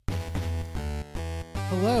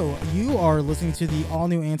Hello, you are listening to the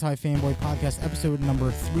all-new Anti-Fanboy Podcast, episode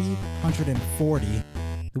number 340,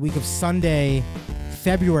 the week of Sunday,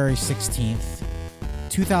 February 16th,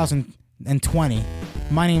 2020.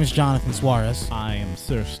 My name is Jonathan Suarez. I am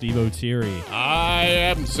Sir Steve O'Teary. I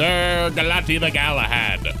am Sir Galati the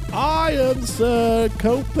Galahad. I am Sir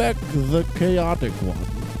Kopek the Chaotic One.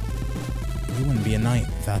 You wouldn't be a knight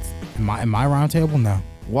if that's... Am I round table? No.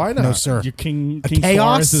 Why not? No, sir. Your King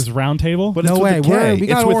chaos? Suarez's round table? But No it's way. with a K. We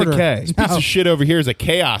got It's with order. a K. No. Piece of shit over here is a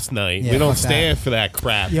Chaos Knight. Yeah, we don't fuck stand for that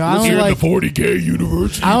crap. Yeah, I Here don't in like- the 40K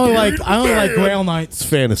University. I only like Grail It's Knights.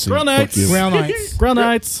 fantasy. Grail Knights. Fuck you. Grail Knights. Grail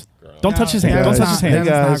Knights. Don't touch his hand. Devin's Don't touch his not- hand. Devin's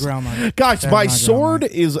Hey, not guys. Grail Knight. Guys, Devin's my not Grail sword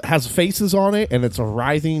Knight. has faces on it, and it's a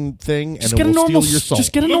writhing thing, Just and get it a will normal. steal your soul.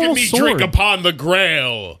 Just get a Look normal at me sword. drink upon the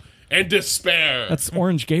Grail and despair. That's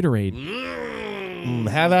orange Gatorade.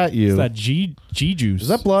 Have at you. It's that G juice. Is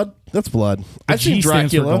that blood? That's blood. I've G seen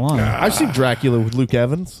stands for Dracula. Galan. I've seen Dracula with Luke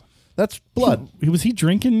Evans. That's blood. Was he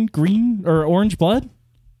drinking green or orange blood?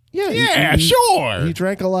 Yeah, Yeah, sure. He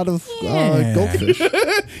drank a lot of Yeah. goldfish.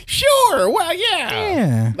 Sure. Well, yeah.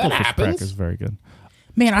 Yeah. That Crackers happens. very good.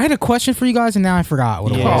 Man, I had a question for you guys, and now I forgot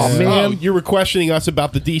what it Yeah. was. Oh, man. Oh, you were questioning us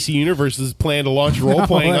about the DC Universe's plan to launch a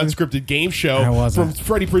role-playing No, unscripted game I show wasn't. from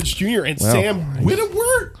Freddie Prinze Jr. and Well, Sam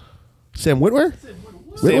Whitwer. Sam Witwer?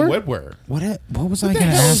 Sam Whitwer. What was I The going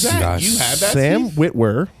to hell ask is you that? guys? You had that, Sam Steve?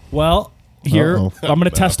 Witwer. Well, here Uh-oh. I'm going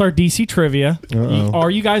to test our DC trivia.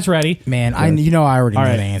 Are you guys ready? Man, I already All know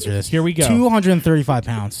right. the answer to this. Here we go. 235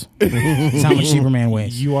 pounds. That's how much Superman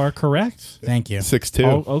weighs. You are correct. Thank you. 6'2".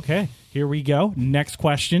 Oh, okay. Here we go. Next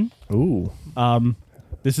question. Ooh.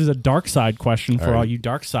 This is a dark side question for All right. all you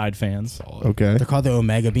dark side fans. Okay. They're called the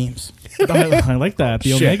Omega Beams. I like that.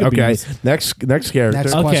 The Shit. Omega Okay. beams. Next character.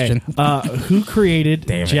 Next Okay. question. Who created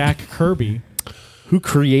Damn it. Jack Kirby? Who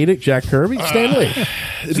created Jack Kirby? Stan Lee.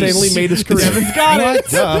 Stan Lee made his career. Devin's got it.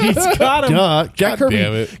 Duh. He's got him. Duh. Jack God Kirby.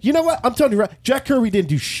 damn it. You know what? I'm telling you right. Jack Kirby didn't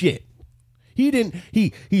do shit. He didn't.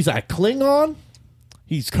 He's a Klingon.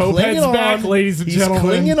 He's clinging Copehead's on. back, ladies and he's gentlemen.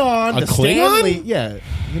 clinging on. A to Stan Klingon? Lee. Yeah.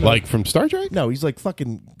 You know, Like from Star Trek? no, he's like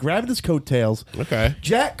fucking grabbing his coattails. Okay.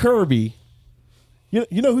 Jack Kirby. You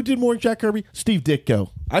know who did more than Jack Kirby? Steve Ditko.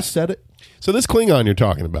 I said it. So this Klingon you're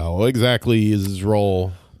talking about, what exactly is his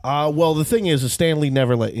role? Well, the thing is Stan Lee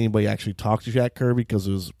never let anybody actually talk to Jack Kirby because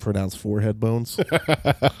it was pronounced forehead bones.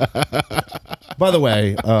 By the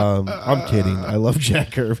way, I'm kidding. I love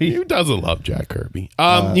Jack Kirby. Who doesn't love Jack Kirby?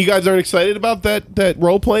 You guys aren't excited about that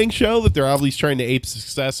role-playing show that they're obviously trying to ape the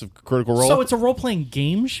success of Critical Role? So it's a role playing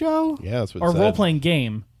game show? Yeah, that's what it Or said. role playing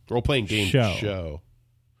game? Role-playing game show.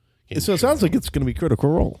 So it sounds like it's going to be Critical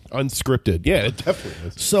Role. Unscripted. Yeah, it definitely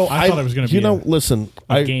is. So I thought it was gonna be listen,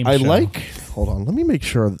 a game I show. like. Hold on, let me make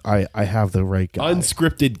sure I have the right guy.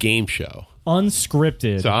 Unscripted game show.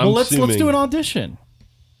 Unscripted. So I'm well, let's do assuming- an audition.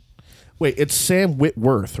 Wait, it's Sam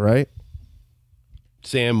Whitworth, right?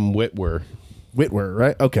 Sam Whitwer. Whitwer,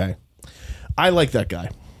 right? Okay, I like that guy.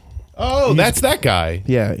 Oh, that's that guy.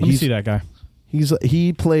 Yeah, Let me see that guy.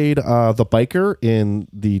 He played the biker in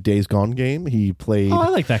the Days Gone game. He played. Oh, I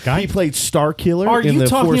like that guy. He played Star Killer Are in you the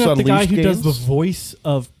talking Force about the guy Unleashed who does games. the voice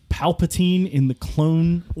of Palpatine in the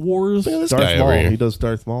Clone Wars? Yeah, this Darth guy Maul? over here. He does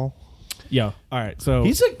Darth Maul. Yeah. All right. So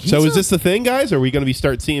He's So is this the thing, guys? Are we going to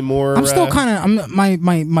start seeing more? I'm still kind of... My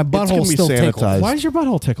gonna butthole's be still tickled. sanitized. why is your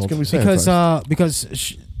butthole tickled? It's gonna be Because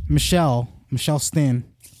sanitized. Michelle Stin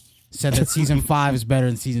said that season 5 is better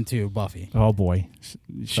than season 2 of Buffy. Oh boy,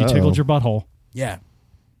 she tickled your butthole. Yeah.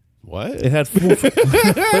 What? It had Fool for,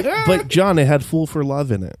 but John, it had Fool for Love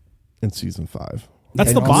in it in season 5.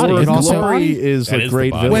 That's And the body. also- Glory, it also- Glory is That a is the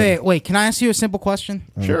great body. villain. Wait. Can I ask you a simple question?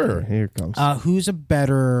 Sure. Okay, here it comes. Who's a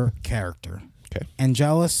better character? Okay.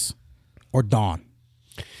 Angelus or Dawn?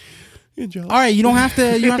 All right, you don't have to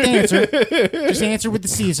answer. Just answer with the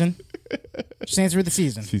season. Just answer with the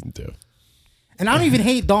season. Season 2. And I don't even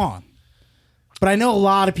hate Dawn. But I know a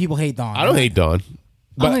lot of people hate Dawn. I don't hate Dawn.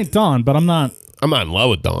 I like Dawn, but I'm not. I'm not in love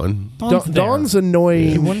with Dawn. Dawn's there. Dawn's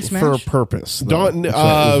annoying wouldn't for a smash? purpose. though. Dawn,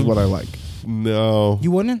 Is what I like. No.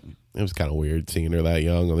 You wouldn't? It was kind of weird seeing her that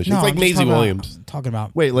young on the show. No, it's like I'm just Maisie talking Williams. talking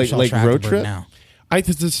about Wait, like- Michelle like Road Trachtenberg Trip? now.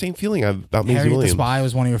 It's the same feeling about Maisie Harriet the Williams. Spy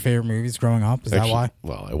was one of your favorite movies growing up. Is that Actually, why?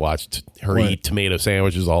 Well, I watched her What? eat tomato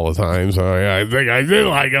sandwiches all the time, so yeah, I think I did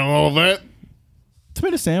like it a little bit.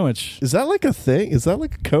 Tomato sandwich. Is that like a thing? Is that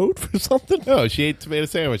like a code for something? No, she ate tomato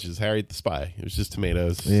sandwiches. Harriet the Spy. It was just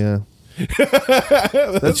tomatoes. Yeah.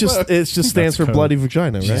 That's just it. Just stands for code. bloody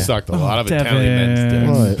vagina, She right? sucked a lot of Devin. Italian men's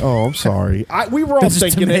dicks. What? Oh, I'm sorry. We were all This is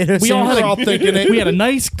thinking it. tomato We all sandwich. were all thinking it. We had a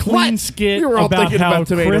nice clean What? skit We were all about thinking how about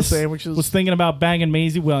tomato Chris sandwiches. was thinking about banging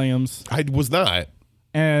Maisie Williams, I was not.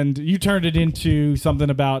 and you turned it into something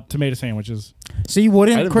about tomato sandwiches. So you I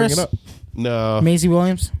wouldn't, didn't bring Chris? it up. No, Maisie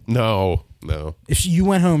Williams? no. If you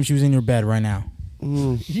went home, she was in your bed right now.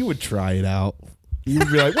 You would try it out.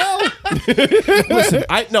 You'd be like, well, listen.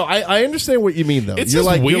 I understand what you mean though. It's you're just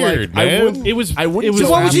like, you're weird, like, man. I wouldn't. It was. I wouldn't. It was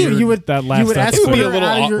So what would you do? after You would that last you would episode. escort be a her little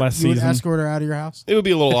out of your, last you would season. escort her out of your house? It would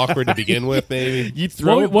be a little awkward to begin with, maybe. You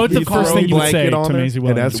throw. What's the you first throw thing a you would say blanket on to her Maisie and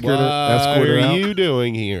Williams? escort What her are out? you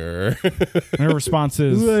doing here? Her response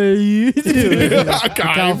is, What are you doing? I'm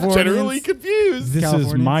Californians? generally confused. "This is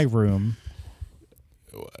Californians? my room."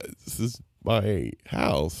 This is my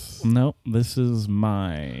house. No, this is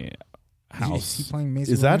my Is house. he playing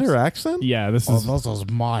Maisie Is that Williams? her accent? Yeah, this Oh, is. this is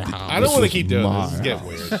my house. I don't want to is keep doing my this. It's getting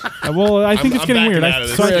weird. Well, I think it's I'm getting backing weird. out of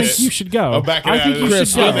this. So I think Chris, you should go. I'm backing I out think of you this.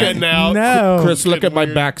 should go. I'm heading out. No. Chris, look at my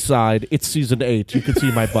Weird. backside. It's season 8. You can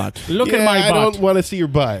see my butt. Look Yeah, at my I butt. don't want to see your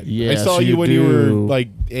butt. I Yes, saw you you when you were do. like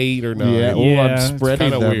 8 or 9. Yeah, Yeah, I'm it's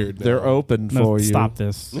spreading kinda them. weird now. They're open No, for you. stop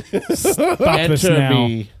this. Stop this Enter now.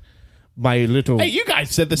 me, my little, Hey, you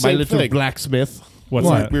guys said the my same little thing. blacksmith. What's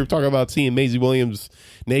What? that? We were talking about seeing Maisie Williams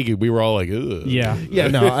naked. We were all like, ugh. Yeah. Yeah,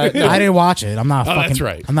 no, I didn't watch it. I'm not a Oh, fucking. that's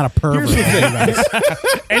right. I'm not a pervert.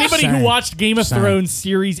 Anybody who Saying. watched Game of Saying. Thrones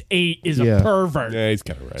Series 8 is Yeah. a pervert. Yeah, he's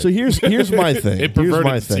kind of right. So here's my thing. it Here's perverted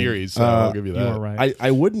my the thing. series, so I'll give you You that. are right.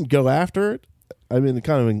 I wouldn't go after it. I mean,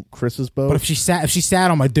 kind of in Chris's boat. But if she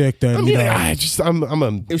sat on my dick, then I you mean, know. I'm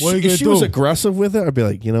a, if what are you she, gonna if she was do? aggressive with it, I'd be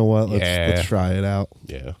like, you know what? Yeah. Let's try it out.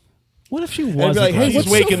 yeah. What if she I'd was be like, hey,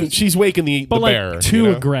 aggressive? she's waking the but like bear. too you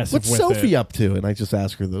know? aggressive What's with Sophie it. up to? And I just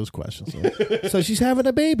ask her those questions. Like, so she's having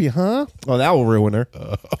a baby, huh? Oh, that will ruin her.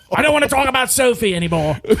 I don't want to talk about Sophie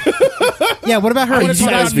anymore. Yeah. What about her? I Do want you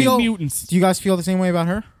to talk guys about New feel? Mutants. Do you guys feel the same way about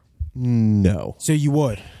her? No. So you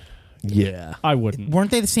would. Yeah. I wouldn't.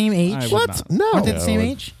 Weren't they the same age? I would What? not. No. Aren't they the same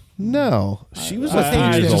age? No. She was I a think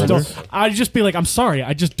I she's just older. don't. I'd just be like, I'm sorry.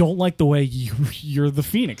 I just don't like the way you're the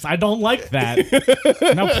Phoenix. I don't like that.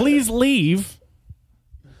 Now, please leave.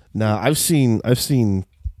 No,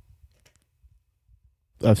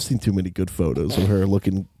 I've seen too many good photos of her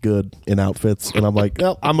looking good in outfits, and I'm like,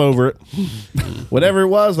 well, I'm over it. Whatever it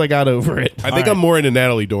was, I got over it. I think I'm more into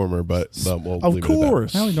Natalie Dormer, but we'll Of leave it at that.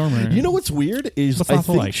 course. Natalie Dormer. You know what's weird is What's I not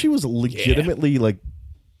to think like? she was legitimately like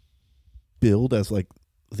billed as like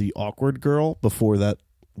the awkward girl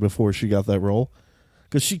before she got that role,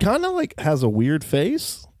 because she kind of like has a weird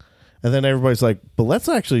face. And then everybody's like, but let's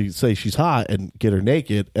actually say she's hot and get her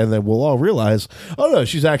naked, and then we'll all realize, oh no,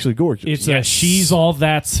 she's actually gorgeous. It's a she's all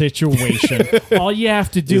that situation. All you have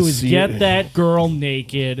to do is get that girl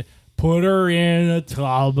naked, put her in a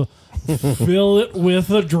tub, fill it with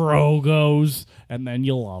the Drogos, and then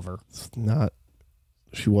you love her. Not.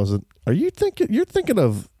 She wasn't. Are you thinking? You're thinking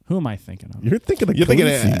of. Who am I thinking of? You're thinking of. You're thinking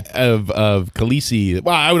Khaleesi. of Khaleesi.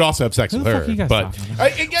 Well, I would also have sex Who with the her. fuck are you guys But talking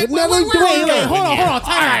about? Natalie Dormer. Hold on. All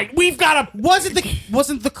right, we've got a. Wasn't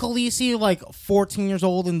the Khaleesi like 14 years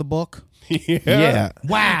old in the book? Yeah.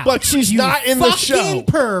 Wow. But she's You not in the show. fucking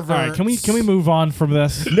pervert. All right, can we move on from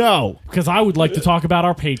this? No, Because I would like to talk about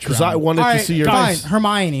our because I Patreon. wanted All to right, see your fine. face.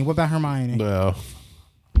 Hermione. What about Hermione? No,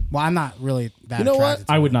 Well, I'm not really that. You know what? attracted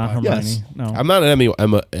to I would her, not but- Hermione. Yes. No, I'm not an Emmy.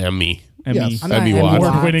 I'm an Emmy. Emmy. Yes. I'm not Emmy an Emmy Watson.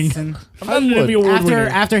 Award-winning. Watson. I'm not an Emmy award winner.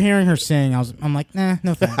 After hearing her sing, I'm like, nah,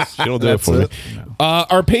 no thanks. She'll do it for me.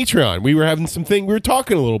 Our Patreon. We were having something. We were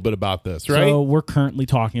talking a little bit about this, right? So we're currently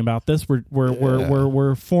talking about this.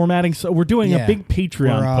 We're formatting. So we're doing a Yeah. big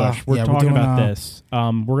Patreon push. We're yeah, we're talking doing, about this.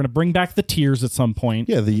 We're gonna bring back the tiers at some point.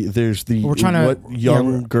 Yeah, there's the We're trying to- what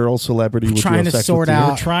young we're girl celebrity would trying you have to sex sort with you? out-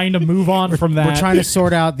 We're trying to move on from that. We're trying to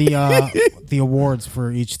sort out the awards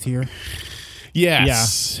for each tier.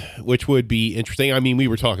 yes, which would be interesting. I mean, we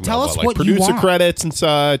were talking Tell about us like what you producer want. credits and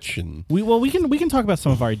such, and We can talk about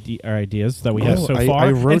some of our ideas that we have Oh, so I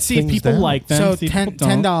far wrote and see if things people down. like them. So see if people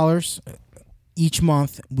don't. $10 each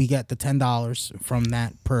month. We get the $10 from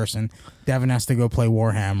that person. Devin has to go play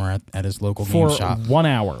Warhammer at his local for game shop. 1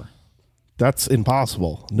 hour. That's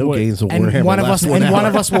impossible. No What- games of And Warhammer. one of last us, 1 and hour.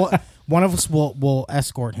 one of us will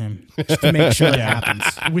escort him just to make sure it happens.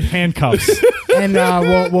 with handcuffs. And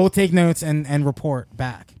we'll take notes and report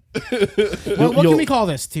back. What can we call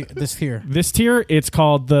this tier? This tier, it's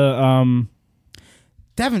called the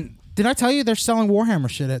Devin, did I tell you they're selling Warhammer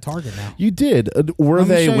shit at Target now? You did. Were Let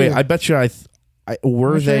me they? show Wait, you. I bet you.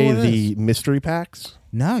 Were me show you they what it the mystery packs?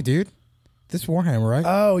 No, dude. This Warhammer, right?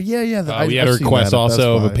 Oh yeah. We had a request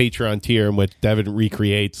also of a Best Patreon tier in which Devin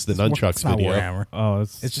recreates the It's nunchucks not video. Warhammer. Oh,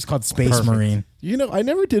 It's just called Space Marine. Buy. I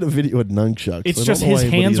never did a video with nunchucks. it's I just don't know his why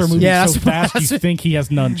anybody hands are assumes- moving Yeah, so that's- fast you think he has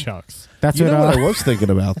nunchucks. That's You what, know what I was thinking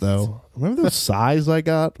about though? Remember those size I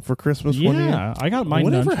got for Christmas one year? Yeah, I got my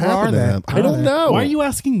Whatever nunchucks. happened to they? them? Where I are don't they? know. Why are you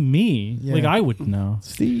asking me? Yeah. Like I would know.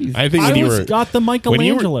 Steve? I think I when you was were got the when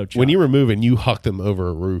Michelangelo. you were moving, you hucked them over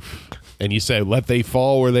a roof, and you said, "Let they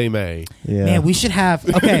fall where they may." Yeah. Man, we should have.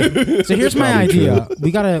 Okay, so here's my idea.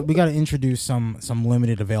 We gotta introduce some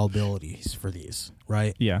limited availabilities for these,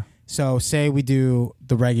 right? Yeah. So say we do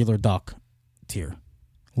the regular duck tier,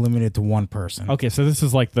 limited to one person. Okay, so this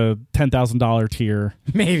is like the $10,000 tier.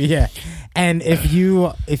 Maybe, yeah. And if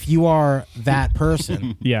you are that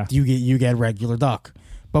person, Yeah. you get regular duck.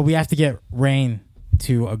 But we have to get Rain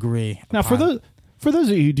to agree. Now, for upon- those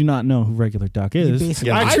of you who do not know who regular duck is, basically-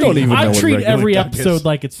 Yeah, I I treat, don't even know I what treat regular every duck episode is.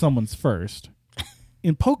 like it's someone's first.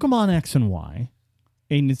 In Pokemon X and Y,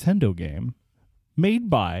 a Nintendo game made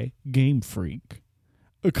by Game Freak,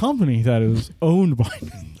 a company that is owned by.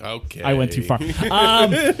 Okay, I went too far.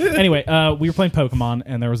 Anyway, we were playing Pokemon,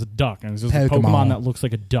 and there was a duck, and it was just a Pokemon. Pokemon that looks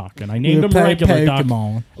like a duck, and I We named were him playing regular duck.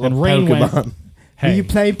 Pokemon. And Rain Pokemon. went, Do "Hey, you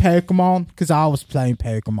play Pokemon? Because I was playing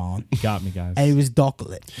Pokemon. you got me, guys. And it was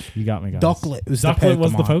Ducklet. You got me, guys. Ducklet was Ducklet the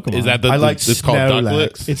was the Pokemon. Pokemon. Is that the? I like it's called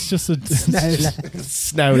Snorlax. Ducklet. It's just a.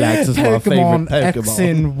 Snorlax is my Pokemon favorite X Pokemon.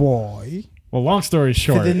 and Y Well, long story for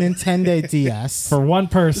short, the Nintendo DS. for one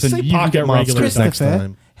person, Say you can Pocket get regular Monsters duck. next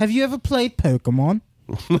time. Have you ever played Pokemon?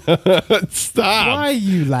 Stop. Why are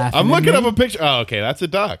you laughing? I'm at looking me? up a picture. Oh, okay, that's a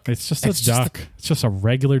duck. It's just It's a just duck. It's just a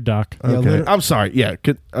regular duck. Yeah, Okay. liter- I'm sorry. Yeah.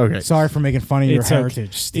 Okay. Sorry for making fun of your It's okay.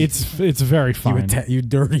 heritage, Steve. It's very you, fine. you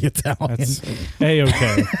dirty Italian. That's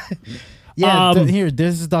A-okay. Yeah, Um, here,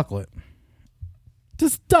 this is Ducklet.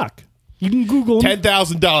 Just duck. You can Google him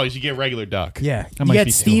 $10,000, you get regular duck. Yeah, That you might get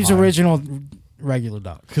be too Steve's high. original regular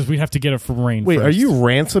duck. because we have to get it from Rain. Wait, first. are you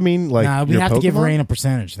ransoming like? Nah, we your have to give Pokemon? Rain a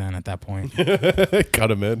percentage then at that point.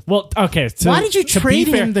 Cut him in. Well, okay. So Why did you to be trade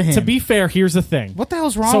fair- him to him? To be fair, here's the thing. What the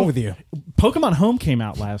hell's wrong So- with you? Pokemon Home came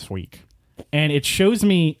out last week, and it shows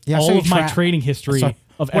me Yeah, so all you of my tra- trading history So-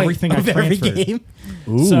 of wait, everything of I've every transferred. game.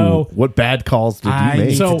 Ooh, So- what bad calls did I you make?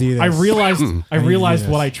 need So to do I this. realized I need to do what this.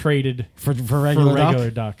 I traded for for regular,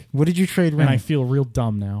 regular duck. duck, What did you trade Rain? and I feel real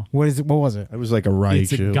dumb now. What is it? What was it? it was like a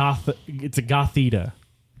It's a Raichu. It's a Gothita.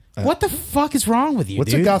 What the fuck is wrong with you,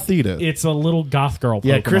 What's dude? a Gothita? It's a little goth girl.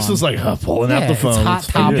 Yeah, Pokemon. Chris was like pulling out Yeah, the it's phone. hot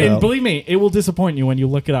topic. And believe me, it will disappoint you when you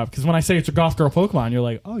look it up. Because when I say it's a goth girl Pokemon, you're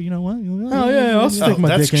like, oh, you know what? Oh yeah, I'll stick my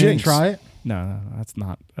that's dick in and Jinx. try it. No, that's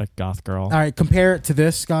not a goth girl. All right, compare it to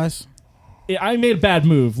this, guys. I made a bad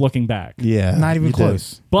move looking back. Yeah, Not even you did.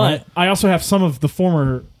 close. But I also have some of the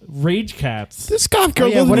former Rage Cats. This goth girl Oh,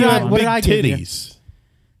 yeah, doesn't what did even I- have what big did I give you? titties.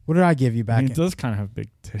 What did I give you I back? mean, in? it does kind of have big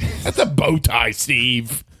titties. That's a bow tie,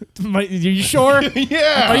 Steve. Are you sure?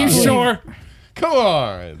 Yeah. Are you sure? Come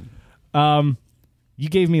on. You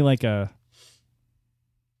gave me like a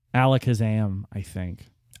Alakazam, I think.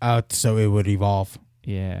 So it would evolve.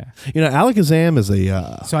 Yeah. You know, Alakazam is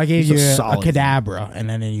a. So I gave he's you a solid Kadabra, and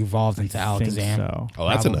then it evolved into I think Alakazam. so. Oh,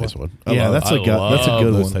 that's a Probably. nice one. Yeah, that's a good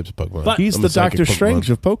those one. types of Pokemon. But- He's I'm the a psychic Doctor Pokemon. Strange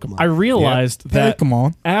of Pokemon. I realized that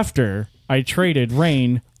Pokemon. after I traded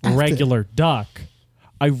Rain regular duck,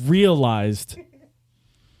 I realized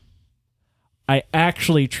I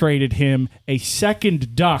actually traded him a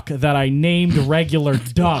second duck that I named regular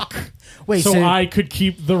duck. Wait, so so- I could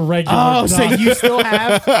keep the regular Oh, duck. so you still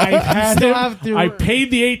have? I had still him. have the- I paid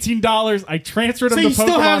the $18. I transferred So him you to Pokemon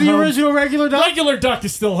still have the Home. original regular duck? Regular duck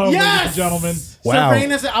is still home, ladies and gentlemen. Wow. So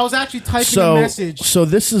Rain is, I was actually typing a so message. so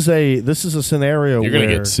this is a scenario You're gonna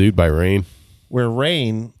where get sued by Rain. where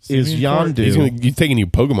Rain is me in court. He's Yondu. taking you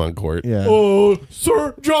Pokemon court. Yeah. Oh,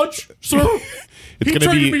 sir, judge, sir. It's He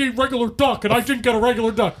gonna traded be- me a regular duck, and I didn't get a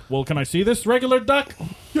regular duck. Well, can I see this regular duck?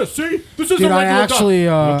 Yeah, see? This is Dude, a I regular actually,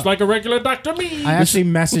 duck. Looks like a regular duck to me. I actually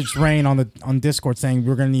messaged Rain on Discord saying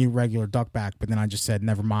we're gonna need regular duck back, but then I just said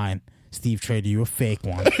never mind. Steve traded you a fake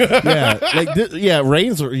one. Yeah,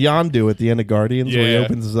 Rain's Yondu at the end of Guardians where he Yeah.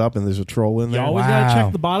 opens us up and there's a troll in You there. always gotta Wow.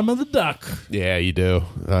 check the bottom of the duck. Yeah, you do.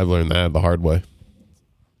 I've learned that the hard way.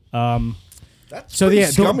 So pretty yeah,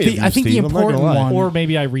 scummy of you, I think the Steve, I'm not gonna important lie. one, Or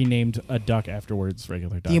maybe I renamed a duck afterwards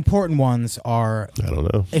regular duck. the important ones are I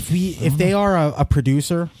don't know. if they are a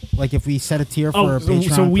producer, like if we set a tier for Oh, a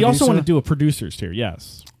Patreon so we also producer, want to do a producers tier,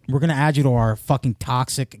 yes. we're gonna add you to our fucking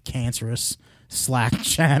toxic, cancerous Slack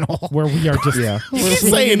channel. Where we are just... Yeah. He's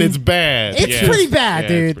saying it's bad. It's Yeah. pretty bad, Yeah,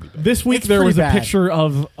 dude. it's pretty bad. This week It's there was pretty a bad. picture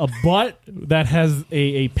of a butt that has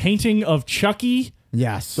a painting of Chucky.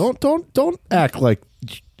 Yes. Don't act like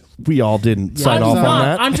we all didn't sign off on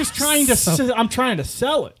that. I'm just trying to. I'm trying to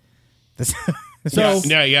sell it. So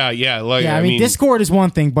yeah. Like, I mean, Discord is one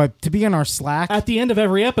thing, but to be in our Slack, at the end of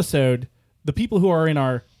every episode, the people who are in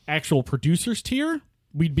our actual producers tier,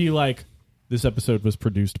 we'd be like, "This episode was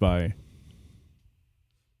produced by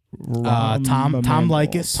Tom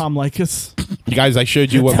Likas. Tom Likas. you guys, I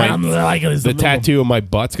showed you what the the tattoo of my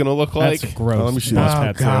butt's gonna look like. That's gross. Let me see Butt this. Oh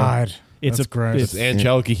tattoo. God, It's that's a gross. It's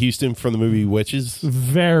Angelica Houston from the movie Witches.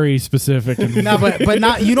 very specific. And No, but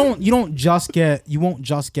not you won't just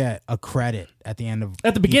get a credit at the end of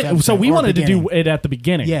at the each beginning. episode, So we or wanted to beginning. do it at the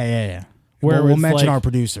beginning. Yeah. Where we'll it's mention like- our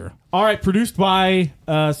producer, All right, produced by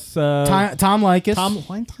us. Tom Likas.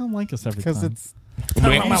 Why Tom Likas every because time? it's He's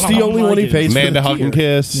the only one who pays Amanda for the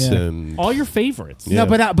tier. Hockenkiss Yeah. and All your favorites. Yeah. no,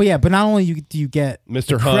 but not only do you get Mr.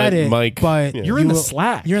 the Hunt, credit, Mike. but Yeah. You're in the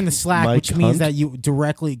Slack. You're in the Slack, Mike which means Hunt? that you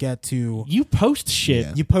directly get to You post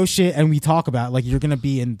shit. you post shit and we talk about like you're gonna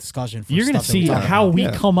be in discussion. For You're going to stuff that we see talk how about. we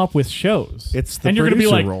Yeah. come up with shows. It's the and you're gonna be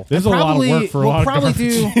producer like, role. this is a lot of work for a lot of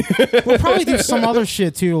garbage. we'll probably do some other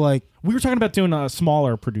shit too, like We were talking about doing a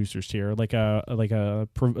smaller producers tier, like a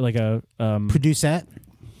Producette.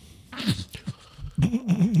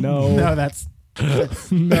 no. No, that's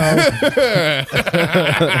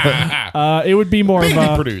It would be more of Baby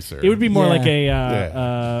a producer. It would be more Yeah. like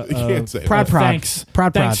a You can't say Prod that. Prod. thanks.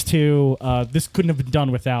 Prod Thanks to this couldn't have been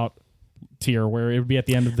done without tier, where it would be at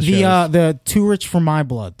the end of the show. the Too Rich for My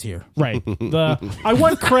Blood tier. Right. I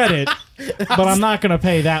want credit, but I'm not going to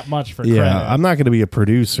pay that much for Yeah, credit. I'm not going to be a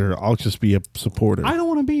producer. I'll just be a supporter. I don't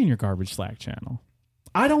want to be in your garbage Slack channel.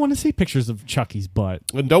 I don't want to see pictures of Chucky's butt.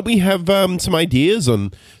 And don't we have some ideas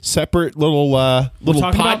on separate little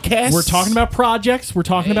podcasts? We're talking about projects. We're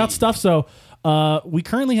talking about stuff. So we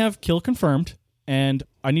currently have Kill confirmed, and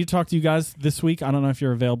I need to talk to you guys this week. I don't know if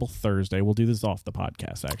you're available Thursday. We'll do this off the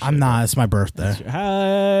podcast, actually. I'm not. It's my birthday.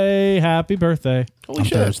 Hey, happy birthday. Holy On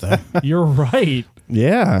shit. Thursday. You're right.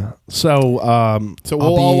 Yeah. So, So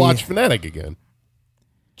we'll all watch Fanatic again.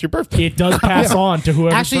 It's your birthday. It does pass on to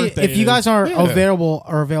whoever's Actually, birthday if you it guys is. are Yeah.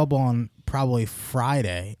 available on probably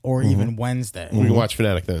Friday or even Wednesday. We can watch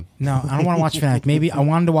Fanatic then. No, I don't want to watch Fanatic. Maybe I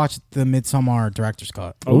wanted to watch the Midsommar director's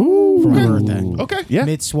cut ooh, for my birthday. Okay. Yeah.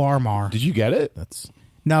 Midsommar. Did you get it?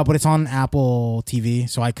 No, but it's on Apple TV,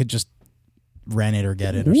 so I could just rent it or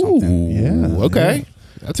get it or something. Yeah. Okay.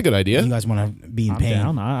 That's a good idea. You guys want to be in I'm pain.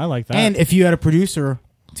 down. I like that. And if you had a producer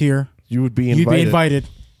tier, You would be you'd invited. be invited.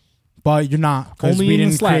 But you're not, because only we in the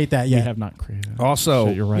didn't Slack. create that We yet. have not created. Also,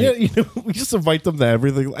 Shit, you're right. Yeah, we just invite them to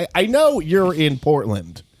everything. I know you're in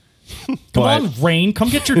Portland. Come on, Rain. Come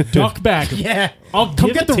get your duck back. Yeah. I'll Come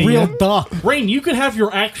give get it the to real you. duck. Rain, you could have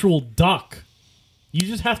your actual duck. You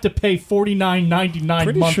just have to pay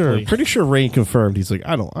 $49.99 monthly. Pretty sure Rain confirmed. He's like,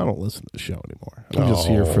 I don't listen to the show anymore. I'm just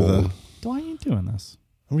here for the. Why are you doing this?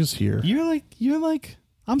 I'm just here. You're like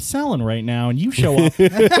I'm selling right now, and you show up.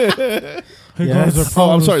 Yes.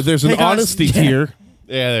 Oh, I'm sorry. There's an Hey, guys. honesty Yeah. tier.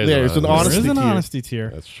 Yeah, There's an There honesty is an tier. honesty tier.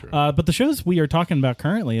 That's true. But the shows we are talking about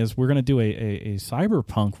currently is we're going to do a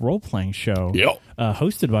cyberpunk role playing show Yep.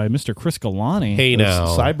 hosted by Mr. Chris Galani. Hey now.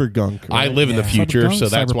 Cybergunk. I right? live in the Yeah. future, Cyberpunk, so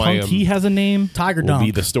that's why Cyberpunk. He has a name. Tiger will Dunk.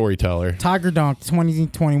 be the storyteller. Tiger Dunk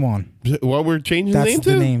 2021. What we're changing That's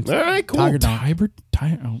the name the to? name. All right, cool. Tiger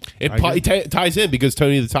Dunk. It ties in because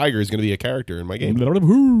Tony the Tiger is going to be a character in my game. That's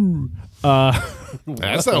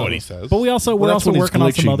not what he says. But we're that's also when he's working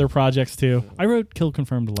on some glitching. other projects too. I wrote Kill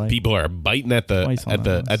Confirmed Light. People are biting at the Twice on at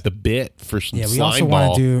the that. at the bit for some Yeah, we slime also ball.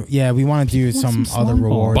 want to do. Yeah, we want to do some some other slime ball.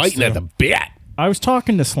 rewards. biting too. at the bit. I was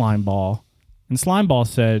talking to Slimeball, and Slimeball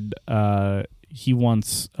said he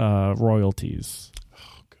wants royalties.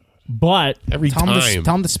 But Every Tell time.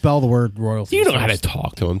 him to spell the word royalty. You know how to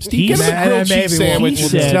talk to him. Steve, He give him said- a grilled maybe cheese we'll- sandwich he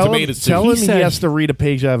with said- some Tell tomato him, soup. tell him he said- has to read a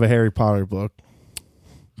page out of a Harry Potter book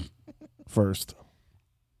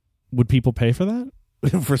would people pay for that?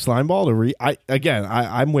 for Slimeball to read.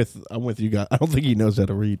 I'm with you guys. I don't think he knows how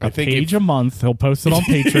to read. I think Page a month. He'll post it on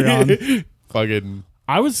Patreon. fucking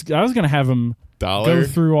I was gonna have him dollar. go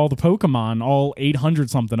through all the Pokemon, all 800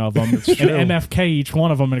 something of them, and MFK each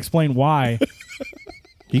one of them, and explain why.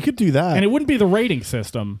 He could do that. And it wouldn't be the rating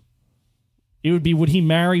system. It would be, would he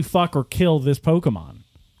marry, fuck, or kill this Pokemon?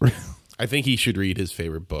 I think he should read his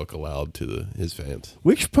favorite book aloud to his fans.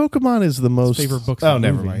 Which Pokemon is the most favorite book's Oh, a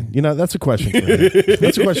never movie. mind. You know, that's a question for him.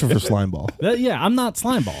 That's a question for Slimeball. Yeah, I'm not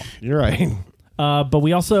Slimeball. You're right. But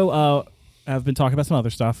we also have been talking about some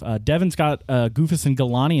other stuff. Devin's got Goofus and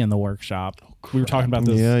Galani in the workshop. We were talking about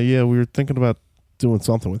this. Yeah, we were thinking about doing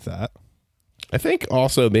something with that. I think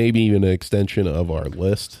also maybe even an extension of our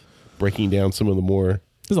list, breaking down some of the more.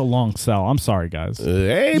 This is a long sell. I'm sorry, guys.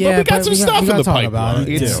 Hey, Yeah, but we got but some we stuff in gotta the talk pipeline. about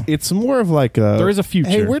it. It's more of like a. There is a future.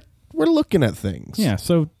 Hey, we're looking at things. Yeah,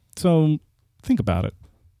 so think about it.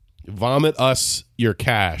 Vomit us your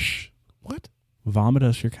cash. What? Vomit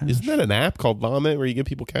us your cash. Isn't that an app called Vomit where you give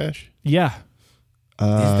people cash? Yeah.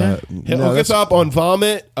 Hook us up on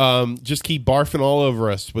Vomit. Just keep barfing all over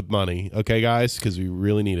us with money, okay, guys? Because we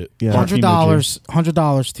really need it. Yeah.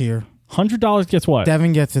 $100 tier. $100 gets what?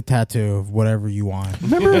 Devin gets a tattoo of whatever you want.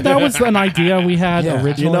 Remember that was an idea we had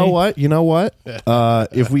originally? You know what?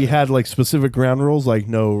 If we had like specific ground rules, like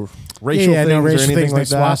no racial things or anything like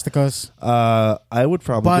that, swastikas. I would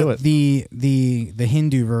probably do But it. the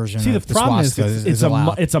Hindu version. See, the of the problem is swastika it's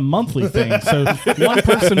allowed. it's a monthly thing. So one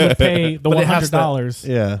person would pay the $100.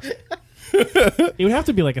 Yeah. It would have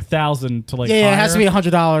to be like 1,000 to like. Yeah, it has to be hire.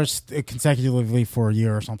 $100 consecutively for a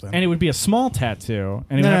year or something. And it would be a small tattoo,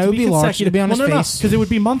 and No, it would have to it would be large. It'd be on his face. because it would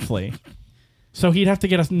be monthly. So he'd have to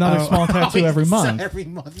get another small tattoo every month. Every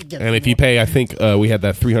month you get And if you pay, I think we had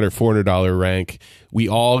that $300, $400 rank. We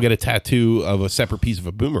all get a tattoo of a separate piece of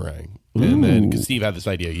a boomerang. And then, because Steve had this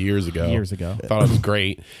idea years ago. Thought it was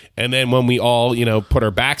great. And then when we all, put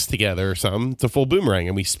our backs together or something, it's a full boomerang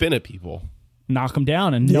and we spin at people. Knock them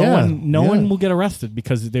down, and no one will get arrested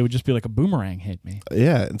because they would just be like a boomerang hit me.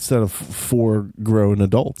 Yeah, instead of 4 grown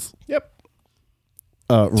adults. Yep.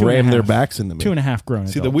 Ram their backs into me. 2.5 grown.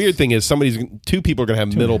 See, the adults. weird thing is two people are going to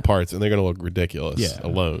have middle parts and they're going to look ridiculous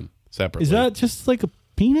alone, separately. Is that just like a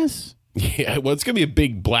penis? Yeah, well, it's going to be a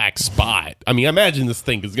big black spot. I mean, I imagine this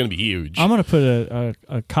thing is going to be huge. I'm gonna put a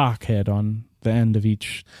cock head on the end of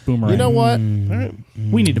each boomerang. You know what?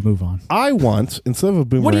 We need to move on. I want, instead of a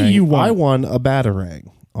boomerang, What do you want? I want a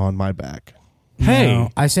batarang on my back. Hey, No,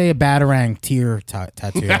 I say a batarang tier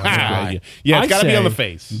tattoo. yeah, Like it's got to be say- on the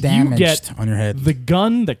face. damaged get on your head. the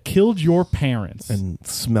gun that killed your parents. And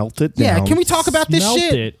smelt it down. Yeah, can we talk about this Smelt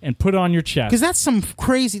shit? it and put it on your chest. Because that's some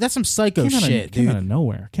crazy, that's some psycho shit, came out dude. of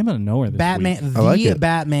nowhere. Came out of nowhere. This Batman, week. the I like it.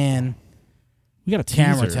 Batman We got a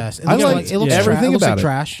camera teaser. test. It I looks liked it looks everything it looks about like it.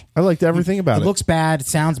 trash. I liked everything about It it. looks bad. It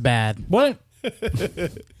sounds bad. What? No,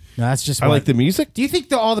 that's just. I like the music. Do you think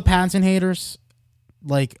that all the Pattinson haters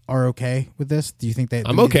are okay with this? Do you think that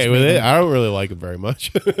I'm okay with it. I don't really like it very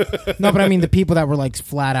much. No, but I mean the people that were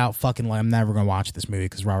flat out fucking I'm never gonna watch this movie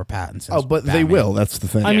because Robert Pattinson. Oh, but they will. That's the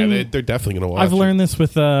thing. I yeah, mean, they're definitely going to watch I've learned this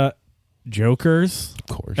with Jokers.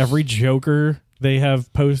 Of course. Every Joker they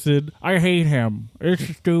have posted, I hate him.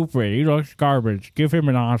 It's stupid. He looks garbage. Give him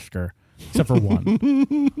an Oscar. Except for one.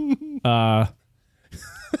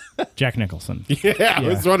 Jack Nicholson. Yeah, I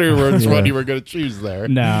was wondering which one you were going to choose there.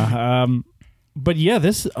 No. But yeah,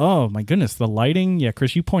 this, oh my goodness, the lighting. Yeah,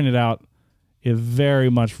 Chris, you pointed out it very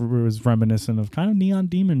much was reminiscent of kind of Neon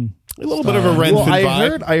Demon. A little bit of a Renfield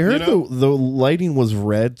vibe. I heard you know? the lighting was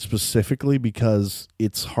red specifically because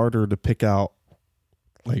it's harder to pick out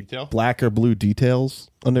Detail? black or blue details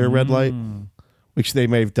under a red light, which they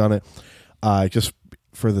may have done it just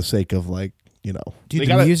for the sake of Dude,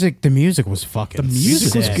 They the music was fucking. The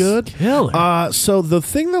music was sick. good. Killer. So the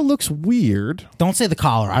thing that looks weird. Don't say the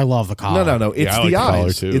collar. I love the collar. No. It's I like the the collar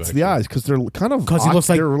eyes. too, It's the actually. eyes because they're kind of Because he looks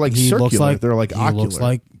like they're like he circular. looks like they're like he ocular. looks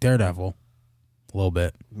like Daredevil, a little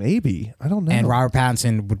bit. Maybe I don't know. And Robert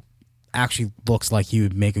Pattinson would actually looks like he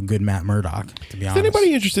would make a good Matt Murdock. To be Is honest,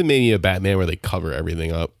 anybody interested in maybe a Batman where they cover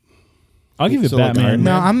everything up? I'll give you So, like, Batman. Iron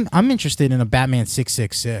No, Man? I'm interested in a Batman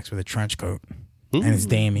 666 with a trench coat, and it's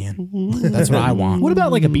Damien. That's what I want. What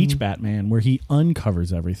about like a beach Batman where he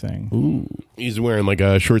uncovers everything? He's wearing like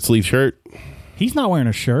a short sleeve shirt. He's not wearing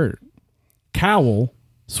a shirt. Cowl,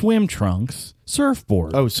 swim trunks,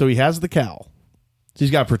 surfboard. Oh, so he has the cowl.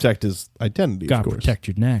 He's got to protect his identity. Gotta of course. protect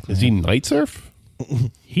your neck. Is man. he night surf?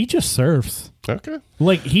 He just surfs. Okay.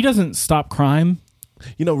 Like he doesn't stop crime.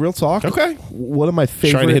 Real talk. Okay. One of my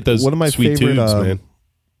favorite. Trying to hit those one of my sweet favorite tubes, man.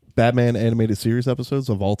 Batman animated series episodes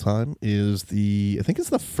of all time is I think it's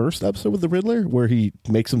the first episode with the Riddler where he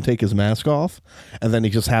makes him take his mask off, and then he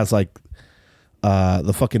just has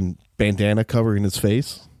the fucking bandana covering his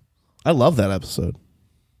face. I love that episode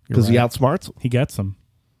because he outsmarts him. He gets them.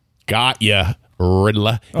 Got ya,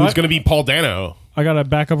 Riddler. Who's going to be Paul Dano? I got a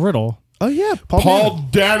backup riddle. Oh yeah, Paul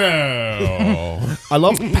Dano. I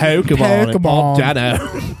love Pokemon. Pokemon. Paul Dano.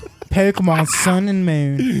 Pokemon Sun and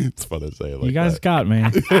Moon? It's fun to say it like You guys that. got me.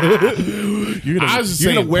 You're I gonna, was just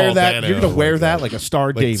you're gonna saying wear Paul that. Dano You're gonna wear like that that. like a Star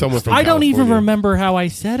Like Davis. someone from I don't even California. remember how I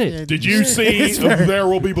said it. Did you see There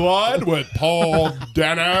Will Be Blood with Paul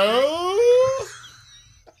Dano?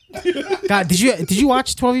 God, did you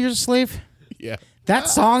watch 12 Years a Slave? Yeah. That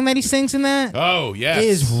song that he sings in that Oh, yes.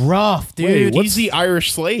 is rough, dude. He's the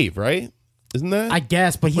Irish slave, right? Isn't that? I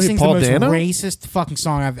guess, but he Wait, sings Paul the most Dano? racist fucking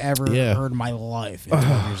song I've ever Yeah. heard in my life. in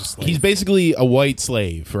 12 Years a Slave. He's basically a white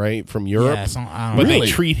slave, right, from Europe. Yeah, I don't But know. they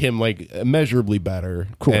treat him like immeasurably better.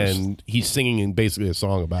 Of course. And he's singing in basically a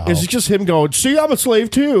song about. Is it just him going, see, I'm a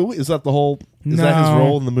slave too? Is that the whole, is that his No.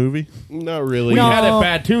 role in the movie? Not really. We No. had it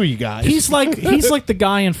bad too, you guys. He's like the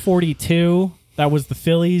guy in 42 that was the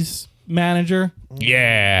Phillies manager,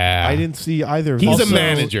 Yeah. I didn't see either of He's those. a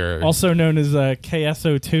manager. also known as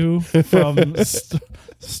KSO2 from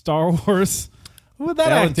Star Wars. What was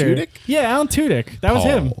that Alan actor? Tudyk? Yeah, Alan Tudyk. That was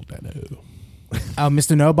him. Paul Dano.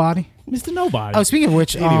 Mr. Nobody. Mr. Nobody. Oh, speaking of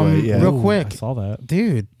which, Anyway, yeah. real I quick, saw that.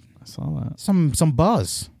 dude, I saw that. some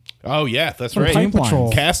buzz. Oh yeah, that's From right. Doom Pipelines.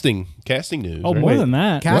 Patrol. Casting news. Oh, right? more than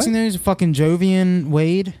that. Casting news, fucking Jovian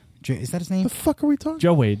Wade. Is that his name? The fuck are we talking?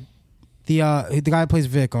 Joe Wade, The guy who plays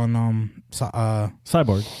Vic on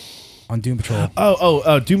Cyborg. on Doom Patrol.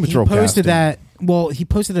 Doom Patrol. He posted casting. that. Well, he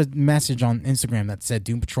posted a message on Instagram that said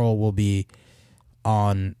Doom Patrol will be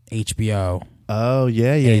on HBO. Oh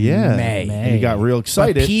yeah, in yeah. May. And he got real But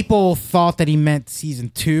excited. people thought that he meant season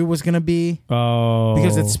 2 was going to be Oh,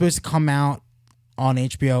 because it's supposed to come out on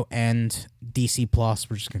HBO and DC Plus.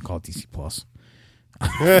 We're just going to call it DC Plus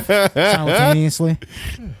simultaneously.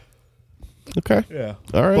 Okay. Yeah.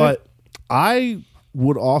 All right. But I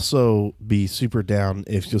would also be super down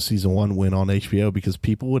if just season 1 went on HBO because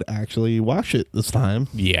people would actually watch it this time.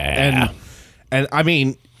 yeah. And I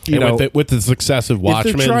mean, you And know, with the success of if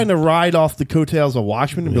Watchmen. they're trying to ride off the coattails of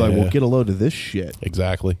Watchmen and be like, Yeah. well, get a load of this shit.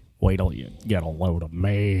 exactly. wait till you get a load of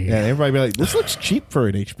me. Yeah, and everybody be like, this looks cheap for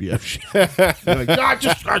an HBO show. You're like, "Ah,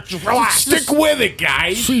 just relax. Stick with it,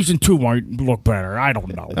 guys. Season 2 might look better. I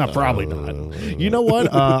don't know. Probably not. You know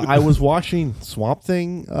what? I was watching Swamp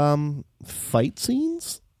Thing fight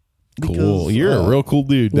scenes. Cool. because, You're a real cool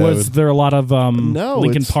dude. David. Was there a lot of No,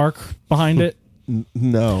 Linkin it's- Park behind it?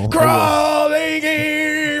 No. crawling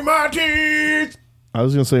in my teeth. I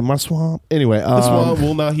was going to say my swamp. Anyway. This one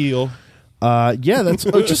will not heal. Yeah, that's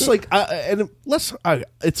just like, and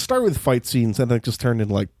it started with fight scenes and then it just turned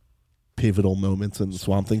into like pivotal moments in the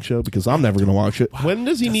Swamp Thing show because I'm never going to watch it. When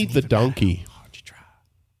does he need the donkey?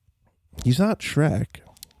 He's not Shrek.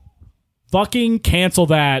 Fucking cancel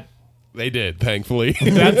that. They did, thankfully. I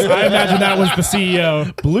imagine that was the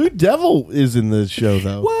CEO. Blue Devil is in the show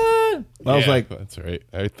though. What? I was Yeah, like, that's right.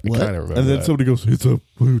 I what? kind of remember. And then that. somebody goes, "It's a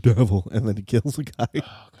Blue Devil," and then he kills a guy. And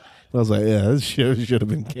I was like, "Yeah, this show should have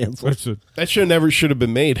been canceled." It's a that show never should have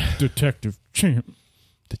been made. detective champ.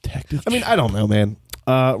 Detective. I mean, I don't know, man.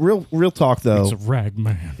 Real talk though. It's a rag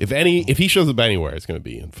man. if he shows up anywhere, it's going to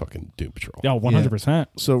be in fucking Doom Patrol. Yeah, 100%.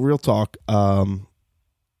 So real talk.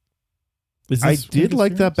 Is I this did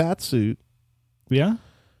like that serious? bat suit. Yeah?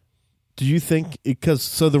 Do you think? Because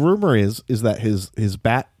so the rumor is that his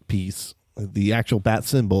bat piece, the actual bat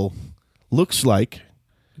symbol, looks like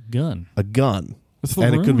Gun. a gun, That's the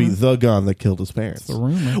and it could be rumor. the gun that killed his parents. That's the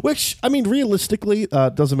rumor. Which, I mean, realistically,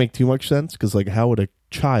 doesn't make too much sense because, like, how would a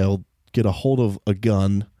child get a hold of a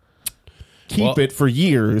gun, keep it for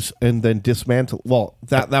years, and then dismantle? Well,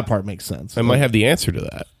 that part makes sense. I might have the answer to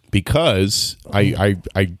that because I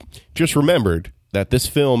just remembered that this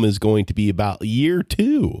film is going to be about year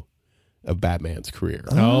 2 of Batman's career.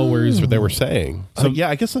 Oh, where he's That's what they were saying. yeah,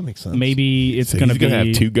 I guess that makes sense. maybe it's So going to he's be. going to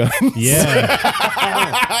have 2 guns.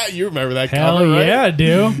 Yeah. You remember that Hell cover, right? yeah,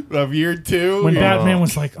 dude. Of year 2. When Batman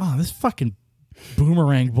was like, oh, this fucking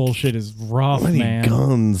boomerang bullshit is rough, I need man.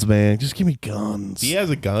 guns, man. Just give me guns. he has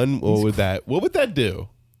a gun, what would that do?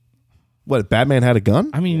 What? Batman had a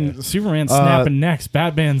gun? I mean, Superman's snapping necks.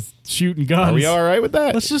 Batman's shooting guns. Are we all right with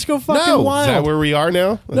that? Let's just go fucking No. Is wild. that where we are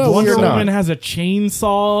now? No, Wonder we're not. Woman has a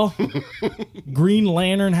chainsaw. Green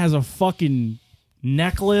Lantern has a fucking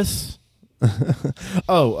necklace.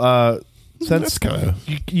 Oh, That's since kinda-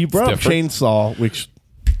 you brought up different. Chainsaw, which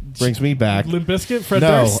brings me back. Limp Bizkit, Fred No,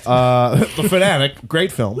 Durst. The Fanatic,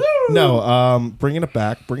 great film. No, bringing it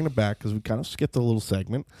back because we kind of skipped a little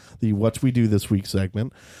segment, the What We Do This Week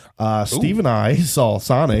segment. Steve and I saw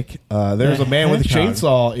Sonic. There's a man with a Hedgehog.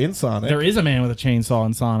 chainsaw in Sonic. There is a man with a chainsaw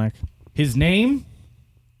in Sonic. His name?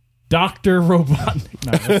 Dr. Robotnik.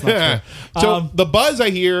 No, that's not true. So the buzz I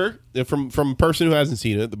hear from a person who hasn't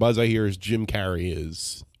seen it, the buzz I hear is Jim Carrey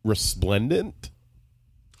is resplendent.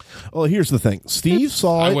 Well, here's the thing. Steve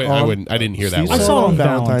saw it. I didn't hear that Steve one. I saw saw it it on on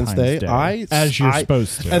Valentine's Valentine's Day. Day, as you're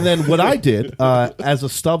supposed to. And then what I did, as a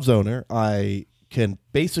Stubbs owner, I can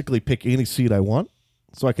basically pick any seat I want,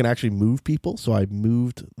 so I can actually move people. So I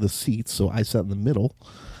moved the seats, so I sat in the middle.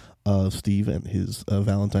 of Steve and his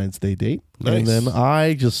Valentine's Day date. Nice. And then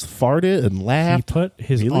I just farted and He laughed. put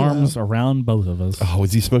his arms around both of us. Oh,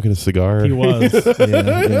 was he smoking a cigar? He was.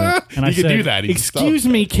 Yeah. And I He could said, do that. He could excuse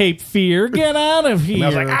stop. me, Cape Fear, get out of here.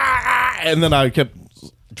 And I was like, And then I kept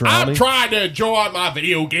drowning. I'm trying to enjoy my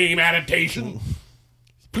video game adaptation.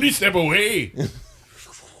 Please step away.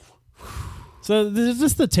 So this is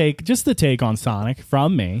just the take on Sonic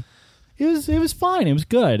from me. It was fine. It was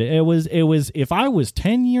good. It was if I was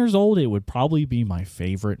 10 years old, it would probably be my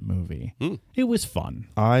favorite movie. It was fun.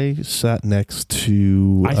 I sat next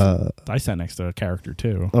to. I sat next to a character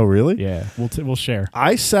too. Oh, really? Yeah, we'll share.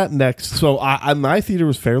 I sat next. So my theater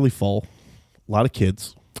was fairly full. A lot of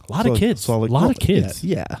kids. A lot of kids. A lot of kids.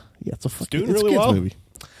 Yeah. It's a fucking doing it's a really kids well. movie.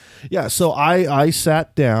 Yeah, so I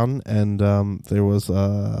sat down and there was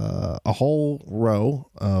a whole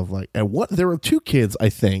row of there were 2 kids, I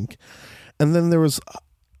think, and then there was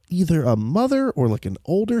either a mother or like an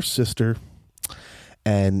older sister,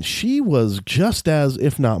 and she was just as,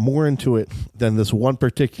 if not more, into it than this one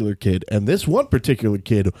particular kid, and this one particular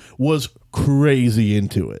kid was crazy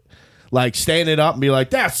into it, like standing up and be like,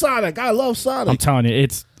 "That's Sonic! I love Sonic!" I'm telling you,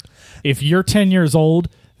 if you're 10 years old,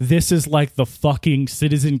 this is like the fucking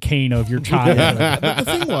Citizen Kane of your childhood. But the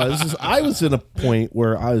thing was, I was in a point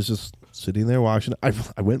where I was just sitting there watching. I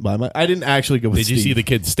went by I didn't actually go with Did you Steve. see the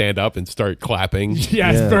kids stand up and start clapping?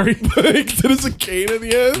 Yeah, it's very. Citizen Kane at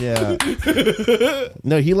the end? Yeah.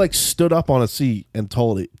 No, he like stood up on a seat and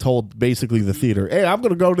told basically the theater, "Hey, I'm going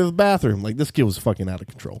to go to the bathroom." Like, this kid was fucking out of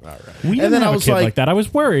control. All right. We didn't have a kid like that. I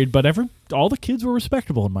was worried, but all the kids were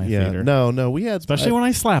respectable in my theater. No, we had Especially when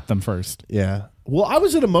I slapped them first. Yeah. Well, I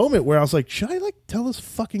was in a moment where I was like, should I like tell this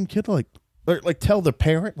fucking kid or tell the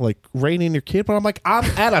parent rein in your kid? But I'm like, I'm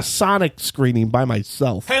at a Sonic screening by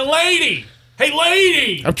myself. Hey, lady!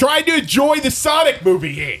 I'm trying to enjoy the Sonic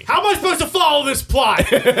movie here. How am I supposed to follow this plot?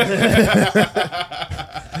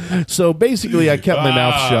 So basically, I kept my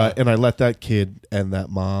mouth shut and I let that kid and that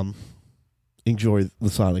mom enjoy the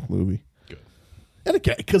Sonic movie. Good. And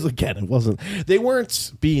again, because it wasn't. They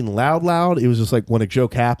weren't being loud. It was just like when a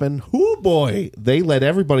joke happened, oh boy, they let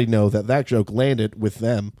everybody know that joke landed with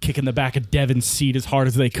them. Kicking the back of Devin's seat as hard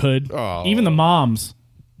as they could. Oh. Even the moms.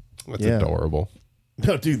 That's Yeah. adorable.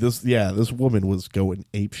 No, dude, this woman was going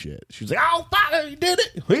ape shit. She was like, "Oh, father, he did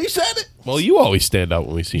it. He said it." Well, you always stand up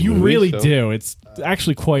when we see You movies, really so. do. It's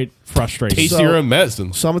actually quite frustrating. Taste So- your own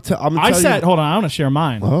medicine. So I'm gonna I tell sat. you. Hold on, I want to share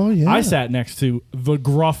mine. Oh, yeah. I sat next to the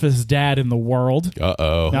gruffest dad in the world.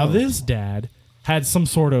 Uh-oh. Now this dad had some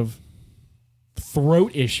sort of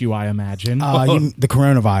throat issue, I imagine. The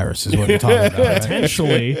coronavirus is what you're talking about. Right?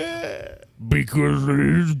 Potentially. Because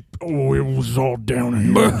it was all down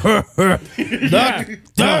here.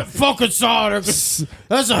 That fucking Sonic,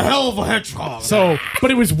 that's a hell of a hedgehog. So, but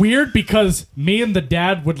it was weird because me and the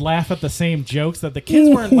dad would laugh at the same jokes that the kids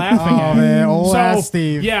weren't laughing at. Oh man, old So, ass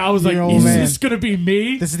Steve. yeah, I was like, You old is man. this going to be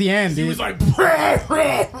me? This is the end, he dude. was like,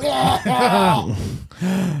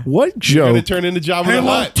 What You're going to joke? turn into Jabba the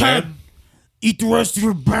Hutt, man. Eat the rest of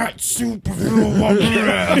your bat soup.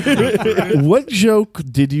 What joke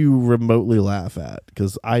did you remotely laugh at?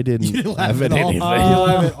 Because I didn't laugh at anything. You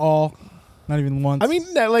laugh at all. Not even once. I mean,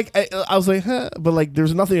 I was like, huh, but like,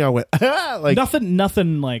 there's nothing I went, like,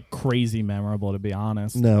 nothing like crazy memorable, to be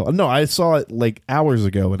honest. no, I saw it like hours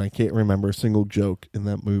ago, and I can't remember a single joke in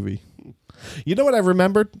that movie. You know what I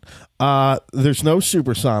remembered? There's no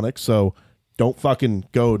Supersonic, so don't fucking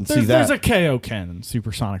go and see that. There's a Kaioken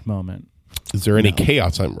supersonic moment. Is there any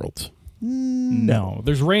Chaos Emeralds? No,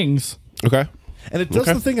 there's rings. Okay. And it does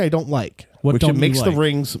Okay. the thing I don't like, What which don't it you makes the like?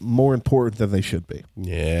 rings more important than they should be.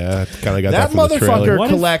 Yeah, kind of got That that, from the trailer. motherfucker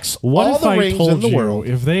collects What all if the I rings told in the you world.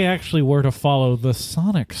 if they actually were to follow the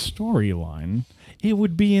Sonic storyline, it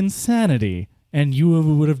would be insanity, and you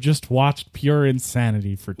would have just watched pure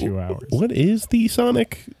insanity for 2 hours. What is the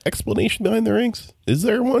Sonic explanation behind the rings? Is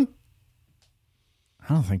there one?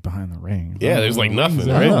 I don't think behind the ring. Yeah, there's like nothing,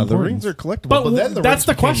 are right? No, the important. rings are collectible. But then the that's rings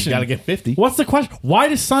the became, question. You gotta get 50. What's the question? Why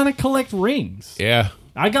does Sonic collect rings? Yeah.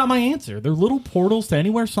 I got my answer. They're little portals to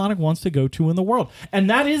anywhere Sonic wants to go to in the world. And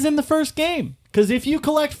that is in the first game. Because if you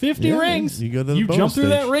collect 50 Yeah, rings, you go to the you bonus jump through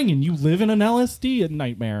stage. that ring and you live in an LSD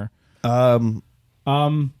nightmare. There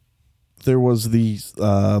was the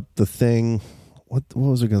thing. What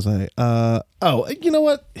was I gonna say? You know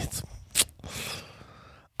what?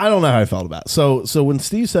 I don't know how I felt about it. So when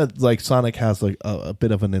Steve said like Sonic has like a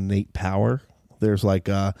bit of an innate power, there's like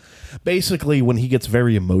basically when he gets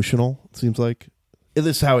very emotional, it seems like this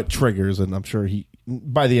is how it triggers, and I'm sure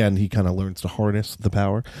by the end he kind of learns to harness the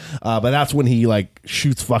power. But that's when he like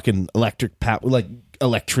shoots fucking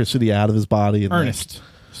electricity out of his body. And Ernest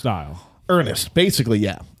style. Ernest, basically,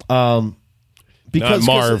 yeah. Because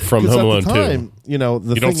Not Marv from Home Alone 2. You know,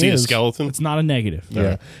 the You don't thing see a is, skeleton? It's not a negative.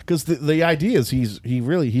 Yeah, because the idea is he's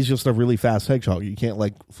just a really fast hedgehog. You can't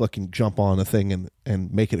like fucking jump on a thing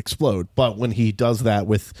and make it explode. But when he does that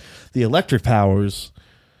with the electric powers,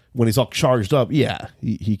 when he's all charged up, yeah,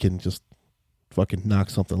 he can just fucking knock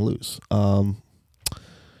something loose.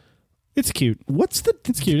 It's cute.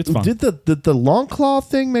 It's cute. It's fun. Did the long claw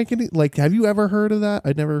thing make any like? Have you ever heard of that?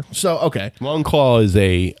 I never. So okay, Long Claw is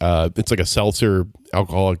it's like a seltzer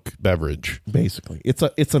alcoholic beverage. basically, it's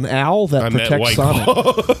an owl that I meant protects White Sonic.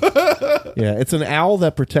 Claw. Yeah, it's an owl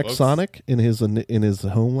that protects Sonic in his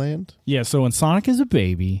homeland. Yeah, so when Sonic is a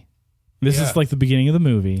baby, this is like the beginning of the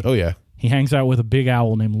movie. Oh yeah. He hangs out with a big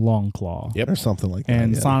owl named Longclaw. Yep. Or something like that.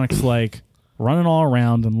 And yeah. Sonic's like running all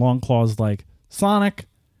around, and Longclaw's like, Sonic,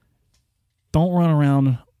 don't run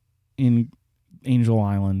around in Angel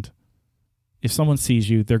Island. If someone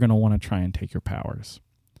sees you, they're going to want to try and take your powers.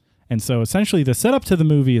 And so essentially the setup to the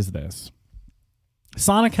movie is this.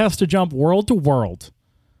 Sonic has to jump world to world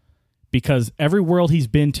because every world he's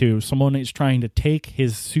been to, someone is trying to take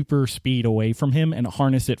his super speed away from him and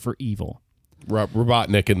harness it for evil.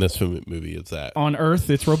 Robotnik in this movie is that. On Earth,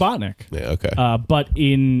 it's Robotnik. Yeah, okay. But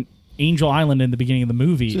in Angel Island in the beginning of the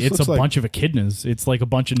movie, Just it's a looks like- bunch of echidnas. It's like a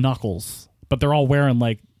bunch of Knuckles. But they're all wearing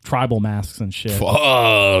like tribal masks and shit.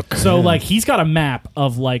 Fuck. So like he's got a map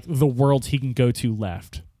of like the worlds he can go to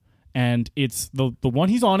left. And it's the one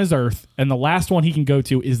he's on is Earth, and the last one he can go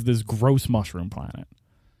to is this gross mushroom planet.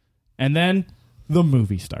 And then the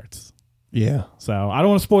movie starts. Yeah. So I don't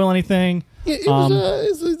want to spoil anything. Yeah, it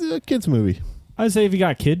was a kid's movie. I'd say if you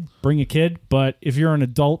got a kid, bring a kid. But if you're an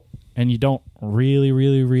adult and you don't really,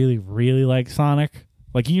 really, really, really like Sonic,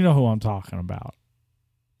 like you know who I'm talking about.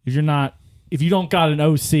 If you don't got an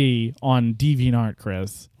OC on DeviantArt,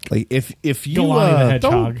 Chris, Like if you Galani the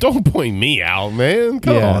Hedgehog. Don't point me out, man.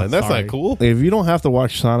 Come Yeah, on. That's sorry. not cool. if you don't have to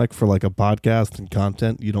watch Sonic for like a podcast and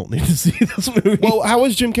content, you don't need to see this movie. Well, how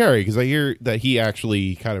was Jim Carrey? Because I hear that he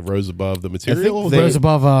actually kind of rose above the material. they- Rose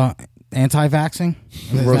above anti-vaxxing.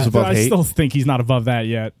 Rose above I hate. still think he's not above that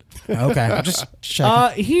yet. Okay, I'm just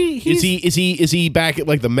checking. He's Is he back at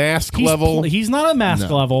like the mask level? He's not at mask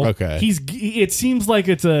No. level. Okay. It seems like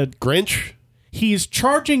it's Grinch? he's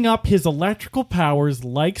charging up his electrical powers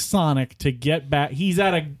like Sonic to get back. He's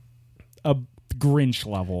at a Grinch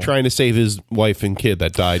level. Trying to save his wife and kid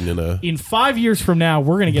that died in a... In 5 years from now,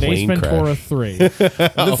 we're going to get Ace Plane Ventura crash. 3.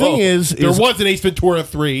 The thing is there was an Ace Ventura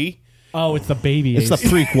 3. Oh, it's the baby it's Ace. the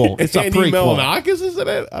prequel. It's a Andy prequel. Melonakis is in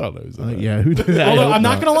it? I don't know. Who's in it. Yeah, who did that? Although I'm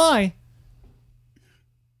not going to lie.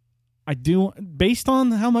 I do, based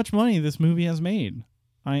on how much money this movie has made,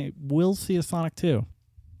 I will see a Sonic 2.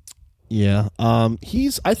 Yeah.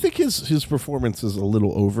 I think his performance is a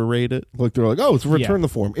little overrated. Like they're like, oh, it's Return Yeah. the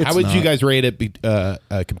Form. It's How would you not. guys rate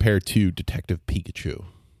it compared to Detective Pikachu?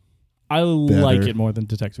 I like it more than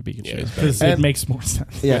Detective Yeah, Pikachu it's because better. it makes more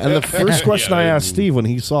sense. Yeah, and the first question Yeah, I I asked mean- Steve when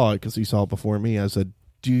he saw it, because he saw it before me, I said,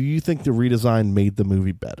 do you think the redesign made the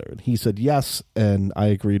movie better? And he said yes, and I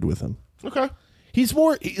agreed with him. Okay. He's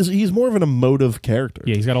more of an emotive character.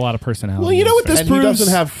 Yeah, he's got a lot of personality. Well, you know what this and he proves?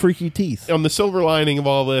 doesn't have freaky teeth. On the silver lining of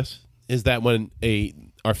all this is that when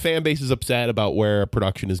our fan base is upset about where a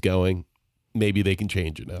production is going, maybe they can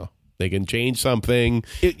change it now. They can change something.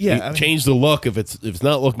 Change the look if it's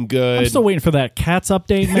not looking good. I'm still waiting for that Cats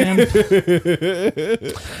update, man.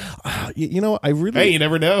 You know, I really Hey, you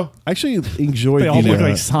never know. actually enjoyed They all the, look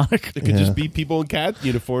like Sonic. It could just be people in cat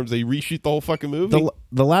uniforms. They reshoot the whole fucking movie.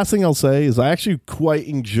 the last thing I'll say is I actually quite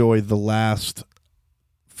enjoyed the last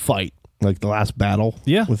fight, like the last battle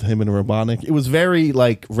Yeah. with him and Robotnik. It was very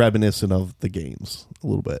like reminiscent of the games a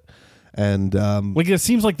little bit. And Like it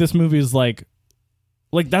seems like this movie is like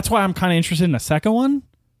that's why I'm kind of interested in a second one.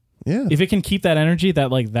 yeah. If it can keep that energy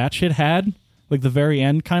that like that shit had, like the very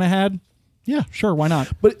end kind of had. Yeah, sure, why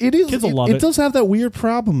not? But it is Kids will it, love it it. does have that weird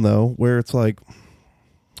problem though, where it's like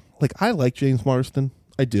I like James Marsden.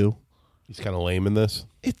 I do. He's kind of lame in this.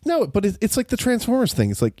 It's like the Transformers thing.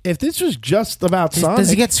 It's like if this was just about Sonic, Does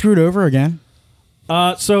he get screwed over again?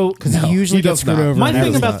 So Because No, he usually he gets does screwed not. over. my in thing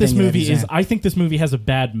every about this thing that movie he's is in, I think this movie has a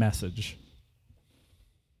bad message.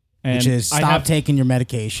 And which is I stop have- taking your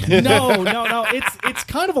medication. No. It's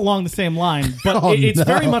kind of along the same line, but Oh, it's no.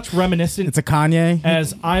 very much reminiscent. It's a Kanye.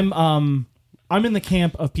 As I'm in the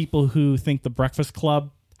camp of people who think the Breakfast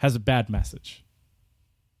Club has a bad message,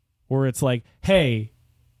 where it's like, hey,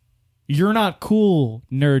 you're not cool,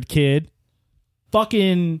 nerd kid.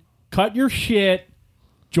 Fucking cut your shit.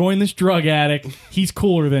 Join this drug addict. He's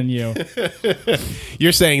cooler than you.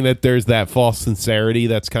 You're saying that there's that false sincerity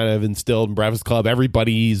that's kind of instilled in Breakfast Club.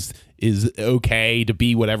 Everybody's is okay to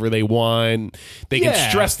be whatever they want. They can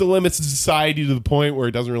stress the limits of society to the point where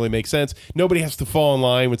it doesn't really make sense. Nobody has to fall in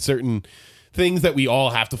line with certain things that we all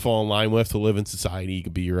have to fall in line with to live in society. You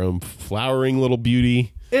could be your own flowering little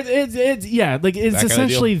beauty. It's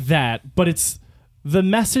essentially that, but it's the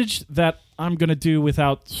message that I'm going to do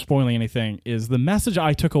without spoiling anything is the message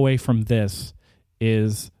I took away from this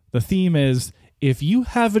is the theme is if you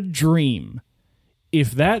have a dream,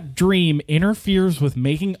 if that dream interferes with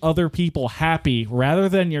making other people happy rather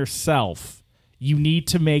than yourself, you need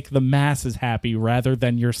to make the masses happy rather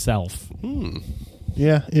than yourself.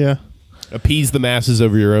 Yeah. Appease the masses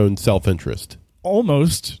over your own self-interest.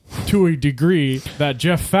 Almost to a degree that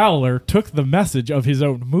Jeff Fowler took the message of his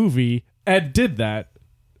own movie and did that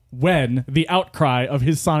when the outcry of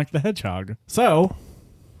his Sonic the Hedgehog. So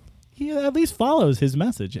he at least follows his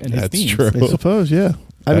message and his themes. True. I suppose, yeah.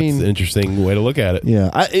 That's an interesting way to look at it.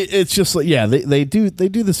 Yeah, it's just like they do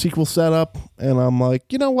the sequel setup, and I'm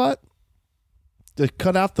like, you know what? They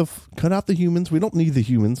cut out the humans. We don't need the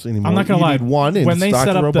humans anymore. I'm not gonna lie. Need one in when they Dr.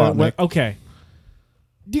 set up Robotnik. okay,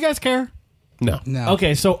 do you guys care? No.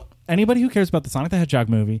 Okay, so anybody who cares about the Sonic the Hedgehog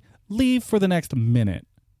movie, leave for the next minute.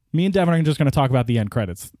 Me and Devin are just going to talk about the end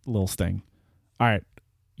credits, little sting. All right,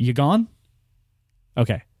 you gone?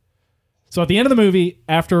 Okay. So at the end of the movie,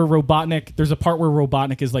 after Robotnik, there's a part where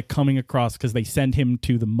Robotnik is like coming across because they send him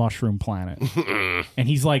to the mushroom planet. And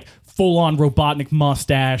he's like full on Robotnik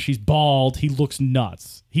mustache. He's bald. He looks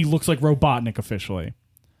nuts. He looks like Robotnik officially.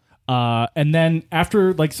 And then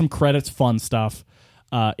after like some credits, fun stuff,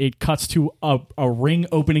 it cuts to a ring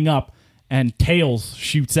opening up and Tails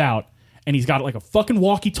shoots out. And he's got like a fucking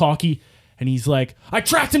walkie-talkie. And he's like, I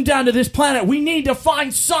tracked him down to this planet. We need to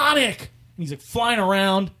find Sonic. And he's like flying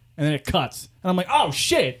around. And then it cuts. And I'm like, oh,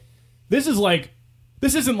 shit. This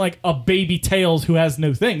isn't like a baby Tails who has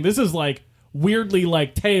no thing. This is like weirdly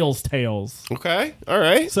like Tails. Okay. All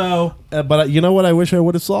right. So. But you know what I wish I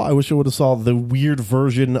would have saw? I wish I would have saw the weird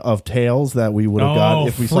version of Tails that we would have got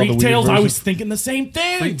if we saw the weird Tails, version. I was thinking the same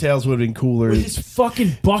thing. Freak Tails would have been cooler. With his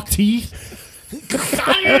fucking buck teeth.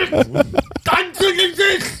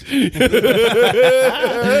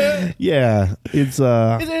 Yeah, it's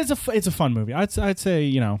a fun movie. I'd say,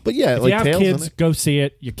 you know. But yeah, if like you have Tails kids, in it. go see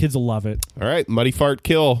it. Your kids will love it. All right. Muddy Fart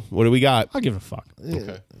Kill. What do we got? I'll give it a fuck.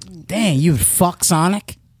 Okay. Dang, you fuck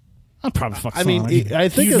Sonic? I'll probably fuck. I mean, Sonic. I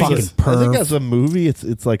think fucking perv. as a movie,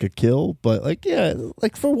 it's like a kill, but like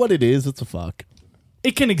like for what it is, it's a fuck.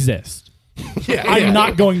 it can exist. Yeah, I'm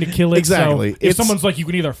not going to kill it. Exactly. So if someone's like, you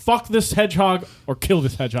can either fuck this hedgehog or kill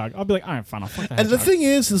this hedgehog, I'll be like, all right, fine, I'll fuck the hedgehog. And the thing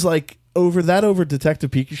is like over Detective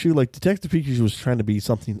Pikachu, like Detective Pikachu was trying to be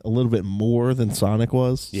something a little bit more than Sonic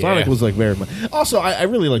was. Yeah. Sonic was like very much. Also, I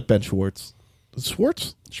really like Ben Schwartz.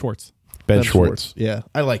 Schwartz? Ben Schwartz. Yeah,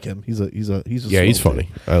 I like him. He's a Yeah, he's slow funny.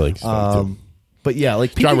 I like his funny too. But yeah,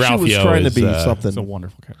 like John Pikachu was Ralphio trying to is, be he's something. It's a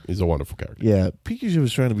wonderful character. He's a wonderful character. Yeah, Pikachu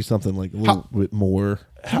was trying to be something like a little bit more.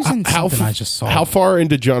 Who's in something I just saw? How far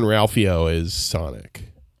into John Ralphio is Sonic?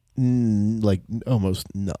 Like almost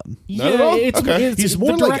none. Not at all? Okay. He's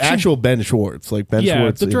more like actual Ben Schwartz. Like Ben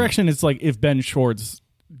Schwartz. The direction is like if Ben Schwartz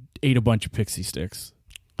ate a bunch of pixie sticks.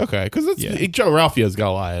 Okay, because John Ralphio's got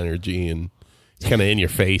a lot of energy and it's kind of in your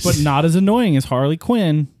face. But not as annoying as Harley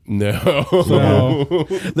Quinn. No. So,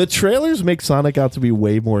 The trailers make Sonic out to be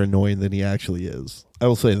way more annoying than he actually is. I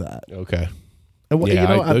will say that. Okay. And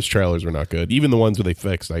Yeah, those trailers were not good. Even the ones where they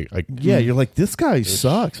fixed. Yeah, you're like, this guy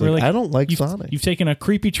sucks. We're Like, like, I don't like you've, Sonic. You've taken a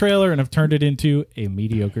creepy trailer and have turned it into a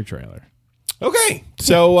mediocre trailer. Okay.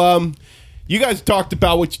 So, you guys talked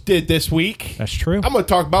about what you did this week. That's true. I'm going to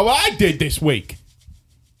talk about what I did this week.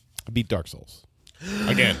 I beat Dark Souls.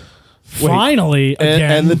 Again. Finally,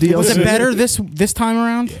 again. and the DLC. Was it better this time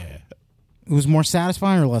around? Yeah. It was more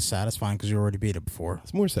satisfying or less satisfying because you already beat it before?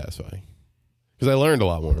 It's more satisfying. Because I learned a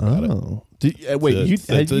lot more about it. Oh. Wait,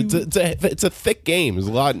 It's a thick game. There's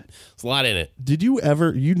a lot in it. did you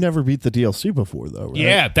ever? You never beat the DLC before, though, right?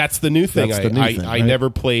 Yeah, that's the new thing. That's the new thing, I right? never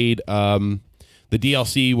played the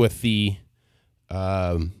DLC with the.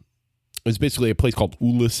 It was basically a place called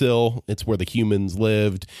Ulasil. It's where the humans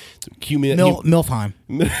lived. Milfheim.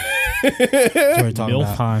 That's what we're talking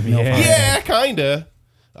about. Milfheim, yeah. Yeah, kinda.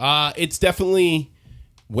 It's definitely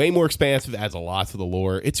way more expansive. Adds a lot to the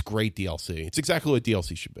lore. It's great DLC. It's exactly what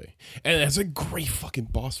DLC should be, and it's a great fucking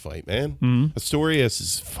boss fight, man. Mm-hmm. Astorius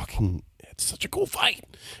is fucking. It's such a cool fight,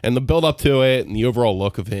 and the build up to it, and the overall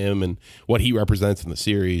look of him, and what he represents in the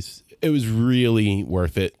series. It was really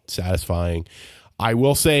worth it. Satisfying. I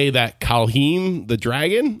will say that Kalheem, the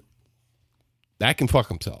dragon, that can fuck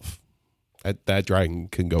himself. That dragon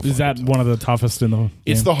can go. Is that one of the toughest in the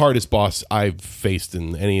It's game? the hardest boss I've faced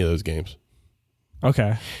in any of those games.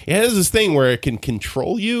 Okay. It has this thing where it can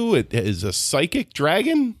control you. It is a psychic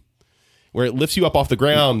dragon where it lifts you up off the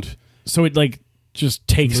ground. So it like just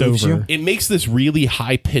takes Moves over. you? It makes this really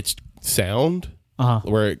high pitched sound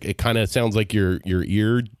where it kind of sounds like your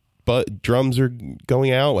ear drums are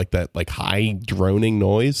going out, like that like high droning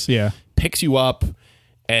noise. Yeah. Picks you up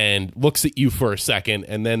and looks at you for a second,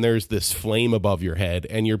 and then there's this flame above your head,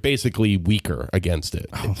 and you're basically weaker against it.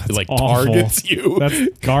 It like awful. targets you.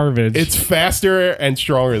 That's garbage. It's faster and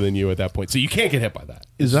stronger than you at that point, so you can't get hit by that.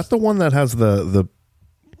 Is that the one that has the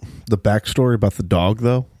backstory about the dog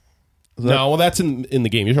though? No, well, that's in the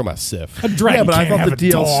game. You're talking about Sif. a dragon. Yeah, but I can't thought have the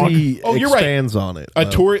a dog. DLC Oh, you're right. expands on it.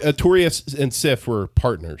 Artorias and Sif were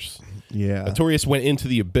partners. Yeah. Artorias went into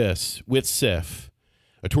the abyss with Sif.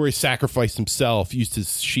 Artorias sacrificed himself, used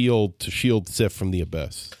his shield to shield Sif from the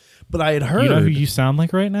abyss. But I had heard. You know who you sound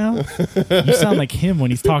like right now? You sound like him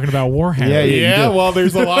when he's talking about Warhammer. Yeah, you do. Well,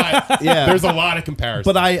 there's a lot. Yeah. There's a lot of comparisons.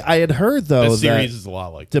 But I had heard though this series that is a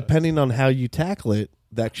lot like that. depending on how you tackle it,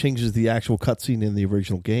 that changes the actual cutscene in the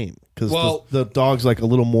original game because Well- the dog's like a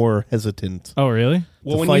little more hesitant. Oh, really?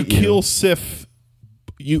 Well, to when you fight you. kill Sif,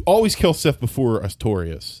 you always kill Sif before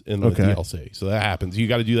Artorias in the Okay. DLC. So that happens. You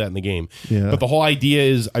got to do that in the game. Yeah. But the whole idea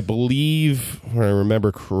is, I believe, when I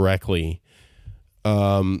remember correctly,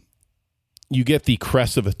 you get the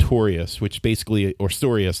crest of Artorias, which basically, or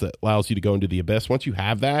Storius, that allows you to go into the abyss. Once you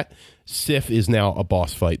have that, Sif is now a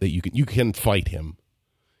boss fight that you can fight him.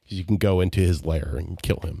 You can go into his lair and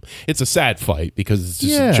kill him. It's a sad fight because it's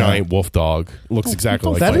just a giant wolf dog. Looks exactly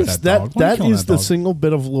like That that. is that dog. Why are you that killing is that the dog? single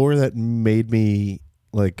bit of lore that made me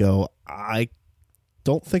like go. I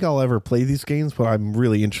don't think I'll ever play these games, but I'm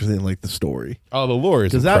really interested in like the story Oh, the lore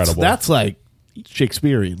is because incredible. that's like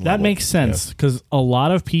Shakespearean. That level. makes sense because a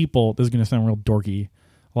lot of people, this is going to sound real dorky,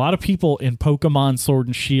 a lot of people in Pokemon Sword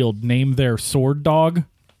and Shield name their sword dog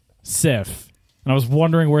Sif. And I was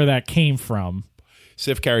wondering where that came from.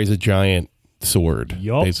 Sif carries a giant sword,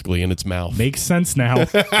 Yup. basically, in its mouth. Makes sense now.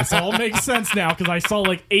 This all makes sense now because I saw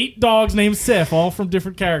like 8 dogs named Sif, all from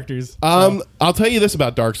different characters. I'll tell you this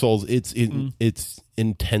about Dark Souls: it's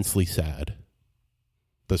intensely sad.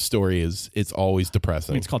 The story it's always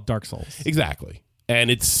depressing. It's called Dark Souls. Exactly, and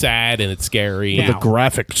it's sad and it's scary. Now- The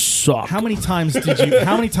graphics suck. How many times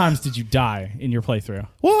did you die in your playthrough?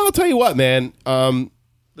 Well, I'll tell you what, man.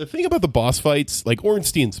 The thing about the boss fights, like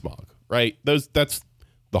Ornstein Smog, right? That's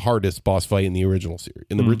the hardest boss fight in the original series,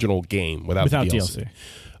 in the original game, without the DLC.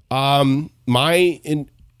 My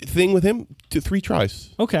thing with him, 3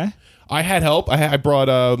 tries. Okay. I had help. I brought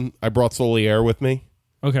Solier with me.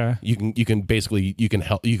 Okay. You can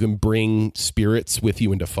help. You can bring spirits with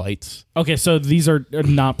you into fights. Okay, so these are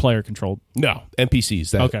not player controlled. No,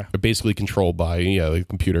 NPCs that Okay. are basically controlled by the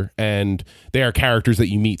computer, and they are characters that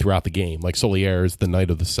you meet throughout the game. Like Solier is the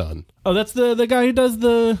Knight of the Sun. Oh, that's the guy who does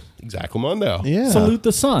the Exactamundo. Yeah. Salute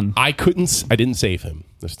the Sun. I didn't save him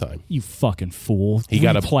this time. You fucking fool. He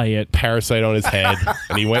got a play it. parasite on his head,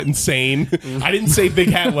 and he went insane. I didn't save Big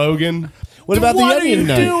Hat Logan. What about the What are Onion you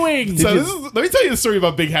Knight? doing? So let me tell you the story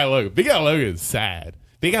about Big Hat Logan. Big Hat Logan is sad.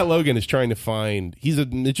 Big Hat Logan is trying to find. He's a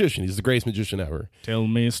magician. He's the greatest magician ever. Tell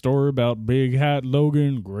me a story about Big Hat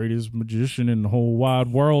Logan, greatest magician in the whole wide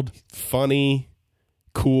world. Funny,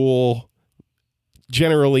 cool,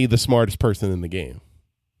 generally the smartest person in the game.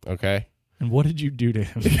 Okay? And what did you do to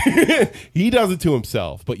him? He does it to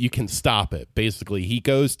himself, but you can stop it. Basically, he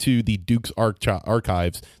goes to the Duke's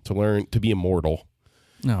archives to learn to be immortal.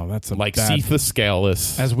 No, that's a Like bad. Seath the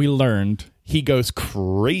Scaleless. As we learned. He goes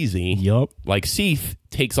crazy. Yup. Like Seath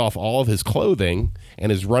takes off all of his clothing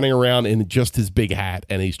and is running around in just his big hat,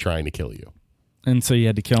 and he's trying to kill you. And so you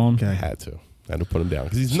had to kill him. I had to put him down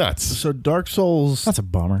because he's nuts. So Dark Souls. That's a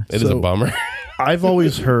bummer. It is a So- bummer. I've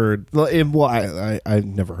always heard. I've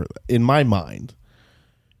never heard that. In my mind,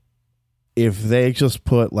 if they just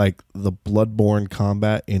put like the Bloodborne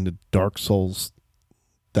combat into Dark Souls,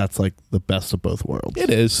 that's like the best of both worlds. It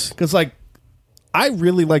is. Because like I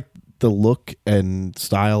really like the look and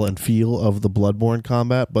style and feel of the Bloodborne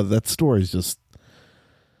combat, but that story is just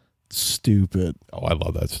stupid. Oh, I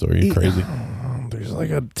love that story. You're crazy. There's like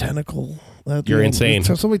a tentacle. at the You're end. insane.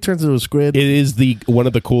 Somebody turns into a squid. It is one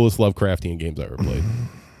of the coolest Lovecraftian games I ever played.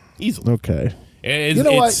 Easily. Okay. You know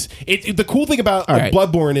the cool thing about All right.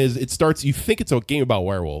 Bloodborne is it starts. You think it's a game about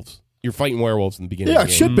werewolves. You're fighting werewolves in the beginning. Yeah, of it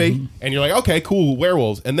the should game. be. And you're like, okay, cool,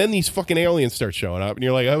 werewolves. And then these fucking aliens start showing up, and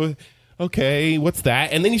you're like, oh, okay, what's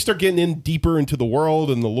that? And then you start getting in deeper into the world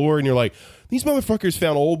and the lore, and you're like, these motherfuckers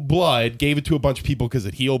found old blood, gave it to a bunch of people because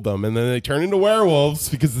it healed them, and then they turn into werewolves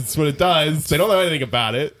because that's what it does. They don't know anything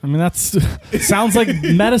about it. I mean, sounds like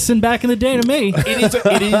medicine back in the day to me.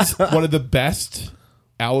 It is one of the best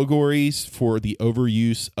allegories for the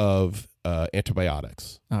overuse of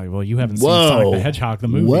antibiotics. Oh, well, you haven't seen Sonic the Hedgehog, the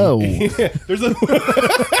movie. Whoa. There's a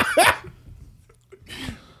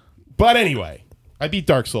But anyway, I beat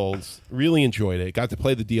Dark Souls. Really enjoyed it. Got to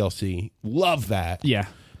play the DLC. Love that. Yeah.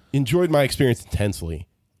 Enjoyed my experience intensely.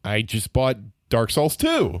 I just bought Dark Souls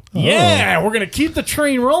 2. Yeah, we're going to keep the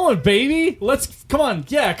train rolling, baby. Come on.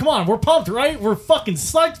 Yeah, come on. We're pumped, right? We're fucking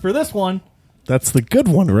psyched for this one. That's the good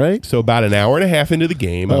one, right? So about an hour and a half into the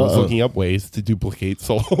game, I was looking up ways to duplicate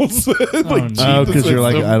souls. Because you're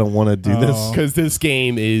like, I don't want to do this. Because this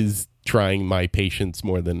game is trying my patience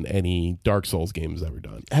more than any Dark Souls game has ever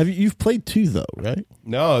done. You've played 2 though, right?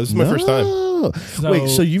 No, this is my first time. Wait,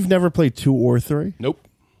 so you've never played 2 or 3? Nope.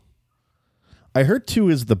 I heard 2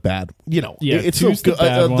 is the bad. Yeah, it's two's so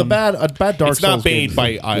the bad one. a bad Dark It's Souls. not made game by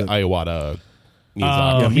is good. Iwata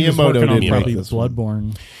Miyazaki. He was Miyamoto working on did probably make this one.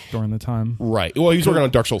 Bloodborne during the time. Right. Well, he's working on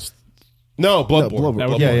Dark Souls. No, Bloodborne. That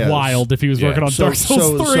would Yeah. be wild if he was Yeah. working on Dark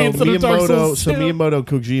Souls 3 instead of Dark Souls 2. So Miyamoto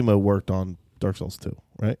Kojima worked on Dark Souls 2,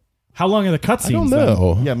 right? How long are the I cutscenes? don't then?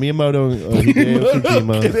 know. Yeah, Miyamoto Hideo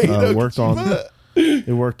Kojima worked on.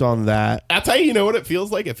 He worked on that. That's how you know what it feels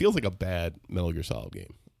like. It feels like a bad Metal Gear Solid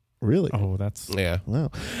game. Really? Oh, that's... Yeah.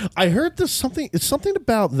 Wow. I heard there's something. It's something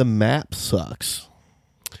about the map sucks.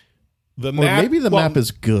 The Or map, maybe the map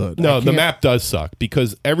is good. No, I the can't- map does suck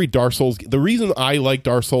because every Dark Souls. The reason I like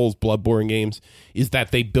Dark Souls, Bloodborne games is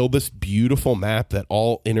that they build this beautiful map that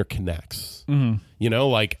all interconnects. Mm-hmm. You know,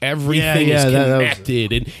 like everything Yeah, is that was-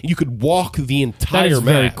 connected, and you could walk the entire That is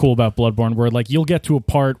map. very cool about Bloodborne, where like you'll get to a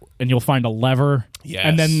part and you'll find a lever, Yes.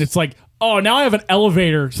 and then it's like, oh, now I have an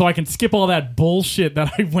elevator, so I can skip all that bullshit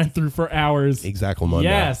that I went through for hours. Exactly, Mundo.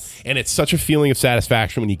 Yes. And it's such a feeling of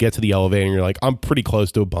satisfaction when you get to the elevator and you're like, I'm pretty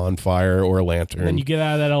close to a bonfire or a lantern. And then you get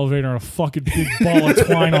out of that elevator and a fucking big ball of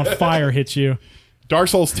twine on fire hits you. Dark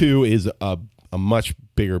Souls 2 is a much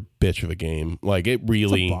bigger bitch of a game. Like it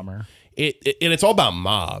really, It's a bummer. And it's all about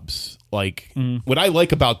mobs. Like what I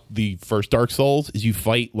like about the first Dark Souls is you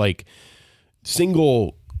fight like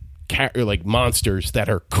single like monsters that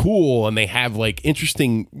are cool and they have like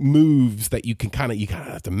interesting moves that you kind of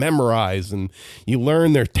have to memorize and you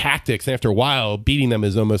learn their tactics. And after a while, beating them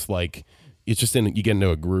is almost like it's just you get into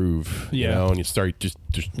a groove, you know, and you start just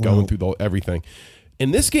going through everything.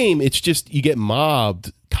 In this game, it's just you get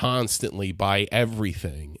mobbed constantly by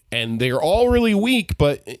everything, and they're all really weak.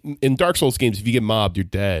 But in Dark Souls games, if you get mobbed, you're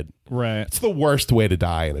dead. Right. It's the worst way to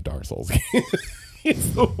die in a Dark Souls game.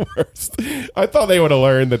 It's the worst. I thought they would have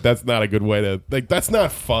learned that that's not a good way to like. That's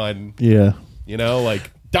not fun. Yeah. You know,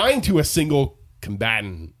 like dying to a single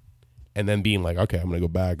combatant and then being like, okay, I'm going to go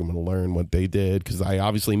back. I'm going to learn what they did because I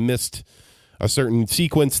obviously missed a certain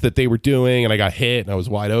sequence that they were doing and I got hit and I was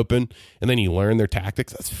wide open. And then you learn their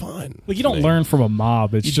tactics. That's fun. Like you don't learn from a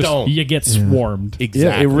mob. It's You just don't. you get swarmed. Exactly.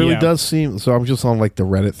 Yeah, it really Yeah. does seem. So I'm just on like the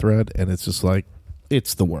Reddit thread, and it's just like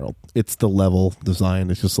it's the world. It's the level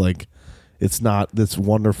design. It's just like it's not this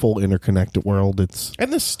wonderful interconnected world. It's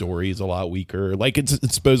And the story is a lot weaker. Like it's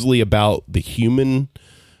supposedly about the human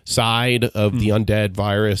side of the undead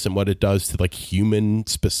virus and what it does to like human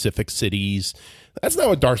specific cities. That's not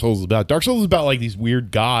what Dark Souls is about. Dark Souls is about like these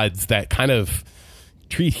weird gods that kind of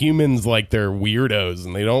treat humans like they're weirdos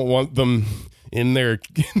and they don't want them in their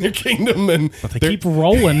kingdom. And They keep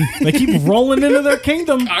rolling. They keep rolling into their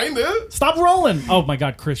kingdom. kinda. Stop rolling. Oh my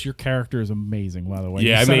God, Chris, your character is amazing, by the way.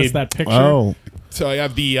 Yeah, you I sent us made- that picture. oh So I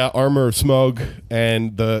have the armor of Smug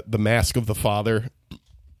and the mask of the father.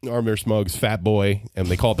 Armor of Smug's fat boy, and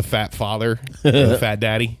they call it the fat father, the fat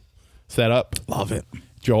daddy setup. love it.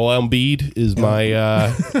 Joel Embiid is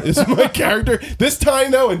my character. This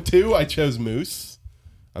time though, in 2, I chose Moose.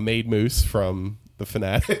 I made Moose from the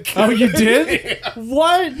Fanatic. Oh, you did?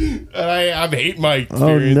 What? And I hate my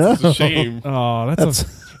experience. no. It's a shame. Oh, that's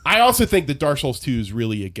I also think that Dark Souls 2 is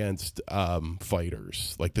really against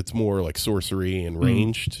fighters. Like that's more like sorcery and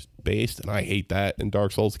ranged based, and I hate that in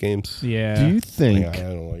Dark Souls games. yeah. Do you think? I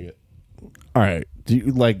don't like it. All right. Do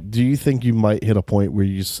you think you might hit a point where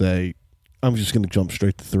you say, "I'm just going to jump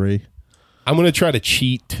straight to 3"? I'm gonna try to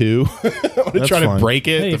cheat too. I'm gonna That's try to fine. break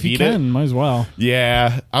it, Hey, if you defeat it. can, might as well.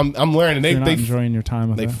 Yeah, I'm learning. You're not They enjoying your time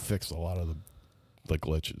with they it. fixed a lot of the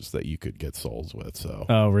glitches that you could get souls with. So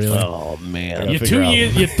Oh, really? Oh man. Yeah. You're figure out.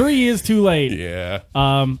 You're 3 years too late. yeah,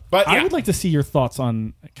 But yeah. I would like to see your thoughts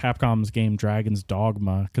on Capcom's game Dragon's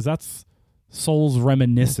Dogma, because that's Souls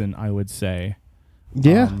reminiscent, I would say.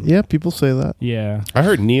 Yeah. People say that. Yeah. I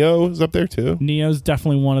heard Neo is up there too, Neo's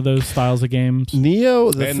definitely one of those styles of games. Neo.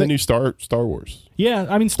 and the new Star Wars. Yeah,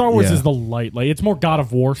 I mean, Star Wars Yeah. is the light. Like, it's more God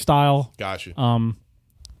of War style. Gotcha.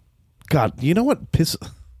 God, you know what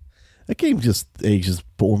That game just ages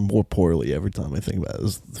more poorly every time I think about it.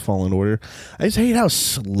 Is Fallen Order. I just hate how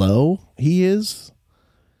slow he is.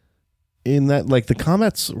 In that, like, the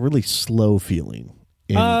combat's really slow feeling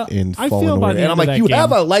in I Fallen feel by Order. the And I'm end of like, that you game-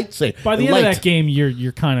 have a lightsaber. By the end of that game,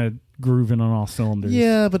 you're kind of grooving on all cylinders.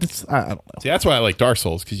 Yeah, but it's I don't know. See, that's why I like Dark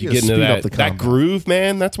Souls, because you You get gotta into speed up the that combat. groove,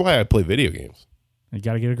 man. That's why I play video games. You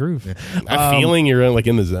got to get a groove. That feeling you're like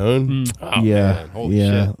in the zone. Oh, Yeah, man. Holy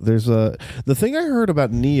yeah. shit. There's the thing I heard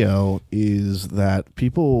about Neo is that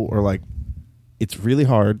people are like, it's really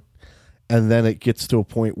hard, and then it gets to a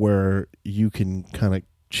point where you can kind of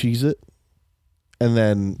cheese it,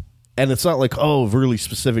 and it's not like, oh, really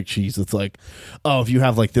specific cheese. It's like, oh, if you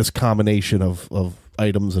have like this combination of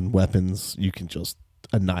items and weapons, you can just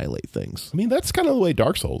annihilate things. I mean, that's kind of the way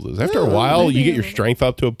Dark Souls is. After a while, you get your strength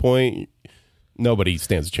up to a point, nobody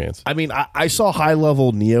stands a chance. I mean, I saw high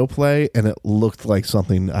level Neo play, and it looked like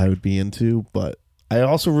something I would be into. But I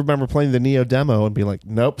also remember playing the Neo demo and being like,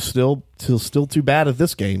 nope, still too bad at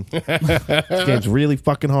this game. This game's really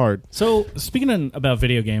fucking hard. So, speaking about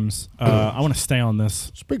video games, I want to stay on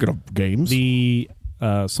this. Speaking of games, The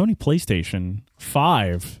Sony PlayStation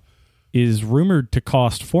 5 is rumored to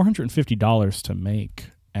cost $450 to make.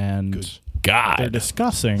 And God. they're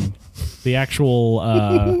discussing the actual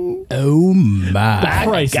Oh my!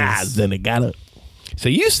 prices. guys, then it gotta. So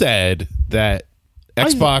you said that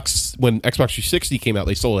Xbox, when Xbox 360 came out,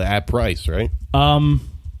 they sold it at price, right?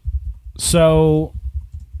 So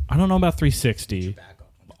I don't know about 360.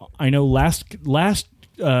 I know last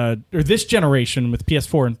or this generation with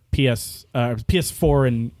PS4 and PS4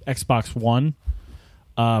 and Xbox One,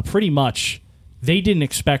 pretty much they didn't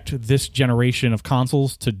expect this generation of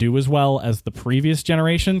consoles to do as well as the previous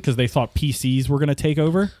generation because they thought PCs were going to take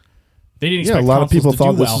over. They didn't Yeah, expect a lot of consoles people to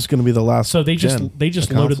thought do this well. was going to be the last. So they just gen loaded of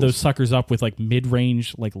consoles. those suckers up with like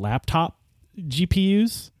mid-range like laptop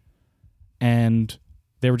GPUs, and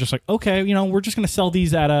they were just like, okay, we're just going to sell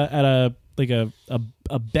these at a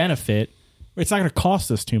benefit. It's not going to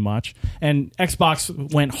cost us too much. And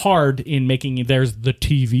Xbox went hard in making there's the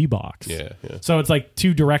TV box. Yeah. So it's like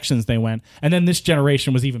two directions they went, and then this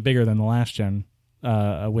generation was even bigger than the last gen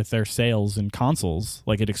with their sales and consoles.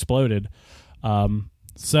 Like it exploded.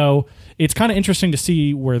 So it's kind of interesting to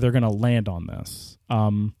see where they're going to land on this,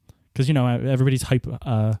 because everybody's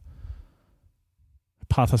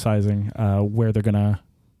hypothesizing where they're going to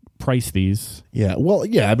price these. Yeah, well,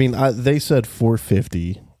 yeah. I mean, they said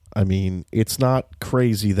 $450. I mean, it's not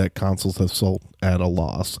crazy that consoles have sold at a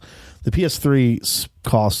loss. The PS3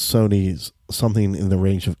 cost Sony something in the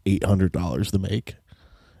range of $800 to make,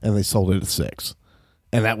 and they sold it at $600.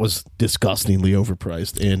 And that was disgustingly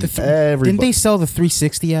overpriced. And Didn't they sell the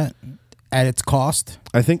 360 at its cost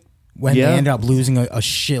I think when they ended up losing a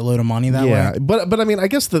shitload of money that way? but I mean, I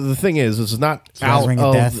guess the thing is, it's not out Ring of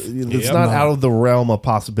of Death. it's not out of the realm of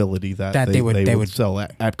possibility that they would sell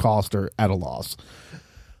at cost or at a loss.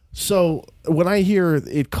 So when I hear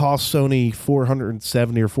it costs Sony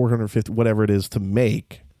 $470 or $450, whatever it is, to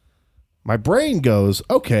make, my brain goes,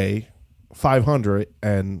 okay, $500,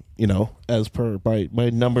 and as per my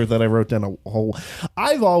number that I wrote down a whole.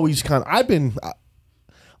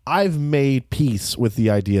 I've made peace with the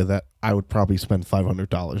idea that I would probably spend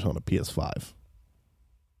 $500 on a PS5.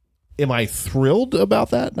 Am I thrilled about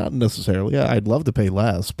that? Not necessarily. I'd love to pay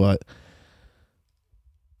less, but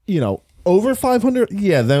over $500,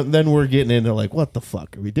 yeah, then we're getting into like, what the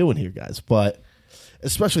fuck are we doing here, guys? But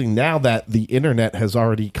especially now that the internet has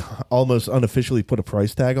already almost unofficially put a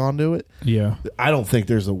price tag onto it, Yeah. I don't think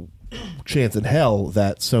there's a chance in hell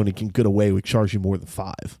that Sony can get away with charging more than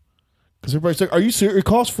 $500. Because everybody's like, are you serious? It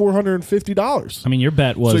costs $450. I mean, your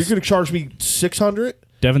bet was So you're going to charge me $600?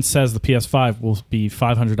 Devin says the PS5 will be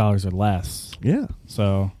 $500 or less. Yeah.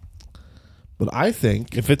 So But I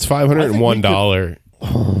think If it's $501,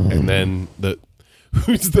 and then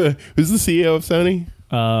who's the CEO of Sony?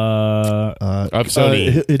 Of Sony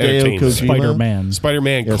Hideo Entertainment. Kojima. Spider-Man.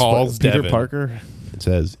 Spider-Man calls Peter Devin Parker. and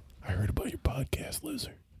says, "I heard about your podcast,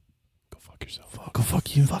 loser. Go fuck yourself." Go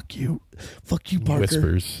fuck you. Fuck you. Fuck you, He Parker.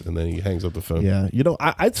 whispers, and then he hangs up the phone. Yeah.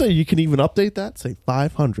 I'd say you can even update that. Say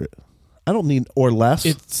 500. I don't need or less.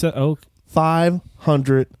 It's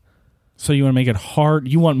 500. so you want to make it hard?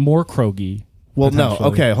 You want more Krogi? Well, no. potentially.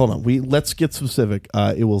 Okay, hold on. Let's get specific.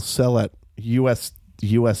 It will sell at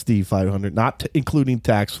USD 500, not including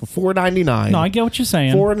tax, for $499. No, I get what you're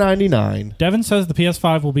saying. $499. Devin says the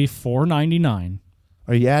PS5 will be $499.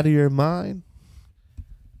 Are you out of your mind?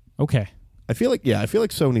 Okay. I feel like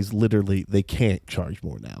Sony's literally, they can't charge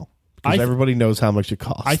more now because I- everybody knows how much it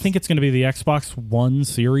costs. I think it's going to be the Xbox One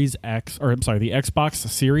Series X, or I'm sorry, the Xbox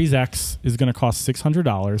Series X is going to cost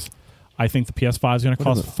 $600. I think the PS5 is going to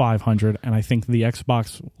cost $500, and I think the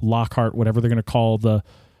Xbox Lockhart, whatever they're going to call the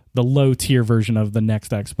low tier version of the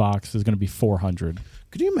next Xbox, is going to be $400.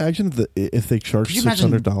 Could you imagine if they charged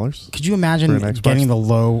 $600? Could you imagine getting the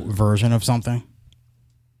low version of something?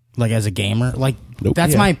 Like as a gamer, like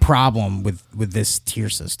that's my problem with this tier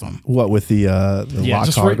system. What with the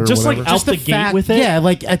Lockhart or just whatever? like out the gate with it? Yeah,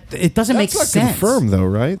 like it doesn't make sense. That's confirmed though,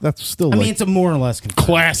 right? That's still. I mean, it's a more or less confirmed.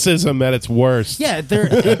 Classism at its worst. Yeah,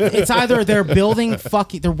 it's either they're building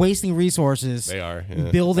they're wasting resources. They are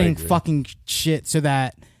building fucking shit so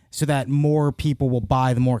that more people will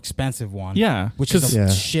buy the more expensive one. Yeah, which is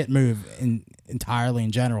a shit move entirely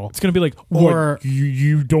in general. It's going to be like, or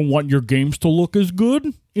you don't want your games to look as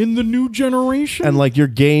good in the new generation, and like your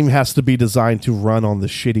game has to be designed to run on the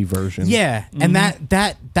shitty version. Yeah, and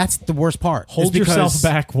that's the worst part. Hold yourself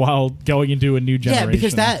back while going into a new generation. Yeah,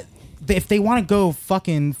 because if they want to go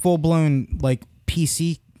fucking full blown like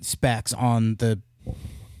PC specs on the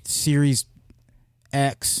Series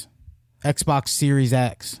X. Xbox Series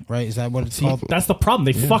X, right? Is that what it's called? That's the problem.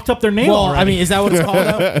 They fucked up their name already. I mean, is that what it's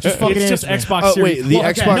called? It's just Xbox Series. Wait, the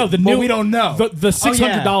Xbox. No, the new. We don't know. The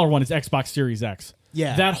 $600 one is Xbox Series X.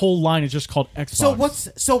 Yeah, that whole line is just called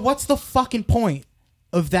Xbox. So what's the fucking point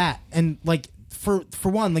of that? And like for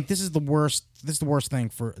one, like this is the worst. This is the worst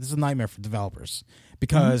thing this is a nightmare for developers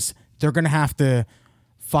because they're gonna have to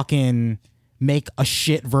fucking make a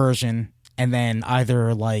shit version and then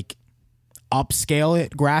either like upscale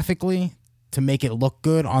it graphically to make it look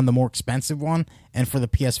good on the more expensive one and for the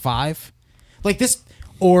PS5 like this,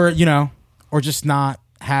 or or just not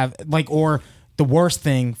have like, or the worst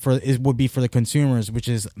thing would be for the consumers, which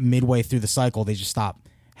is midway through the cycle they just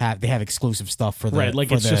they have exclusive stuff for the right,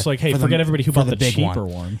 like it's just like, hey, forget everybody who bought the cheaper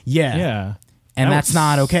one. Yeah. And that's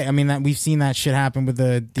not okay. I mean, we've seen that shit happen with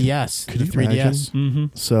the DS, the 3DS. Mm-hmm.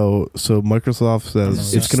 So Microsoft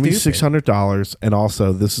says it's going to be $600, and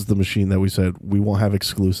also this is the machine that we said we won't have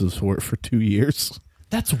exclusives for it for 2 years.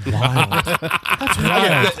 That's wild. That's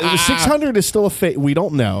wild. The 600 is still a fake. We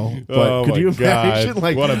don't know, but could you imagine?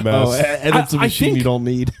 Like, what a mess! And it's a machine you don't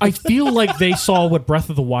need. I feel like they saw what Breath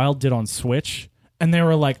of the Wild did on Switch, and they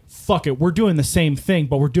were like, "Fuck it, we're doing the same thing,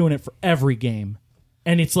 but we're doing it for every game."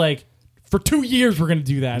 And it's like, for 2 years we're going to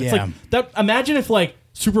do that. It's like that. Imagine if like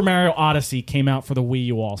Super Mario Odyssey came out for the Wii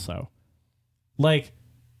U also. Like,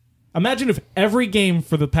 imagine if every game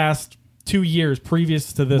for the past 2 years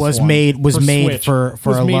previous to this was made for the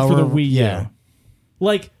Wii U. Yeah.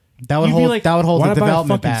 Like that would hold the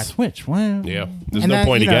development back. Switch. Well, yeah, there's no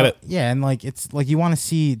point to get it. Yeah, and like it's like you want to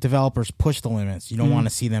see developers push the limits. You don't want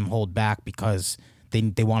to see them hold back because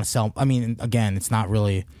they want to sell. I mean, again, it's not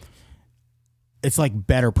really. It's like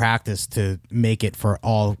better practice to make it for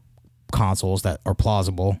all consoles that are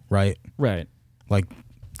plausible, right? Right. Like,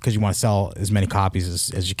 because you want to sell as many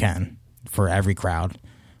copies as you can for every crowd.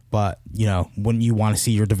 But, when you want to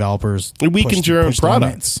see your developers weaken your own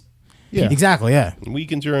products. Yeah. Exactly, yeah.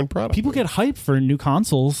 Weakens your own product. People get hyped for new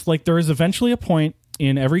consoles. Like, there is eventually a point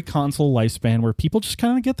in every console lifespan where people just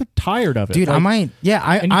kind of get tired of it. Dude, like, I might,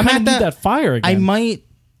 I'm at need that fire again.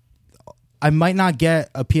 I might not get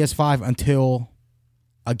a PS5 until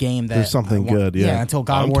a game that there's something good. Yeah, until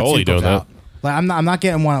God of War totally 2 comes doing out. Like I'm not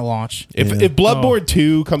getting one at launch. If Bloodborne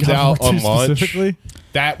 2 comes out on launch,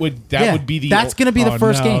 that would be the. That's gonna be the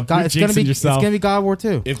first game. It's gonna be God of War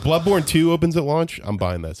 2. If Bloodborne 2 opens at launch, I'm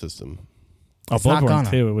buying that system.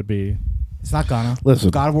 Bloodborne 2, it would be. It's not gonna.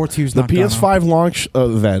 Listen, God of War 2 is the not PS5 launch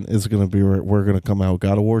event is gonna be. We're gonna come out.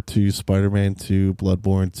 God of War 2, Spider-Man 2,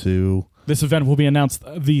 Bloodborne 2. This event will be announced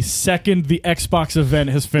the second the Xbox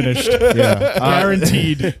event has finished.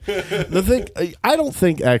 Guaranteed. The thing, I don't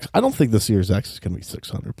think the Series X is going to be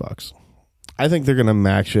 $600. I think they're going to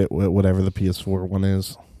match it with whatever the PS4 one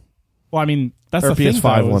is. Well, I mean, that's or the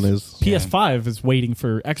PS5 thing, one is. PS5 is waiting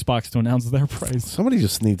for Xbox to announce their price. Somebody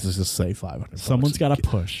just needs to just say $500. Someone's got to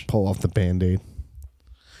push. Pull off the Band-Aid.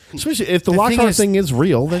 Especially if the Lockhart thing is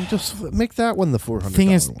real, then just make that one the $400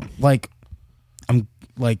 thing is, one.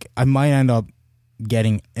 I might end up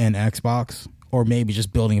getting an Xbox or maybe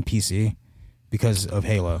just building a PC because of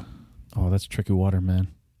Halo. Oh, that's tricky water, man.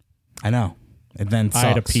 I know. It then sucks. I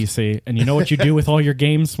had a PC, and you know what you do with all your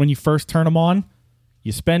games when you first turn them on?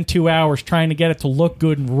 You spend 2 hours trying to get it to look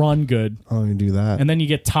good and run good. Oh, you do that, and then you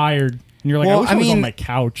get tired, and you're like, I wish I was on my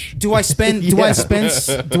couch. Do I spend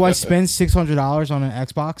 $600 on an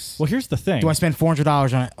Xbox? Well, here's the thing. Do I spend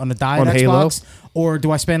 $400 on a diet Xbox, Halo? Or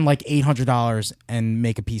do I spend like $800 and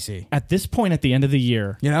make a PC? At this point, at the end of the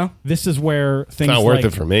year, this is where things not worth like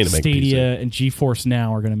it for me to make Stadia and GeForce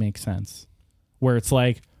Now are going to make sense. Where it's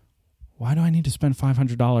like, why do I need to spend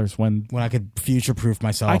 $500 when When I could future-proof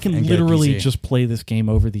myself. I can and get a literally PC. just play this game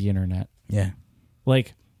over the internet? Yeah.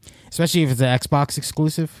 Like, Especially if it's an Xbox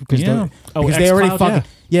exclusive. Because Yeah. they already xCloud, fucking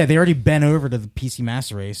they already bent over to the PC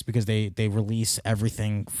Master Race because they release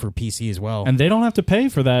everything for PC as well. and they don't have to pay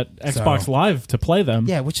for that Xbox Live to play them.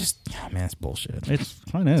 yeah, which is that's bullshit. It's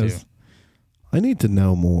kind of is. Too. I need to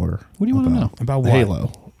know more. What do you want to know? About what?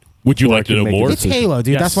 Halo. Would you Or I like to can know make a more? It's Halo,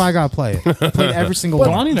 dude. Yes. That's why I gotta play it. Played every single But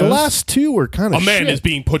one. Lonnie the knows. last two were kind A of man shit. is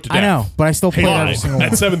being put to death. I know, but I still played every Live single one.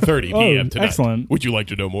 at 7:30 p.m. tonight. excellent. Would you like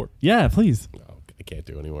to know more? Yeah, please. No, I can't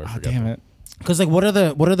do anymore. Oh, damn it. Because what are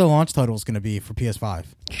the launch titles going to be for PS5?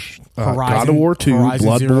 God of War 2,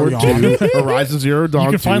 Horizon Zero Bloodborne Dawn. 2, Horizon Zero Dawn 2,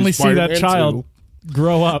 You can finally see that Spider-Man child 2.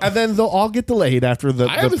 grow up. And then they'll all get delayed after the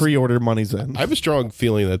have a- pre-order money's in. I have a strong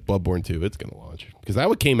feeling that Bloodborne 2 it's going to launch because that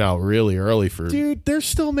one came out really early for. Dude, they're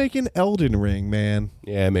still making Elden Ring, man.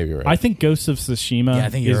 Yeah, maybe you're right. I think Ghost of Tsushima Yeah, I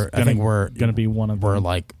think we're going to be one of we're them.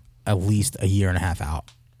 like at least a year and a half out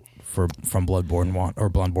from Bloodborne 1 or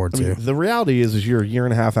Bloodborne 2. The reality is you're a year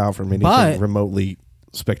and a half out from anything But- remotely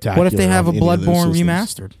spectacular. What if they have a on any of those Bloodborne systems.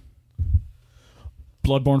 remastered?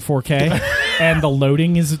 Bloodborne 4K, and the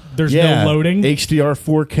loading there's Yeah, no loading. HDR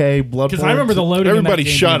 4K Bloodborne. Because I remember the loading. Everybody in that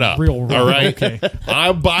game shut being up. Real all right. Okay.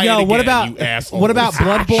 I'll buy Yo, it again, what about you asshole. what about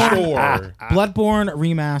Bloodborne? Sure. Bloodborne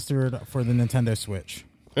remastered for the Nintendo Switch.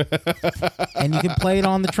 And you can play it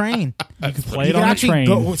on the train. You can play You it can on the actually train.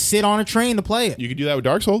 go sit on a train to play it. You could do that with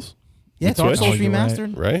Dark Souls, Yeah, Dark Switch? Souls Oh, you're right.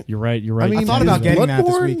 remastered. right? You're right. You're right. I mean, I thought is about getting that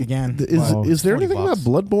this Bloodborne- week again. Is Well, is there 20 anything bucks.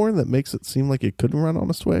 about Bloodborne that makes it seem like it couldn't run on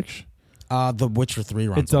a Switch? The Witcher 3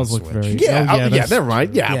 runs It does on look Switch. very. Yeah, oh, yeah, that's- never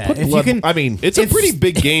mind. Yeah, Yeah, put if you Blood, can- I mean, It's a If- pretty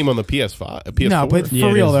big game on the PS5. PS4. No, but for Yeah,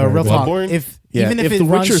 it real is though, very real good. talk. Bloodborne? If yeah, even if The it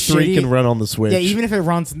runs Witcher 3 shitty, can run on the Switch, yeah, even if it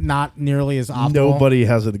runs not nearly as optimal, nobody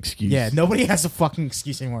has an excuse. Yeah, nobody has a fucking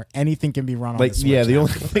excuse anymore. Anything can be run on Like the Switch. yeah, the now.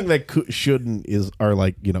 only thing that shouldn't are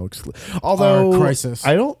like although Crysis.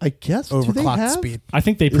 I guess do they overclocked have? speed. I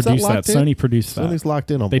think they Is that produced that. locked in? Sony produced that. Sony's locked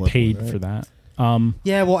in on They Bloodborne, paid right? for that.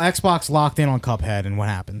 Yeah, well, Xbox locked in on Cuphead, and what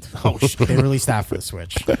happened? Oh shit! They released that for the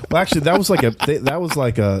Switch. Well, actually, that was like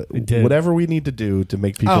a did. whatever we need to do to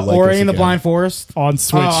make people Oh, like Ori us and the again. Blind Forest. On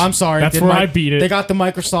Switch. Oh, I'm sorry. That's Did where Mi- I beat it. They got the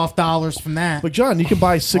Microsoft dollars from that. But John, you can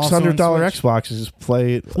buy $600 Switch. Xboxes, just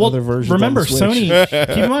play well, other versions. remember, on the Switch. Sony.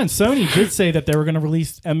 Keep in mind, Sony did say that they were going to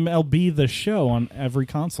release MLB The Show on every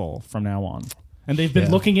console from now on, and they've been Yeah.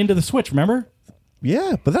 looking into the Switch. Remember?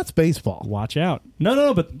 Yeah, but that's baseball. Watch out!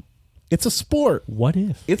 No, but It's a sport. what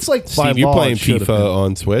if? It's like by Steve, you're law, playing it should have FIFA been.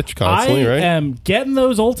 on Switch constantly, I right? am getting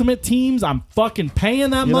those Ultimate Teams. I'm fucking paying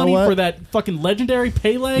that You know money what? for that fucking legendary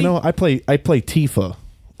Pele. You know, I play Tifa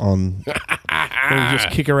on. where you just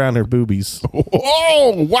kick around her boobies.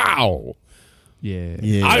 Oh wow! yeah.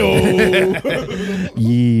 Yeah, I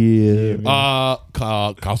yeah.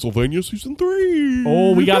 Castlevania season 3.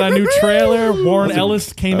 Oh, we got a new trailer. Warren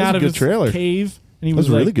Ellis came that was out a of good his trailer. cave, and he That was was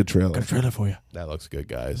a like, really good trailer. "Got a trailer for you." That looks good,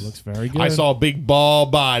 guys. Looks very good. I saw big ball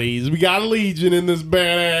bodies. We got a Legion in this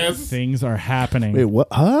badass. Things are happening. Wait, what?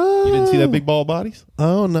 Huh? You didn't see that big ball bodies?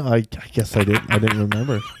 Oh no, I guess I didn't. I didn't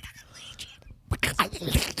remember.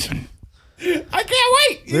 I can't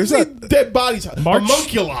wait. There's There's a- dead bodies. March-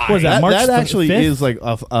 Homunculi. what is that? That, March that the actually 5th? is like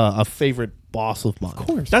a favorite boss of mine. Of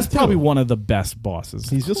course, That's probably one of the best bosses.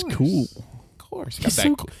 he's just cool. Of course. Got He's that,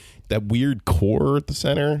 so- that weird core at the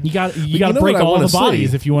center. You got you to know break what I all wanna the bodies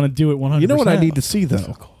see? if you want to do it 100%. You know what I need to see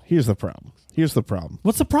though? Here's the problem.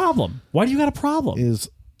 What's the problem? Why do you got a problem? Is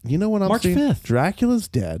you know what I'm March seeing? 5th. Dracula's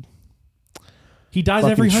dead. He dies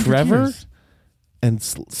Fucking every 100 Trevor years. and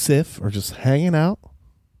Sif are just hanging out,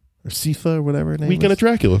 or Sifa or whatever her name Weekend is. of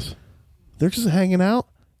Dracula's. They're just hanging out.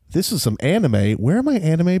 This is some anime. Where are my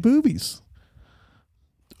anime boobies?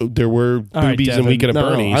 There were All right, boobies in Devin. Weekend of No,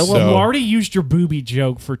 Bernie. I You so already used your booby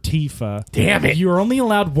joke for Tifa. Damn it. You're only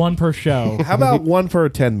allowed one per show. How about one per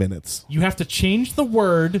 10 minutes? You have to change the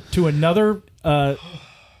word to another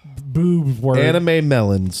boob word. Anime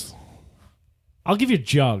melons. I'll give you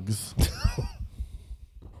jugs.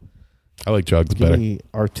 I like Jugs Give better. me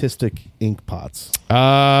artistic ink pots.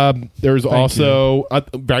 There's also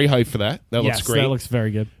very hyped for that. That yes, looks great. that looks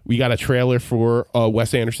very good. We got a trailer for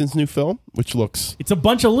Wes Anderson's new film, which looks It's a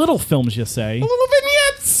bunch of little films, you say. little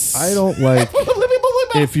vignettes. I don't like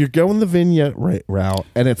if you're going the vignette route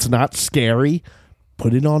and it's not scary,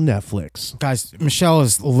 put it on Netflix. Guys, Michelle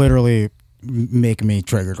is literally making me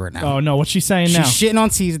triggered right now. Oh, no. What's she saying She's now? shitting on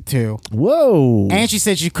season 2, Whoa. and she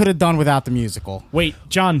said she could have done without the musical. Wait,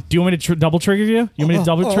 John, do you want me to double trigger you? You want me to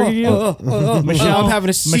double trigger you? Michelle, I'm having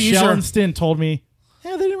a seizure. Michelle and Stin told me,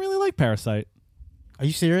 yeah, they didn't really like Parasite. Are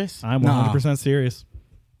you serious? I'm Nah. 100% serious.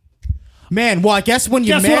 Man, well, I guess when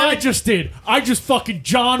you Guess marry... what I just did? I just fucking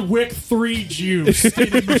John Wick 3 you,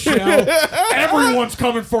 Steve Michelle. Everyone's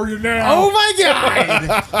coming for you now. Oh my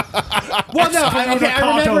god! Well, no,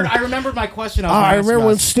 I remembered my question. I remember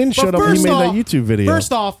when Stin showed up and he made that YouTube video.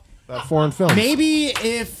 First off, that foreign film. Maybe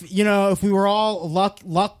if we were all luck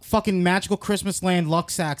fucking magical Christmas land luck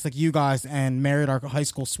sacks like you guys and married our high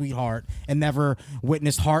school sweetheart and never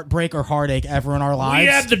witnessed heartbreak or heartache ever in our lives. We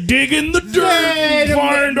had to dig in the dirt and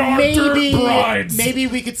find our dirt brides. Maybe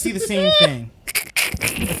we could see the same thing.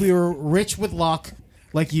 If we were rich with luck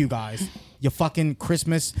like you guys. You fucking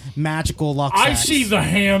Christmas magical luck sacks. I see the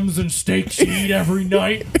hams and steaks you eat every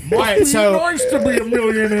night. Alright, so nice to be a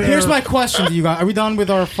millionaire. Here's my question to you guys. Are we done with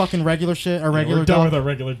our fucking regular shit? Our regular We're done with our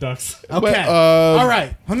regular ducks. Okay. All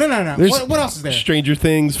right. No. What else is there? Stranger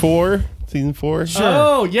Things 4, season 4. Sure.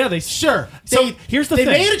 Oh, yeah, Sure. So here's the thing.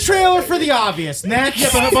 thing. They made a trailer for the obvious. Next. Yeah,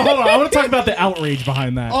 but hold on. I want to talk about the outrage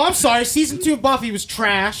behind that. Oh, I'm sorry. Season 2 of Buffy was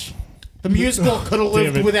trash. The musical could have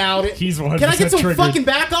lived without it. He's 100% Can I get some triggered. fucking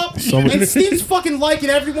backup? And Steve's fucking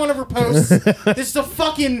liking every one of her posts. This is a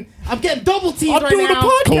fucking... I'm getting double teamed right doing now. a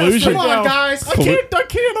podcast Collusion. Come on, guys. I can't.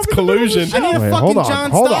 I'm Collusion. I need a fucking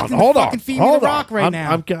John Stockton to fucking feed me the rock right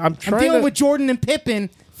now. I'm trying dealing to... with Jordan and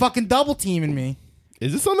Pippin fucking double teaming me.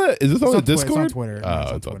 Is this on the on Discord? It's on Twitter.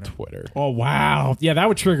 Oh, it's on Twitter. Oh, wow. Yeah, that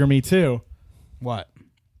would trigger me, too. What?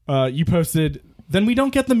 You posted, then we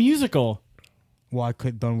don't get the musical. Well, I could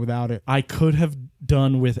have done without it. I could have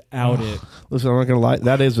done without it. Listen, I'm not going to lie.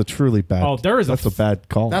 That is a truly bad... Oh, there is That's a bad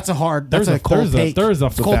call. That's a hard... That's a cold take. There's a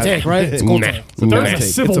cold take, right? It's a cold take. There's a take.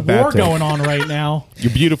 civil It's a bad war take. going on right now.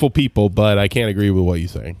 You're beautiful people, but I can't agree with what you're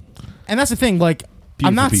saying. And that's the thing. Like,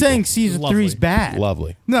 I'm not people. saying season Lovely. 3's bad.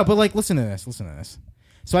 Lovely. No, but like, listen to this.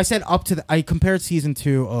 So I said I compared season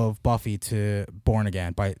 2 of Buffy to Born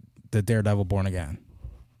Again by the Daredevil Born Again.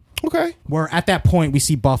 Okay. Where at that point we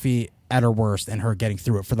see Buffy at her worst and her getting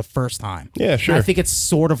through it for the first time. Yeah, sure. And I think it's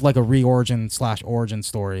sort of like a re-origin/origin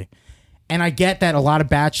story. And I get that a lot of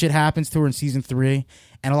bad shit happens to her in season 3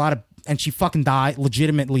 and she fucking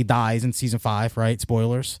legitimately dies in season 5, right?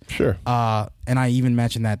 Spoilers. Sure. And I even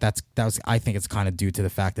mentioned I think it's kind of due to the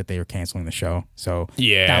fact that they were canceling the show. So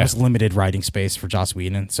Yeah. that was limited writing space for Joss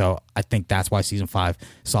Whedon. So I think that's why season 5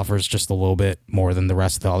 suffers just a little bit more than the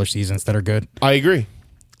rest of the other seasons that are good. I agree.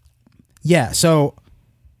 Yeah, so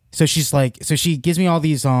she's like, so she gives me all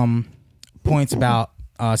these points about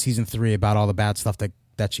season 3, about all the bad stuff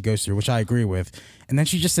that she goes through, which I agree with. And then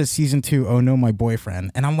she just says season 2, oh no, my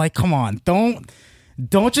boyfriend. And I'm like, come on, don't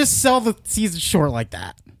just sell the season short like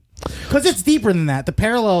that. Because it's deeper than that. The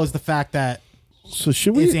parallel is the fact that So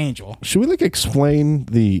should we... it's Angel. Should we like explain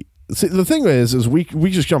the... See, the thing is we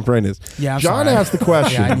just jumped right in this. Yeah, I'm John sorry. asked the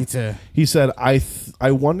question. Yeah, I need to... He said,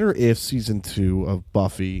 I wonder if season 2 of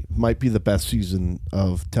Buffy might be the best season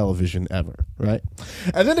of television ever, right?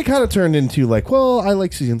 And then it kind of turned into like, well, I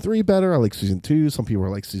like season 3 better. I like season 2. Some people are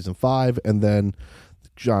like season 5. And then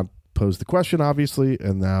John posed the question, obviously,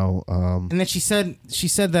 and now... And then she said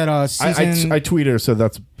that season... I tweeted her, so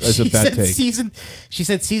that's a bad take. She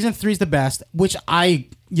said season 3 is the best, which I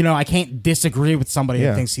can't disagree with somebody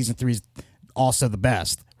Yeah. that thinks season 3 is also the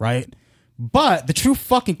best, right? But the true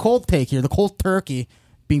fucking cold take here, the cold turkey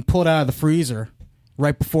being pulled out of the freezer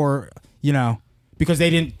right before, because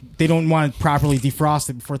they don't want to properly defrost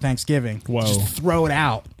it before Thanksgiving. Whoa. Just throw it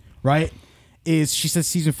out, right? Is she says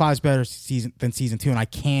season 5 is better than season 2, and I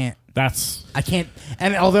can't.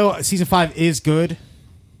 And although season 5 is good,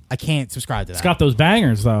 I can't subscribe to that. It's got those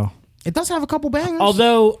bangers, though. It does have a couple bangers.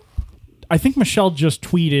 Although, I think Michelle just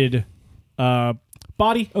tweeted,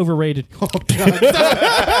 body overrated.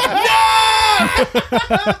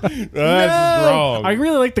 That's wrong. I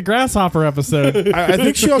really like the Grasshopper episode. I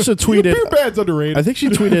think she also tweeted... Bad's underrated. I think she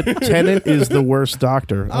tweeted, Tennant is the worst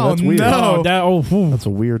doctor. Oh, that's weird. no. That's a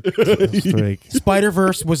weird streak.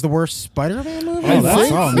 Spider-Verse was the worst Spider-Man movie? I that's-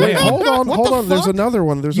 think- oh, wait, man. hold on. What the There's fuck? another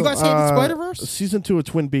one. There's You guys hated Spider-Verse? Season 2 of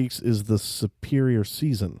Twin Peaks is the superior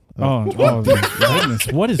season. Oh, goodness.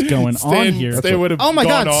 What is going on here? Stan would have Oh my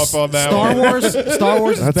gone God! off on that Star one. Wars. Star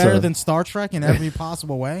Wars is That's better a- than Star Trek in every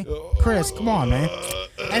possible way. Chris, come on, man.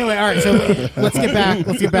 Anyway, all right. So let's get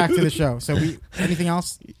back to the show. So anything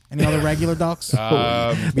else? Any other regular ducks? We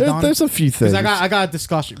done? There's a few things. Because I got a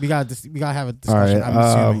discussion. We got to have a discussion. All right, I'm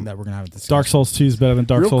assuming that we're gonna have a discussion. Dark Souls 2 is better than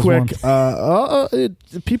Dark Real Souls quick, 1.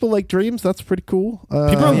 people like dreams. That's pretty cool.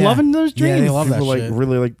 People are yeah. loving those dreams. Yeah, they love that People shit.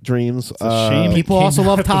 really like dreams. Shame People it also came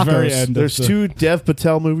love out at the very tacos. end of There's the- 2 Dev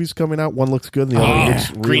Patel movies coming out. One looks good, and the other looks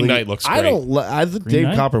really... Green Knight looks I great. don't. The Green Dave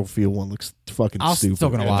Knight? Copperfield one looks fucking I'm stupid. still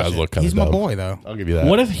gonna It watch does it. look kinda He's my dope. boy, though. I'll give you that.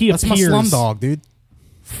 What if he That's my appears Slumdog, dude.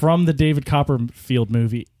 from the David Copperfield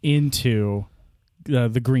movie into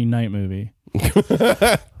the Green Knight movie.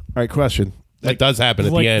 All right, question. That does happen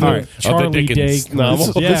at Like, the end all of right, the Charlie Dickens Day-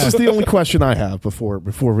 novel. Yeah. This is the only question I have before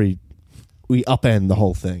we upend the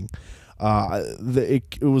whole thing.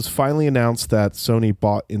 It was finally announced that Sony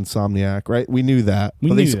bought Insomniac, right? We knew that. We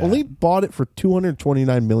but knew they that. only bought it for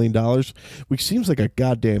 $229 million, which seems like a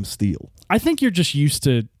goddamn steal. I think you're just used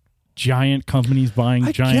to giant companies buying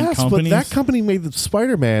giant companies. But that company made the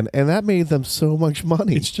Spider-Man, and that made them so much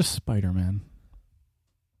money. It's just Spider-Man.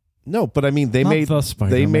 No, but I mean, they Not made the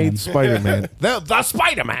Spider-Man. they made Spider-Man. The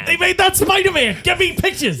Spider-Man. They made that Spider-Man. Give me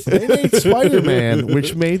pictures. They made Spider-Man,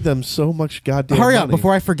 which made them so much goddamn Hurry money. up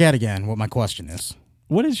before I forget again what my question is.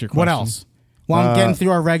 What is your question? What else? Well, I'm getting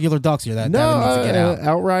through our regular ducks here. That Devin needs to get out.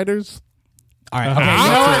 Outriders. All right. Okay, Okay. you You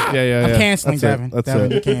know know what? what? Yeah. I'm canceling, That's Devin. it. That's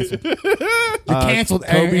Devin, it. you're canceled. You're canceled.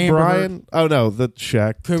 Kobe Amber Heard. Bryant. Oh no, the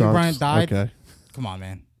Shaq. Kobe dunks. Bryant died? Okay. Come on,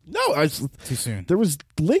 man. No, Too soon. there was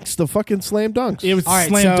links to fucking slam dunks. It was All right,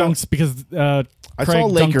 slam so- dunks because I Craig saw a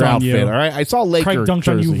Laker dunked on outfit. you. All right, I saw a Laker. Craig dunked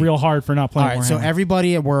on you jersey. real hard for not All playing right. So Warhammer.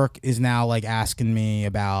 everybody at work is now like asking me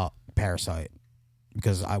about Parasite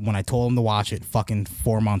because when I told them to watch it fucking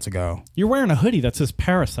 4 months ago, You're wearing a hoodie that says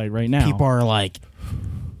Parasite right now. people are like,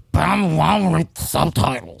 "But I'm wrong with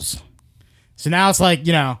subtitles." So now it's like,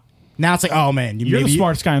 now it's like, oh man, You're the maybe-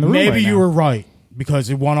 smartest guy in the room Maybe right you now. were right because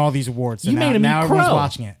it won all these awards. So You now, made him now eat everyone's crow.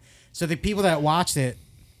 watching it. So the people that watched it,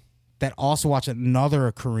 that also watched another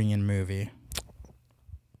Korean movie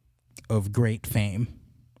of great fame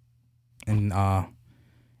and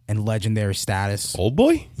legendary status, Old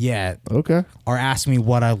Boy? yeah, Okay. are asking me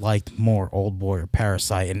what I liked more, Old Boy or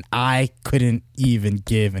Parasite, and I couldn't even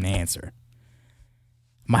give an answer.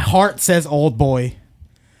 My heart says Old Boy.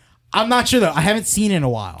 I'm not sure though. I haven't seen it in a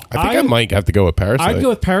while. I think I might have to go with Parasite. I'd go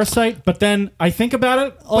with Parasite, but then I think about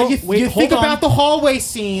it. Oh, But wait, you hold think on. about the hallway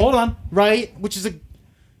scene. Hold on. Right? Which is a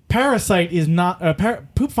Parasite is not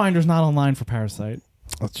Poop Finder's not online for Parasite.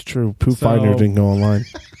 That's true. Pooh So- Finder didn't go online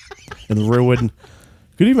and ruin.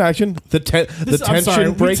 Could you imagine the I'm sorry,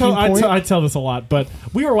 tension breaking point? I tell this a lot, but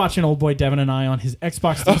we were watching Old Boy Devin and I on his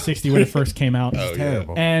Xbox 360 when it first came out.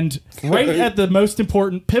 terrible. And right at the most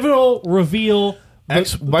important pivotal reveal,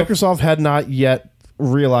 Microsoft had not yet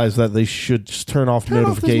realized that they should just turn off Turn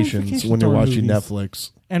off those notifications notifications when you're during watching movies.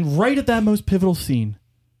 Netflix. and right at that most pivotal scene,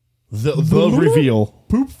 The reveal.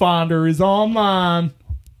 Poop Finder is online.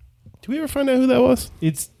 Did we ever find out who that was?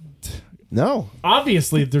 It's No.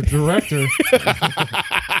 obviously the director.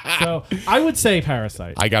 So I would say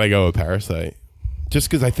Parasite. I got to go with Parasite. Just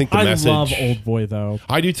because I think the I message. love Old Boy though,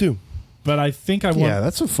 I do too. but I think I want. Yeah,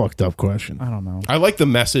 that's a fucked up question. I don't know. I like the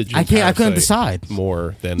message. in I couldn't Parasite decide.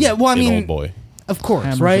 more than Yeah, well, I in mean- Old Boy. Of course,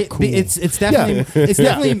 Hammers right? are cool. It's definitely it's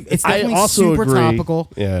definitely also super agree.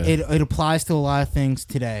 topical. Yeah. It applies to a lot of things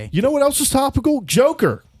today. You know what else is topical?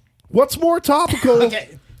 Joker. What's more topical?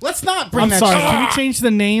 Okay, let's not bring I'm that sorry. shit up. Can we change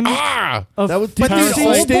the name Ah! of That was But dude, Parasite?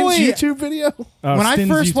 Old Stin's Boy- YouTube video. Oh, When I Stin's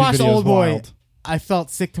first YouTube watched video is Old Boy, wild. I felt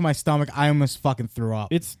sick to my stomach. I almost fucking threw up.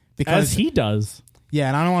 It's Because- as he does. Yeah,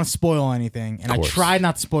 and I don't want to spoil anything. And I course. tried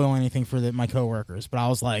not to spoil anything for my coworkers, but I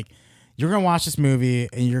was like, you're going to watch this movie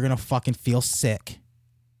and you're going to fucking feel sick.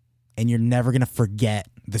 And you're never going to forget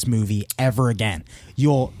this movie ever again.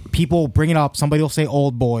 People bring it up. Somebody will say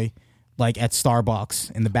Old Boy like at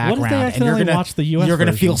Starbucks in the What if they background. And you're accidentally going watch the US you're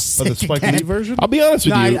gonna feel version? Oh, the sick Spike again. Lee version? I'll be honest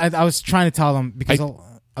with No, you. I was trying to tell them because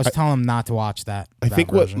I was telling them not to watch that. I that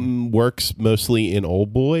think version. what works mostly in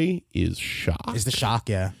Old Boy is shock. Is the shock,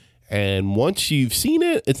 yeah. And once you've seen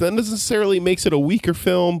it, it's not necessarily makes it a weaker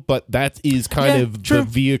film, but that is kind Yeah, of true. the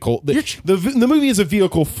vehicle. You're The movie is a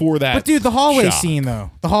vehicle for that. But dude, the hallway shock scene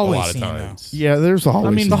though. The a hallway lot of scene times. Yeah, there's a hallway.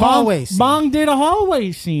 I mean, scene. the Bong- hallway scene. Bong did a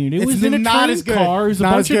hallway scene. It It's was in a not train as good. car. It was a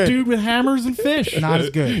Not bunch as of good. dude with hammers and fish. though. Not as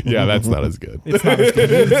good. Yeah, that's not as good. It's not as good.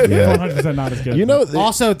 It's Yeah. 100% not as good. You know,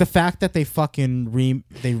 Also, the fact that they fucking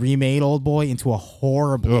remade Old Boy into a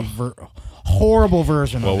horrible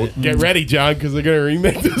version Well, of it. get ready, John, because they're going to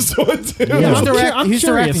remake this one too. Yeah. I'm Who's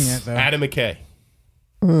directing curious. it though? Adam McKay.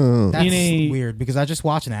 That's in a- weird because I just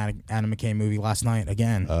watched an Adam McKay movie last night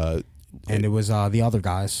again, and it was the other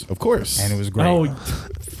guys, Of course. and it was great. Oh,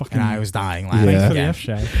 fucking and I was dying laughing. Yeah. thanks for the again. F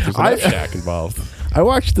shack. There's an F-Shack involved. I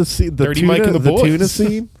watched the scene, the Dirty Mike tuna, and the Boys. tuna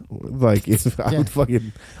scene. Like, if I Yeah. would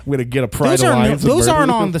fucking, I'm gonna get a pride Those of aren't lions. and those murder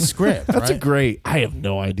aren't you. on the script. That's a right? great. I have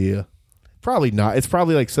no idea. Probably not. It's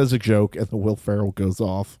probably like says a joke and the Will Ferrell goes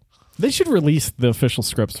off. They should release the official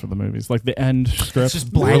scripts for the movies, like the end script. It's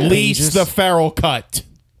just blank Release pages. the feral cut.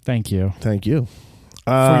 Thank you Thank you.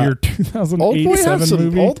 for your Old Boy 2008-7 has some.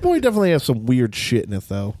 movie. Old Boy definitely has some weird shit in it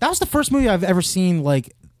though. That was the first movie I've ever seen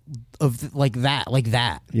like like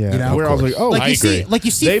that. Yeah, you know? where I was like, oh, like I you see, agree. like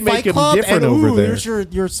you see They Fight make him Club different and over there. There's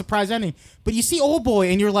your surprise ending. But you see Old Boy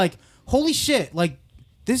and you're like, holy shit! Like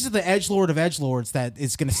this is the edgelord of edgelords that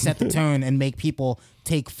is going to set the tone and make people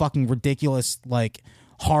take fucking ridiculous, like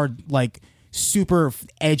hard, like super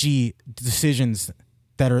edgy decisions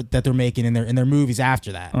that they're making in their movies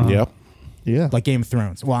after that. Yep. yeah, Like Game of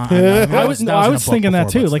Thrones. Well, I was thinking that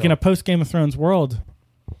too. Like in a post Game of Thrones world,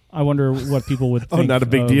 I wonder what people would think. oh, not a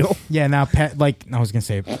big of- deal. yeah. Now, like I was gonna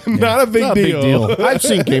say, yeah. Not a big Not a big deal. I've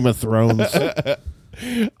seen Game of Thrones.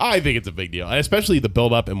 I think it's a big deal, especially the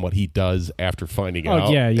build up and what he does after finding Oh,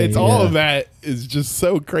 out. yeah, it's yeah. all of that is just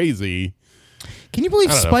so crazy. Can you believe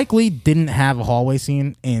I don't know. Spike Lee didn't have a hallway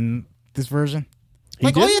scene in this version?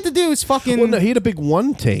 Like all you had to do is fucking. Well, no, he had a big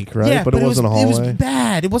one take, right? yeah, but it wasn't a It hallway. was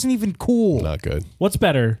bad. It wasn't even cool. Not good. What's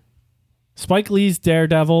better, Spike Lee's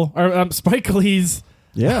Daredevil or Spike Lee's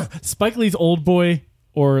Old Boy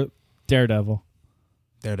or Daredevil?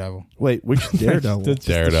 Daredevil. Wait, which Daredevil? That's just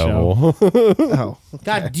the Daredevil. Oh,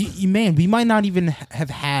 God, man, we might not even have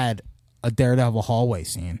had a Daredevil hallway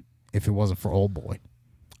scene if it wasn't for Old Boy.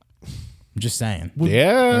 I'm just saying.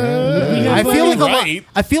 Yeah. I feel like right.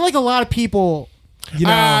 I feel like a lot of people. You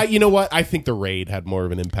know. You know what? I think the raid had more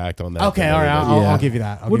of an impact on that. Okay, than all right. everybody. I'll give you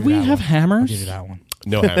that. Would we have hammers? I'll give you that one.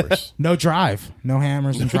 No hammers. No drive. No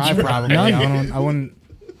hammers and drive. Probably. I wouldn't.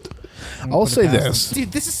 I'll say this.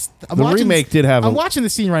 Dude, this is The remake did have I'm a- watching the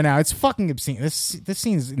scene right now. It's fucking obscene. This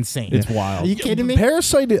scene is insane. It's wild. Are you kidding me?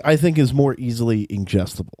 Parasite, I think, is more easily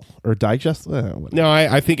ingestible or digestible. Whatever. No,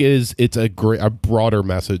 I think it's a broader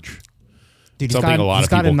message. Dude, something a lot he's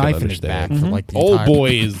of got a people can knife in his back understand. for like the Old entire- Boy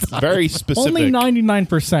is very specific. Only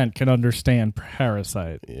 99% can understand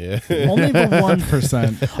Parasite. Yeah. Only the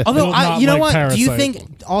 1%. Although, will not you know like what? Do you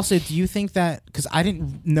Parasite. think that because I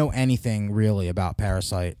didn't know anything really about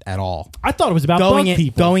Parasite at all I thought it was about bug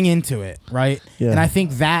people. going into it, right? Yeah. And I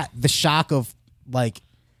think that the shock of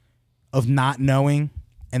not knowing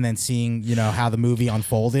and then seeing how the movie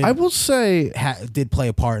unfolded I will say, did play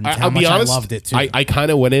a part in how I'll much be honest, I loved it too. I kind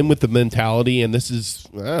of went in with the mentality, and this is,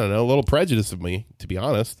 I don't know, a little prejudice of me, to be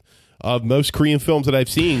honest, of most Korean films that I've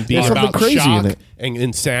seen being There's something about crazy shock in it. and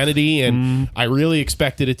insanity, and I really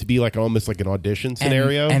expected it to be like almost like an audition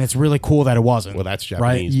scenario. and it's really cool that it wasn't. well, that's right?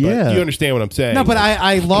 Japanese, Yeah. but you understand what I'm saying. No, but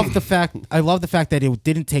I love the fact that it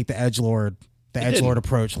didn't take the edgelord didn't.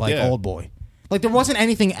 approach like Yeah. Old Boy. Like there wasn't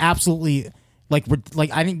anything absolutely like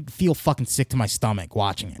I didn't feel fucking sick to my stomach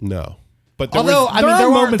watching it. No. But there Although was- I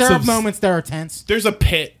mean there are of- moments that are tense. there's a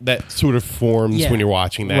pit that sort of forms Yeah. when you're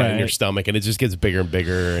watching that in Right. your stomach, and it just gets bigger and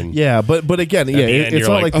bigger. And yeah, but again, yeah, the end, it's you're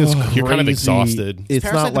not like, like this. "Ugh," you're kind of crazy- exhausted. It's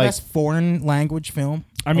Parasite not the like best foreign language film.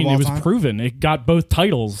 I mean, of all it was time? proven. It got both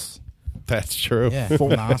titles. that's true. Yeah, full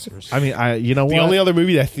Oscars. I mean, you know The what? only other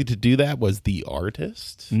movie that I think to do that was The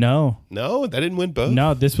Artist. No. No, that didn't win both.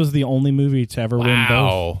 No, this was the only movie to ever win both.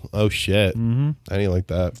 Wow. Oh shit. I didn't like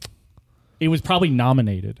that. It was probably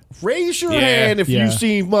nominated. Raise your Yeah. hand if Yeah. you've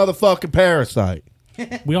seen motherfucking Parasite.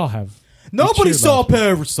 We all have. Nobody cheer saw about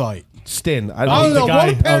Parasite. Stin. I don't know the guy,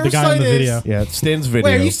 what a the guy in the Parasite video. is. Yeah, it's Stin's video.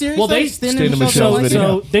 Wait, are you serious? Well, they Stin Stin and Michelle Michelle's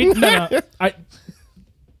Williams? video. So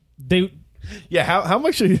they Yeah, how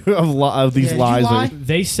much of these Yeah, did you lies lie? are...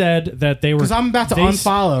 they said that they were 'Cause I'm about to they s-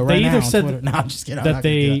 unfollow right They either now on said Twitter. No, I'm just kidding. I'm that not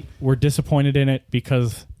gonna do they were disappointed in it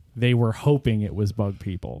because they were hoping it was bug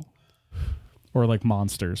people or like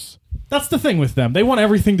monsters. That's the thing with them. They want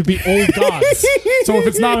everything to be old gods. So if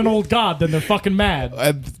it's not an old god, then they're fucking mad.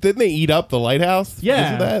 Didn't they eat up the lighthouse? Yeah.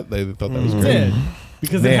 Isn't that? They thought that was It great. did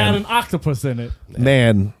because it Man. had an octopus in it.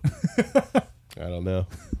 Man, I don't know.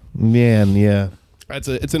 man, yeah.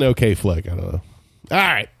 It's an okay flick. I don't know. All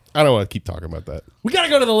right. I don't want to keep talking about that. We gotta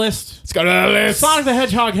go to the list. Let's go to the list. Sonic the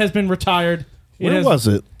Hedgehog has been retired. Where was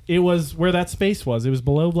it? It was where that space was. It was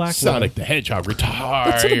below Black Sonic Widow. the Hedgehog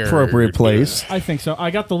retired. That's an appropriate place. I think so.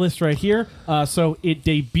 I got the list right here. So it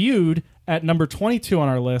debuted at number 22 on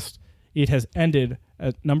our list. It has ended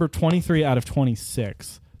at number 23 out of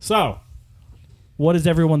 26. So, what is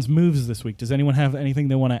everyone's moves this week? Does anyone have anything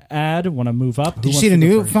they want to add? Want to move up? Who Did you wants see to the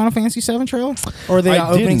go new first? Final Fantasy VII trailer or the I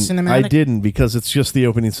opening didn't. cinematic? I didn't because it's just the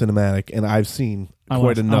opening cinematic, and I've seen I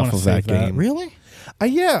quite wanna- I enough wanna of that save that. game. Really?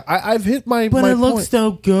 Yeah, I've hit my. But my it looks point.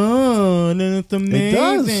 so good and it's amazing. It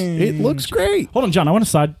does. It looks great. Hold on, John. I want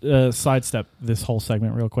to sidestep this whole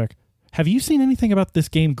segment real quick. Have you seen anything about this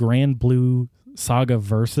game, Grand Blue Saga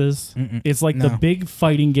Versus? It's like the No. big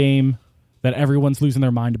fighting game that everyone's losing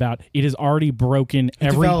their mind about. It has already broken Who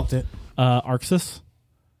every developed it. Arxis.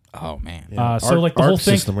 Oh man. So like the Arc whole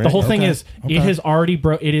thing, system, right? the whole thing Okay. is Okay. it has already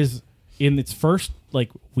it is in its first like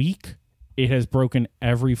week, it has broken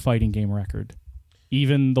every fighting game record.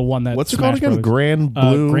 Even the one that What's it Smash called again?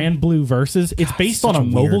 Brothers- Grand Blue Versus. It's based on such a a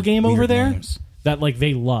mobile weird- game over weird there names. that like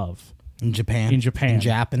they love. In Japan. In Japan.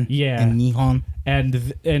 Yeah. In Nihon. And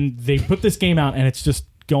they put this game out and it's just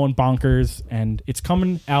going bonkers, and it's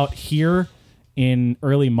coming out here in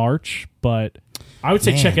early March, but I would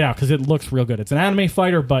say check it out because it looks real good. It's an anime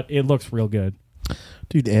fighter, but it looks real good.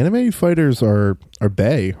 Dude, anime fighters are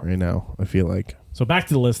bae right now, I feel like. So back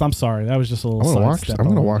to the list. I'm sorry. That was just a little I'm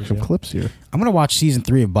gonna watch some clips here. I'm going to watch season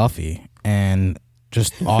 3 of Buffy and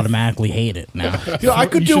just automatically hate it now. I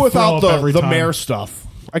could You do should without throw up every the time. mare stuff.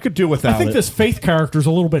 I could do without I think it. this Faith character is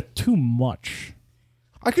a little bit too much.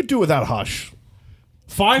 I could do without Hush.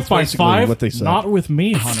 5 by basically 5, what they said. not with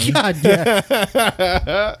me, honey. God,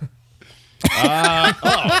 yeah.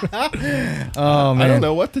 Oh man. I don't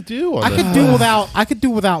know what to do on I this. could do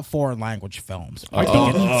without foreign language films.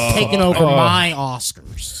 Taking over my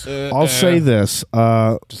Oscars. I'll say this.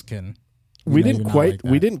 Just kidding. We No, didn't you're not quite like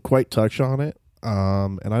that. we didn't quite touch on it.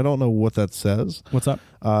 And I don't know what that says. What's up?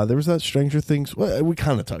 There was that Stranger Things. Well, we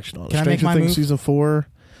kind of touched on it. Can I make Stranger my Things move? season 4.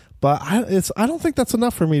 But I don't think that's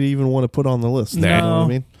enough for me to even want to put on the list. You know what I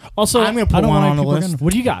mean? Also, I'm gonna put I don't one want on the people list.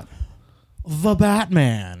 What do you got? The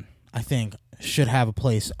Batman, I think, should have a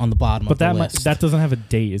place on the bottom But of the that list. that doesn't have a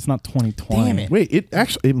date. It's not 2020. Damn it. Wait, it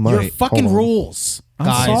might. Your fucking Hold on. rules, I'm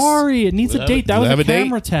guys. sorry. It needs a date. That does was it have a a date?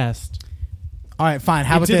 camera test. All right, fine.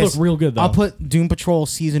 How It about did this? look real good, though. I'll put Doom Patrol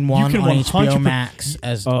season 1 can on HBO 100% Max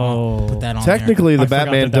as Oh. put that on Technically, there. the I forgot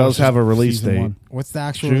Batman that was does have a just release season date. one. What's the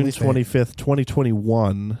actual June release date? 25th,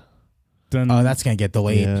 2021. Then Oh, that's gonna get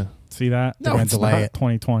delayed. Yeah. see that? They're gonna delay it.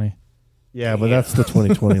 2020. Yeah, but that's the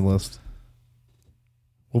 2020 list.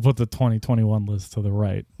 We'll put the 2021 list to the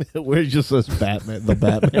right. Where it just says Batman, the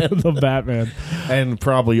Batman, The Batman. and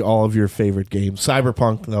probably all of your favorite games.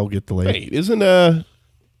 Cyberpunk, they'll get delayed. Wait, isn't oh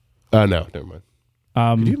no, never mind.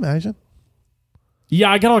 Could you imagine? Yeah,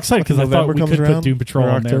 I got all excited because I thought November we comes could around, put Doom Patrol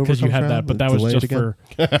or on there because you October had comes that, but around, that was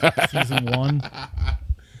delayed just for season 1.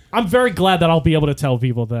 I'm very glad that I'll be able to tell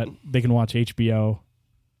people that they can watch HBO.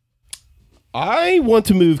 I want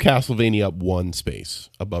to move Castlevania up one space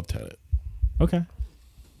above Tenet. Okay.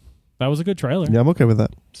 That was a good trailer. Yeah, I'm okay with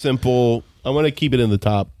that. Simple. I want to keep it in the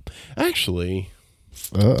top. Actually,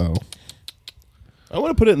 Uh-oh. I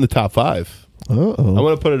want to put it in the top 5. I Uh-oh.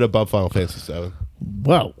 want to put it above Final Fantasy 7.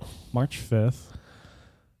 Whoa. March 5th.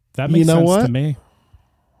 That makes know sense what? to me.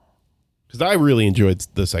 Because I really enjoyed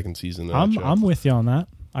the second season of that show. I'm with you on that.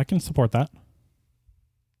 I can support that.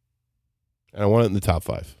 And I want it in the top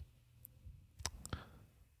 5.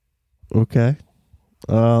 Okay.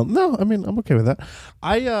 No, I mean, I'm okay with that.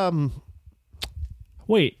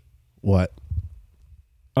 Wait. What?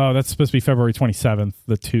 Oh, that's supposed to be February 27th.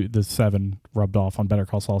 The 7 rubbed off on Better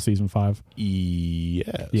Call Saul season 5.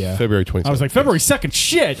 Yes. Yeah. February 27th. I was like, February 2nd.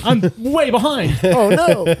 Shit, I'm way behind. Oh,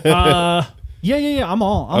 no. Yeah. I'm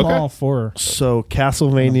all for. So,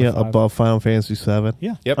 Castlevania Number 5. above Final Fantasy 7?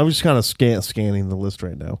 Yeah. Yep. I'm just kind of scanning the list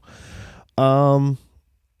right now.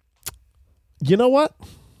 You know what?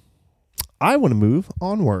 I want to move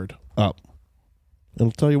Onward up. And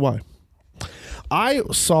I'll tell you why. I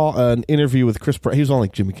saw an interview with Chris Pratt. He was on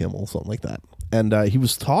like Jimmy Kimmel or something like that. And he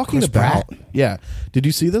was talking Chris about... Pratt? Yeah. Did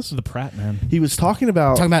you see this? The Pratt man. He was talking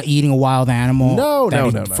about... Talking about eating a wild animal. No,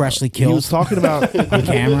 freshly He killed was talking about... on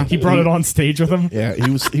camera. He brought it on stage with him. Yeah,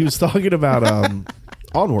 he was talking about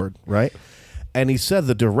Onward, right? And he said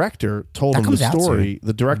the director told That him comes the out story.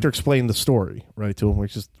 The director explained the story, right, to him,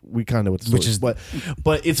 which is we kind of know what the story is,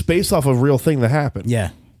 but it's based off a real thing that happened.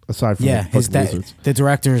 Yeah. Aside from Yeah. the wizards. The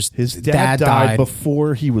director's His dad died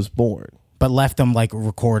before he was born. but left them like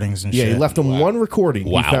recordings and Yeah, shit. he left him one recording.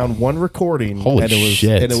 Wow. He found one recording. Holy and it was,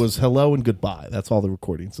 shit. And it was hello and goodbye. That's all the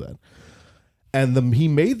recording said. And he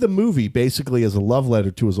made the movie basically as a love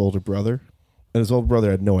letter to his older brother. And his older brother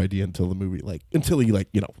had no idea until he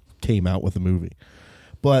came out with the movie.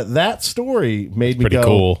 But that story made me Pretty go,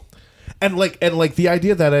 cool. and the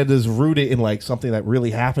idea that it is rooted in like something that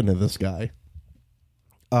really happened to this guy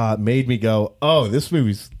made me go, oh, this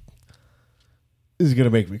is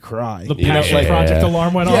gonna make me cry. The Passion Project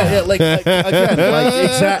alarm went off. Yeah,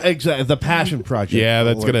 again, exactly the Passion Project. Yeah,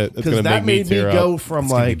 that's gonna because make that me made me tear go up. from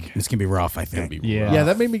It's like it's gonna be rough, I think. Yeah. yeah,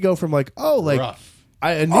 that made me go from like Rough.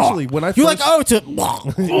 I initially when I You're first, like, oh, to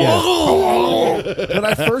when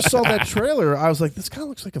I first saw that trailer, I was like, this kind of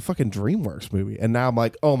looks like a fucking DreamWorks movie, and now I'm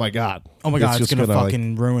like, oh my god, oh my god, it's just gonna like-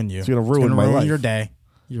 fucking ruin you. it's gonna ruin my life. your day,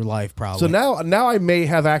 your life, probably. So now I may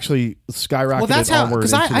have actually skyrocketed. well, that's how onward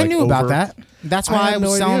because into, I like, knew about over- that. That's I why I had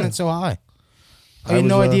was no selling idea. it so high. I I had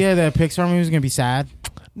no was, idea that Pixar movie was gonna be sad.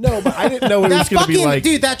 No, but I didn't know it was That going to be fucking like.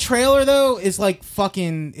 dude, that trailer though is like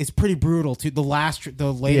fucking. It's pretty brutal too. The latest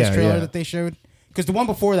Yeah, trailer yeah. that they showed. Because the one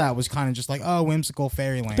before that was kind of just like, oh, whimsical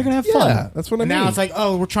fairyland. They're gonna have Yeah, fun. that's what I and mean. now it's like,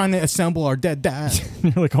 oh, we're trying to assemble our dead dad.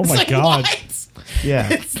 You're like, oh my Like, god. what?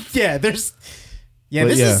 yeah. There's. Yeah,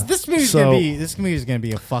 But this movie's gonna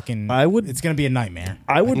be a fucking. It's gonna be a nightmare.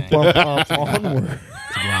 I would bump up Onward.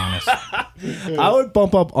 To be honest. I would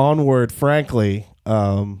bump up Onward, frankly.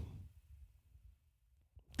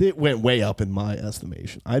 It went way up in my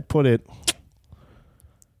estimation. I'd put it.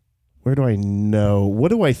 Where do I know? What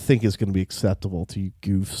do I think is going to be acceptable to you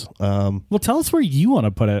goofs? Well, tell us where you want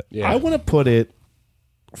to put it. Yeah. I want to put it.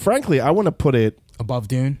 Frankly, I want to put it Above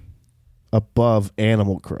Dune. above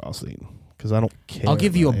Animal Crossing because I don't care. I'll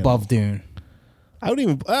give you about above Dune I don't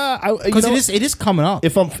even. because it is coming up.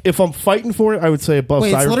 If I'm fighting for it, I would say above.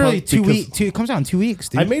 Wait, it's Cyberpunk literally 2 because weeks. It comes out in 2 weeks,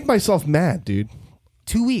 dude. I made myself mad, dude.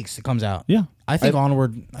 2 weeks. It comes out. Yeah. I think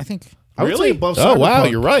Onward. I think. I would say Really? above. Oh wow,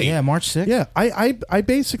 Cyberpunk. you're right. Yeah, March 6th. Yeah, I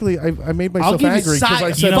basically I made myself give you angry because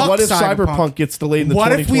I said, fuck what if Cyberpunk. Cyberpunk gets delayed into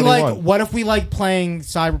What if we 2021? What if we like playing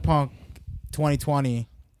Cyberpunk 2020,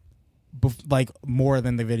 like more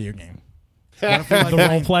than the video game? What if we like The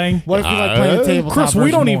role playing. What if we like playing the tabletop? Chris, we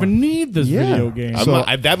version don't more? even need this Yeah. video game.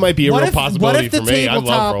 That might be a real possibility what if for the me. I love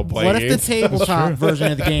tabletop- role playing What if the games. tabletop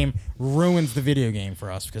version of the game ruins the video game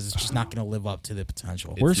for us because it's just not going to live up to the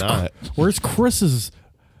potential? Where's Chris's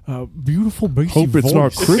beautiful bassy Hope it's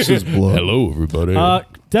not voice? Chris's blood. Hello, everybody.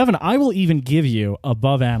 Devin, I will even give you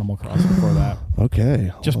above Animal Crossing for that.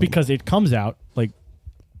 Okay, Just because it comes out like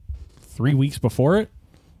 3 weeks before it.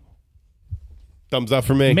 Thumbs up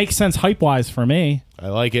for me. Makes sense hype-wise for me. I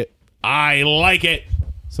like it. I like it.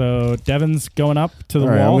 So Devin's going up to the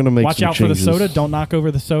All right, wall. I'm gonna make Watch some out for the changes. soda. Don't knock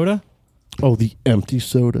over the soda. Oh, the empty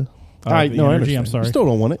soda. The I energy, understand. I'm sorry. I still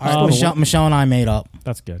don't want it. All right, Michelle and I made up.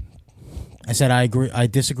 That's good. I said I agree. I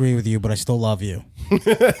disagree with you, but I still love you,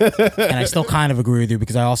 and I still kind of agree with you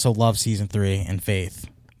because I also love season 3 and Faith.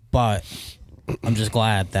 But I'm just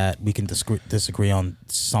glad that we can disagree on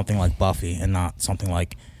something like Buffy and not something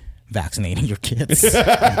like vaccinating your kids.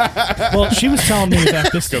 Well, she was telling me that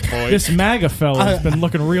this MAGA fella has been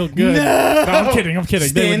looking real good. No, I'm kidding. They would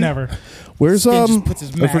Stin. never. Where's Stin just puts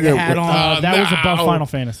his I MAGA forget hat on. That was above Final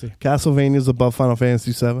Fantasy. Castlevania's above Final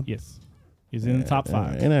Fantasy 7. Yes. He's in the top 5.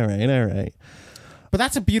 All right. But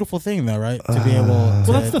that's a beautiful thing, though, right? To be able to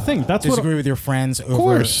Well, that's the thing. That's what disagree with your friends over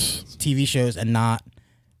course. TV shows and not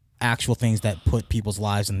actual things that put people's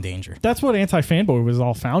lives in danger. that's what Anti-Fanboy was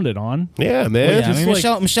all founded on. Yeah, man. Yeah, I just mean,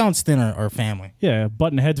 like- Michelle and Stin are family. Yeah,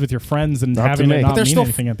 butting heads with your friends and Not to having me. it But not They're mean still,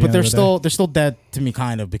 anything at the but end they're of the still they're still dead to me,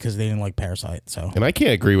 kind of, because they didn't like Parasite. So And I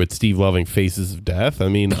can't agree with Steve loving Faces of Death. I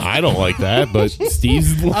mean, I don't like that, but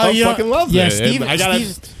Steve you know- fucking loves yeah, it. Steve. And I gotta.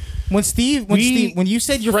 When you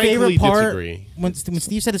said your frankly favorite part, disagree. when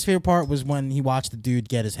Steve said his favorite part was when he watched the dude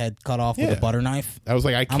get his head cut off with Yeah. a butter knife. I was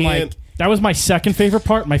like, I I'm can't. like, That was my second favorite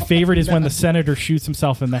part. My favorite is when the senator shoots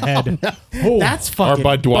himself in the head. Oh, that's or fucking.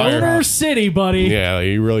 Bud Dwyer. Boner City, buddy. Yeah,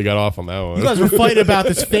 you really got off on that one. You guys were fighting about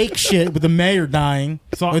this fake shit with the mayor dying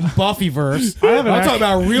So- with Buffyverse. I'm talking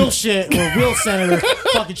about real shit where a real senator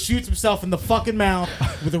fucking shoots himself in the fucking mouth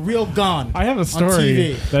with a real gun. I have a on story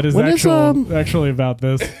TV. that is When is, actually about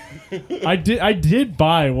this. I did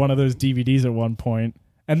buy one of those DVDs at one point,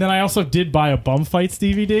 and then I also did buy a Bum Fights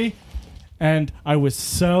DVD, and I was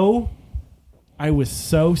so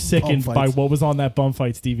sickened Bum by Fights. what was on that Bum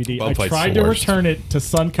Fights DVD. Bum I Fights tried the to worst. return it to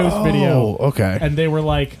Suncoast Video. Oh, okay. And they were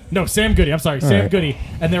like, no, Sam Goody. I'm sorry, Sam right. Goody.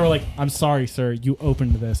 And they were like, I'm sorry, sir, you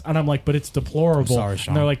opened this. And I'm like, but it's deplorable. I'm sorry,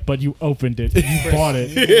 Sean. And they're like, but you opened it. You bought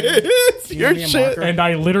it. It's your me a shit. marker? And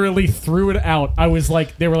I literally threw it out. I was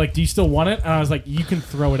like, they were like, do you still want it? And I was like, you can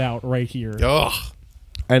throw it out right here. Ugh.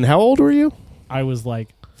 And how old were you? I was like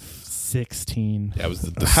 16. That was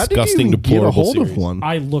the How did you disgusting, even get a deplorable hold series. of one?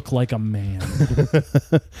 I look like a man.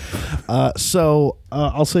 So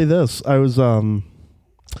I'll say this: I was I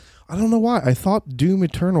don't know why I thought Doom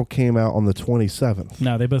Eternal came out on the 27th.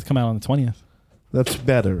 No, they both come out on the 20th. That's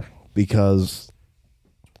better because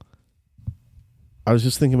I was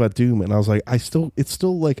just thinking about Doom, and I was like, it's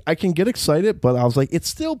still like I can get excited, but I was like, it's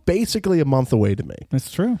still basically a month away to me.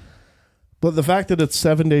 That's true. But the fact that it's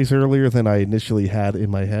 7 days earlier than I initially had in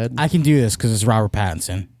my head, I can do this because it's Robert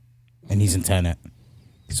Pattinson, and he's in Tenet,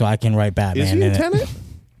 so I can write Batman. is he in it. Tenet?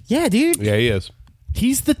 Yeah, dude. Yeah, he is.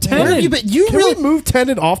 He's the Where have tenant. you been? You Can really we move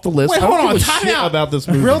Tenet off the list? Wait, I don't hold on. give a Time shit out. about this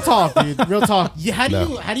movie. Real talk, dude. Real talk. How do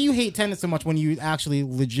No. you hate Tenet so much when you actually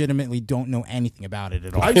legitimately don't know anything about it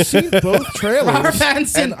at all? I've seen both trailers, Robert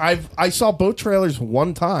Pattinson. and I saw both trailers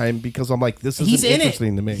one time because I'm like, this He's isn't in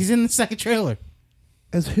interesting it. to me. He's in the second trailer.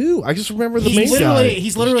 As who? I just remember the He's main guy. literally.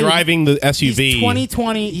 He's literally Driving the SUV. He's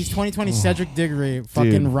 2020. He's 2020 Cedric Diggory,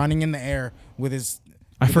 fucking Dude. running in the air with his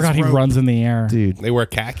I forgot he runs in the air. Dude, They wear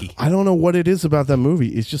khaki. I don't know what it is about that movie.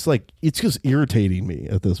 It's just irritating me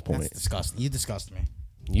at this point. That's disgusting. You disgust me.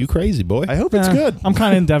 You crazy boy. I hope it's good. I'm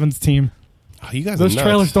kind of in Devin's team. Oh, you guys Those are nuts.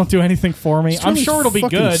 trailers don't do anything for me. These I'm trailers sure it'll be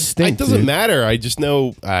fucking good. stink, It doesn't dude. matter. I just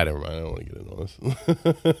know. I don't want to get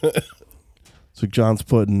into this. So John's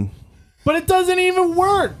putting. But it doesn't even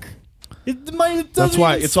work. It doesn't That's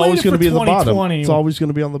why even it's slate always it going to for be at the bottom. 2020. It's always going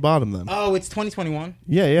to be on the bottom then. Oh, it's 2021.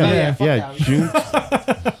 Yeah. fuck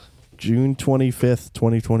that. June 25th,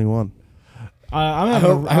 2021.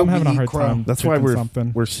 I'm having a hard time. That's why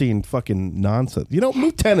picking we're seeing fucking nonsense.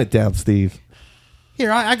 Move Tenet down, Steve.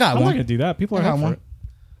 Here, I got I'm not one. gonna do that. People are I got hyped for one. it.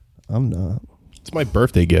 I'm not. It's my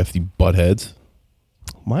birthday gift, you buttheads.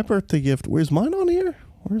 My birthday gift. Where's mine on here?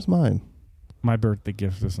 Where's mine? My birthday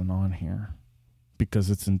gift isn't on here because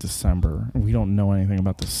it's in December. We don't know anything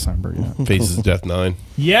about December yet. Faces of Death 9.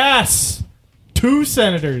 Yes, 2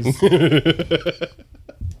 senators.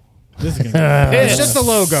 This is gonna It's just the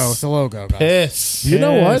logo. It's the logo, guys. Piss. You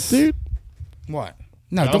know what, Yes. dude? What?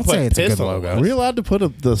 No, Don't don't put say it's a piss good on logo. it. Are we allowed to put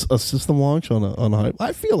a system launch on a hype?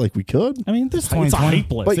 I feel like we could. I mean, it's a 2020.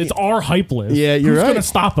 hype list. But It's our hype list. Yeah, you're Who's right. gonna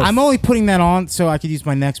stop us? I'm only putting that on so I could use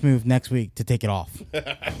my next move next week to take it off.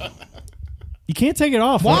 You can't take it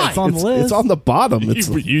off. Why? It's on the list. It's on the bottom. It's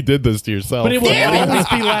You did this to yourself. But it will always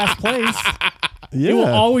be last place. yeah. It will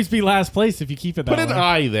always be last place if you keep it that Put an way.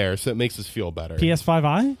 I there so it makes us feel better.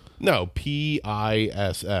 PS5i? No,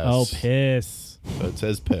 PISS. Oh, piss. So it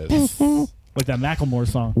says piss. Like that Macklemore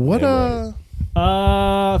song. What Yeah,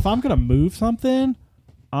 If I'm gonna move something,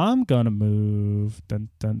 I'm gonna move. Dun,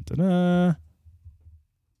 dun, dun, dun.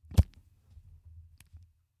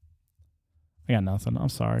 I got nothing. I'm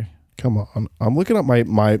sorry. Come on. I'm looking up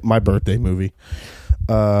my birthday movie.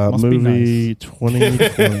 Must be Movie 2020.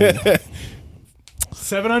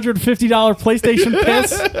 $750 PlayStation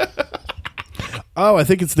piss. Oh, I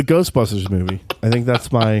think it's the Ghostbusters movie. I think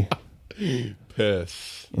that's my.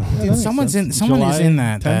 Piss. Dude, someone is in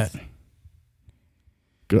that. 10th?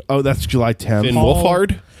 Oh, that's July 10th. Finn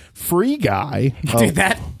Wolfhard? Free Guy. Oh, Dude,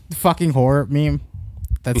 that fucking horror meme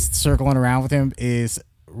that's circling around with him is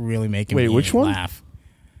really making Wait, me which one? laugh.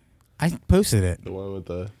 I posted it The one with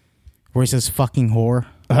the... where he says "fucking whore."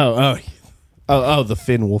 Oh, the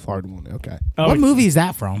Finn Wolfhard one. Okay. Oh, What movie is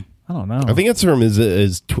that from? I don't know. I think it's from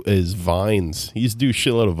his Vines. He used to do a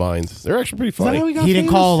shitload of Vines. They're actually pretty funny. He didn't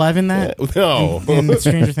call 11 that No. in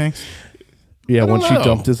Stranger Things. Yeah, when she No.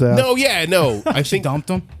 dumped his ass. No, yeah, no. I She think... dumped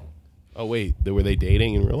him. Oh, wait. Were they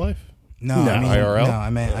dating in real life? No, I mean, IRL? No, I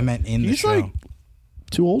meant in the He's show. like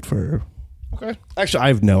too old for her. Okay. Actually, I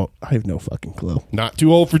have no fucking clue. Not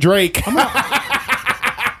too old for Drake.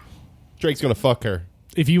 Drake's going to fuck her.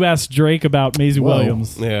 If you ask Drake about Maisie Whoa.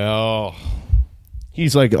 Williams, Yeah. Oh.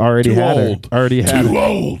 He's like already Too had old. her. Already had Too her.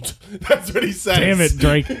 old. That's what he says. damn it,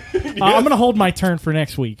 Drake. I'm gonna hold my turn for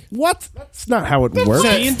next week. What? That's not how it works.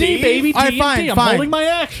 it. D&D, baby. All right, D&D. fine, I'm fine. holding my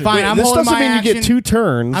action. Fine, I'm this holding doesn't my mean you get action. 2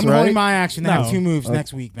 turns, I'm right? holding my action to have No. 2 moves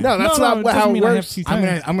next week. Man. No, that's No, not it how doesn't it mean I have works. to-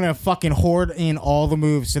 I'm gonna fucking hoard in all the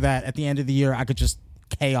moves so that at the end of the year I could just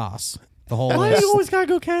chaos the whole Why list. you always gotta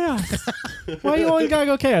go chaos? Why you always gotta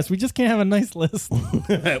go chaos? We just can't have a nice list.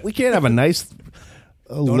 We can't have a nice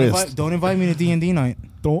list. Don't invite me to D&D night.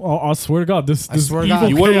 Don't, I swear to God, this swear to evil God.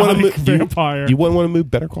 You wouldn't want to chaotic move. vampire. You wouldn't want to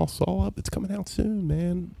move Better Call Saul up. It's coming out soon,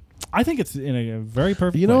 man. I think it's in a very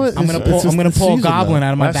perfect. You know place. what? I'm gonna It's pull. just I'm gonna the pull a season, goblin though.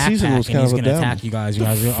 out of my Last season backpack, was and kind he's of a gonna down. attack you guys. You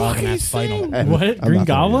guys are all gonna have to fight him. What? I'm Green not there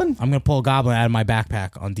Goblin? I'm gonna pull a goblin out of my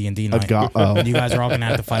backpack on D&D night. And you guys are all gonna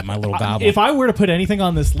have to fight my little goblin. If I were to put anything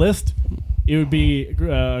on this list, it would be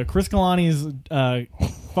Chris Kalani's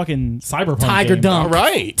fucking Cyberpunk Tiger game. Dunk. All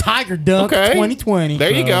right. Tiger Dunk Okay. 2020.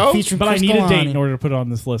 There you go. Featuring But I Chris need a date Kalani. in order to put it on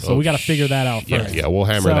this list, so we got to figure that out Yeah, first. yeah, we'll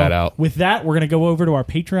hammer So, that out. With that, we're gonna go over to our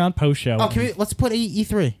Patreon post show. Oh, let's put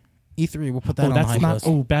E3. E3. We'll put that on the that's hype not. list.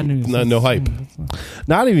 Oh, bad news. No hype.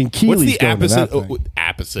 Not even What's Keely's the going to that opposite? thing.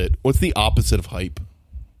 Opposite. What's the opposite of hype?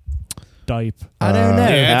 Dipe. I don't know.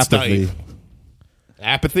 Yeah, it's apathy. hype.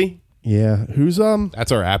 Apathy. Yeah. Who's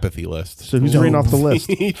That's our apathy list. So who's reading off the list?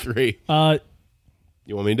 E3.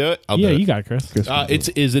 You want me to do it? I'll Yeah, do it. you got it, Chris.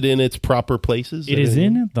 Is it in its proper places? It is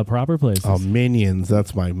in the proper places. Minions.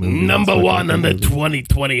 That's my movie. Number That's my one on the favorite movie.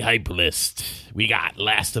 2020 hype list. We got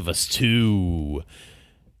Last of Us 2.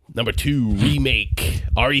 Number 2, remake.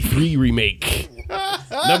 RE3 remake.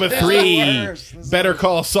 Number 3, Better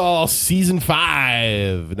Call Saul Season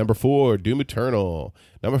 5. Number 4, Doom Eternal.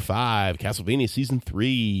 Number 5, Castlevania Season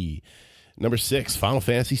 3. Number 6, Final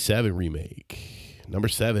Fantasy 7 remake. Number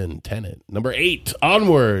 7, Tenet. Number 8,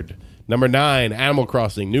 Onward. Number 9, Animal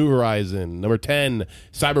Crossing New Horizon. Number 10,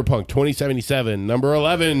 Cyberpunk 2077. Number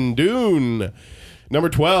 11, Dune. Number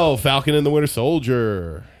 12, Falcon and the Winter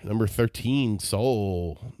Soldier. Number 13,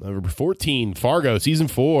 Soul. Number 14, Fargo, Season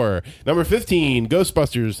 4. Number 15,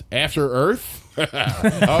 Ghostbusters After Earth.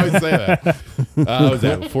 I always say that. What was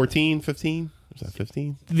that, 14, 15? Was that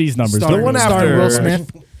 15? These numbers. Starring Will Smith.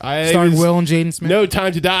 Starring Will and Jaden Smith. No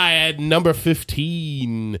Time to Die at number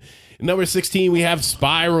 15. Number 16, we have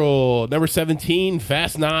Spiral. Number 17,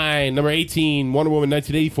 Fast 9. Number 18, Wonder Woman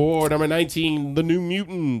 1984. Number 19, The New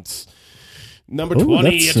Mutants. Number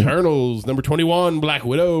 20, Eternals. Number 21, Black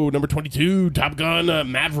Widow. Number 22, Top Gun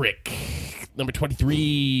Maverick. Number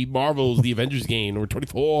 23, Marvel's The Avengers Game. Number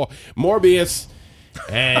 24, Morbius.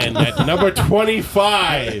 And at number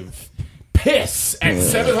 25, Piss at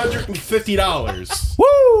 $750.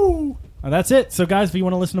 Woo! That's it. So, guys, if you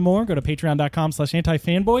want to listen to more, go to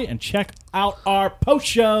patreon.com/antifanboy and check out our post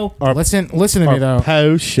show. Listen to me, though.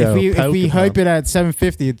 Post show. If we hype it at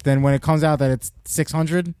 750, then when it comes out that it's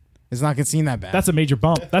 600, it's not going to seem that bad. That's a major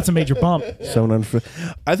bump. I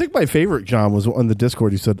think my favorite, John, was on the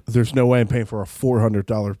Discord. He said, "There's no way I'm paying for a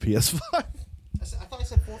 $400 PS5." I thought I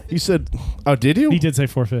said 450. You said, "Oh, did you?" He did say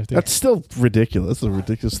 450. That's still ridiculous. That's a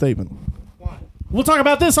ridiculous statement. We'll talk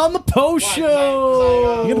about this on the post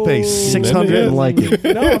show. You're gonna pay $600 and like it.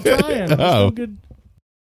 No, I'm trying. Oh. Good.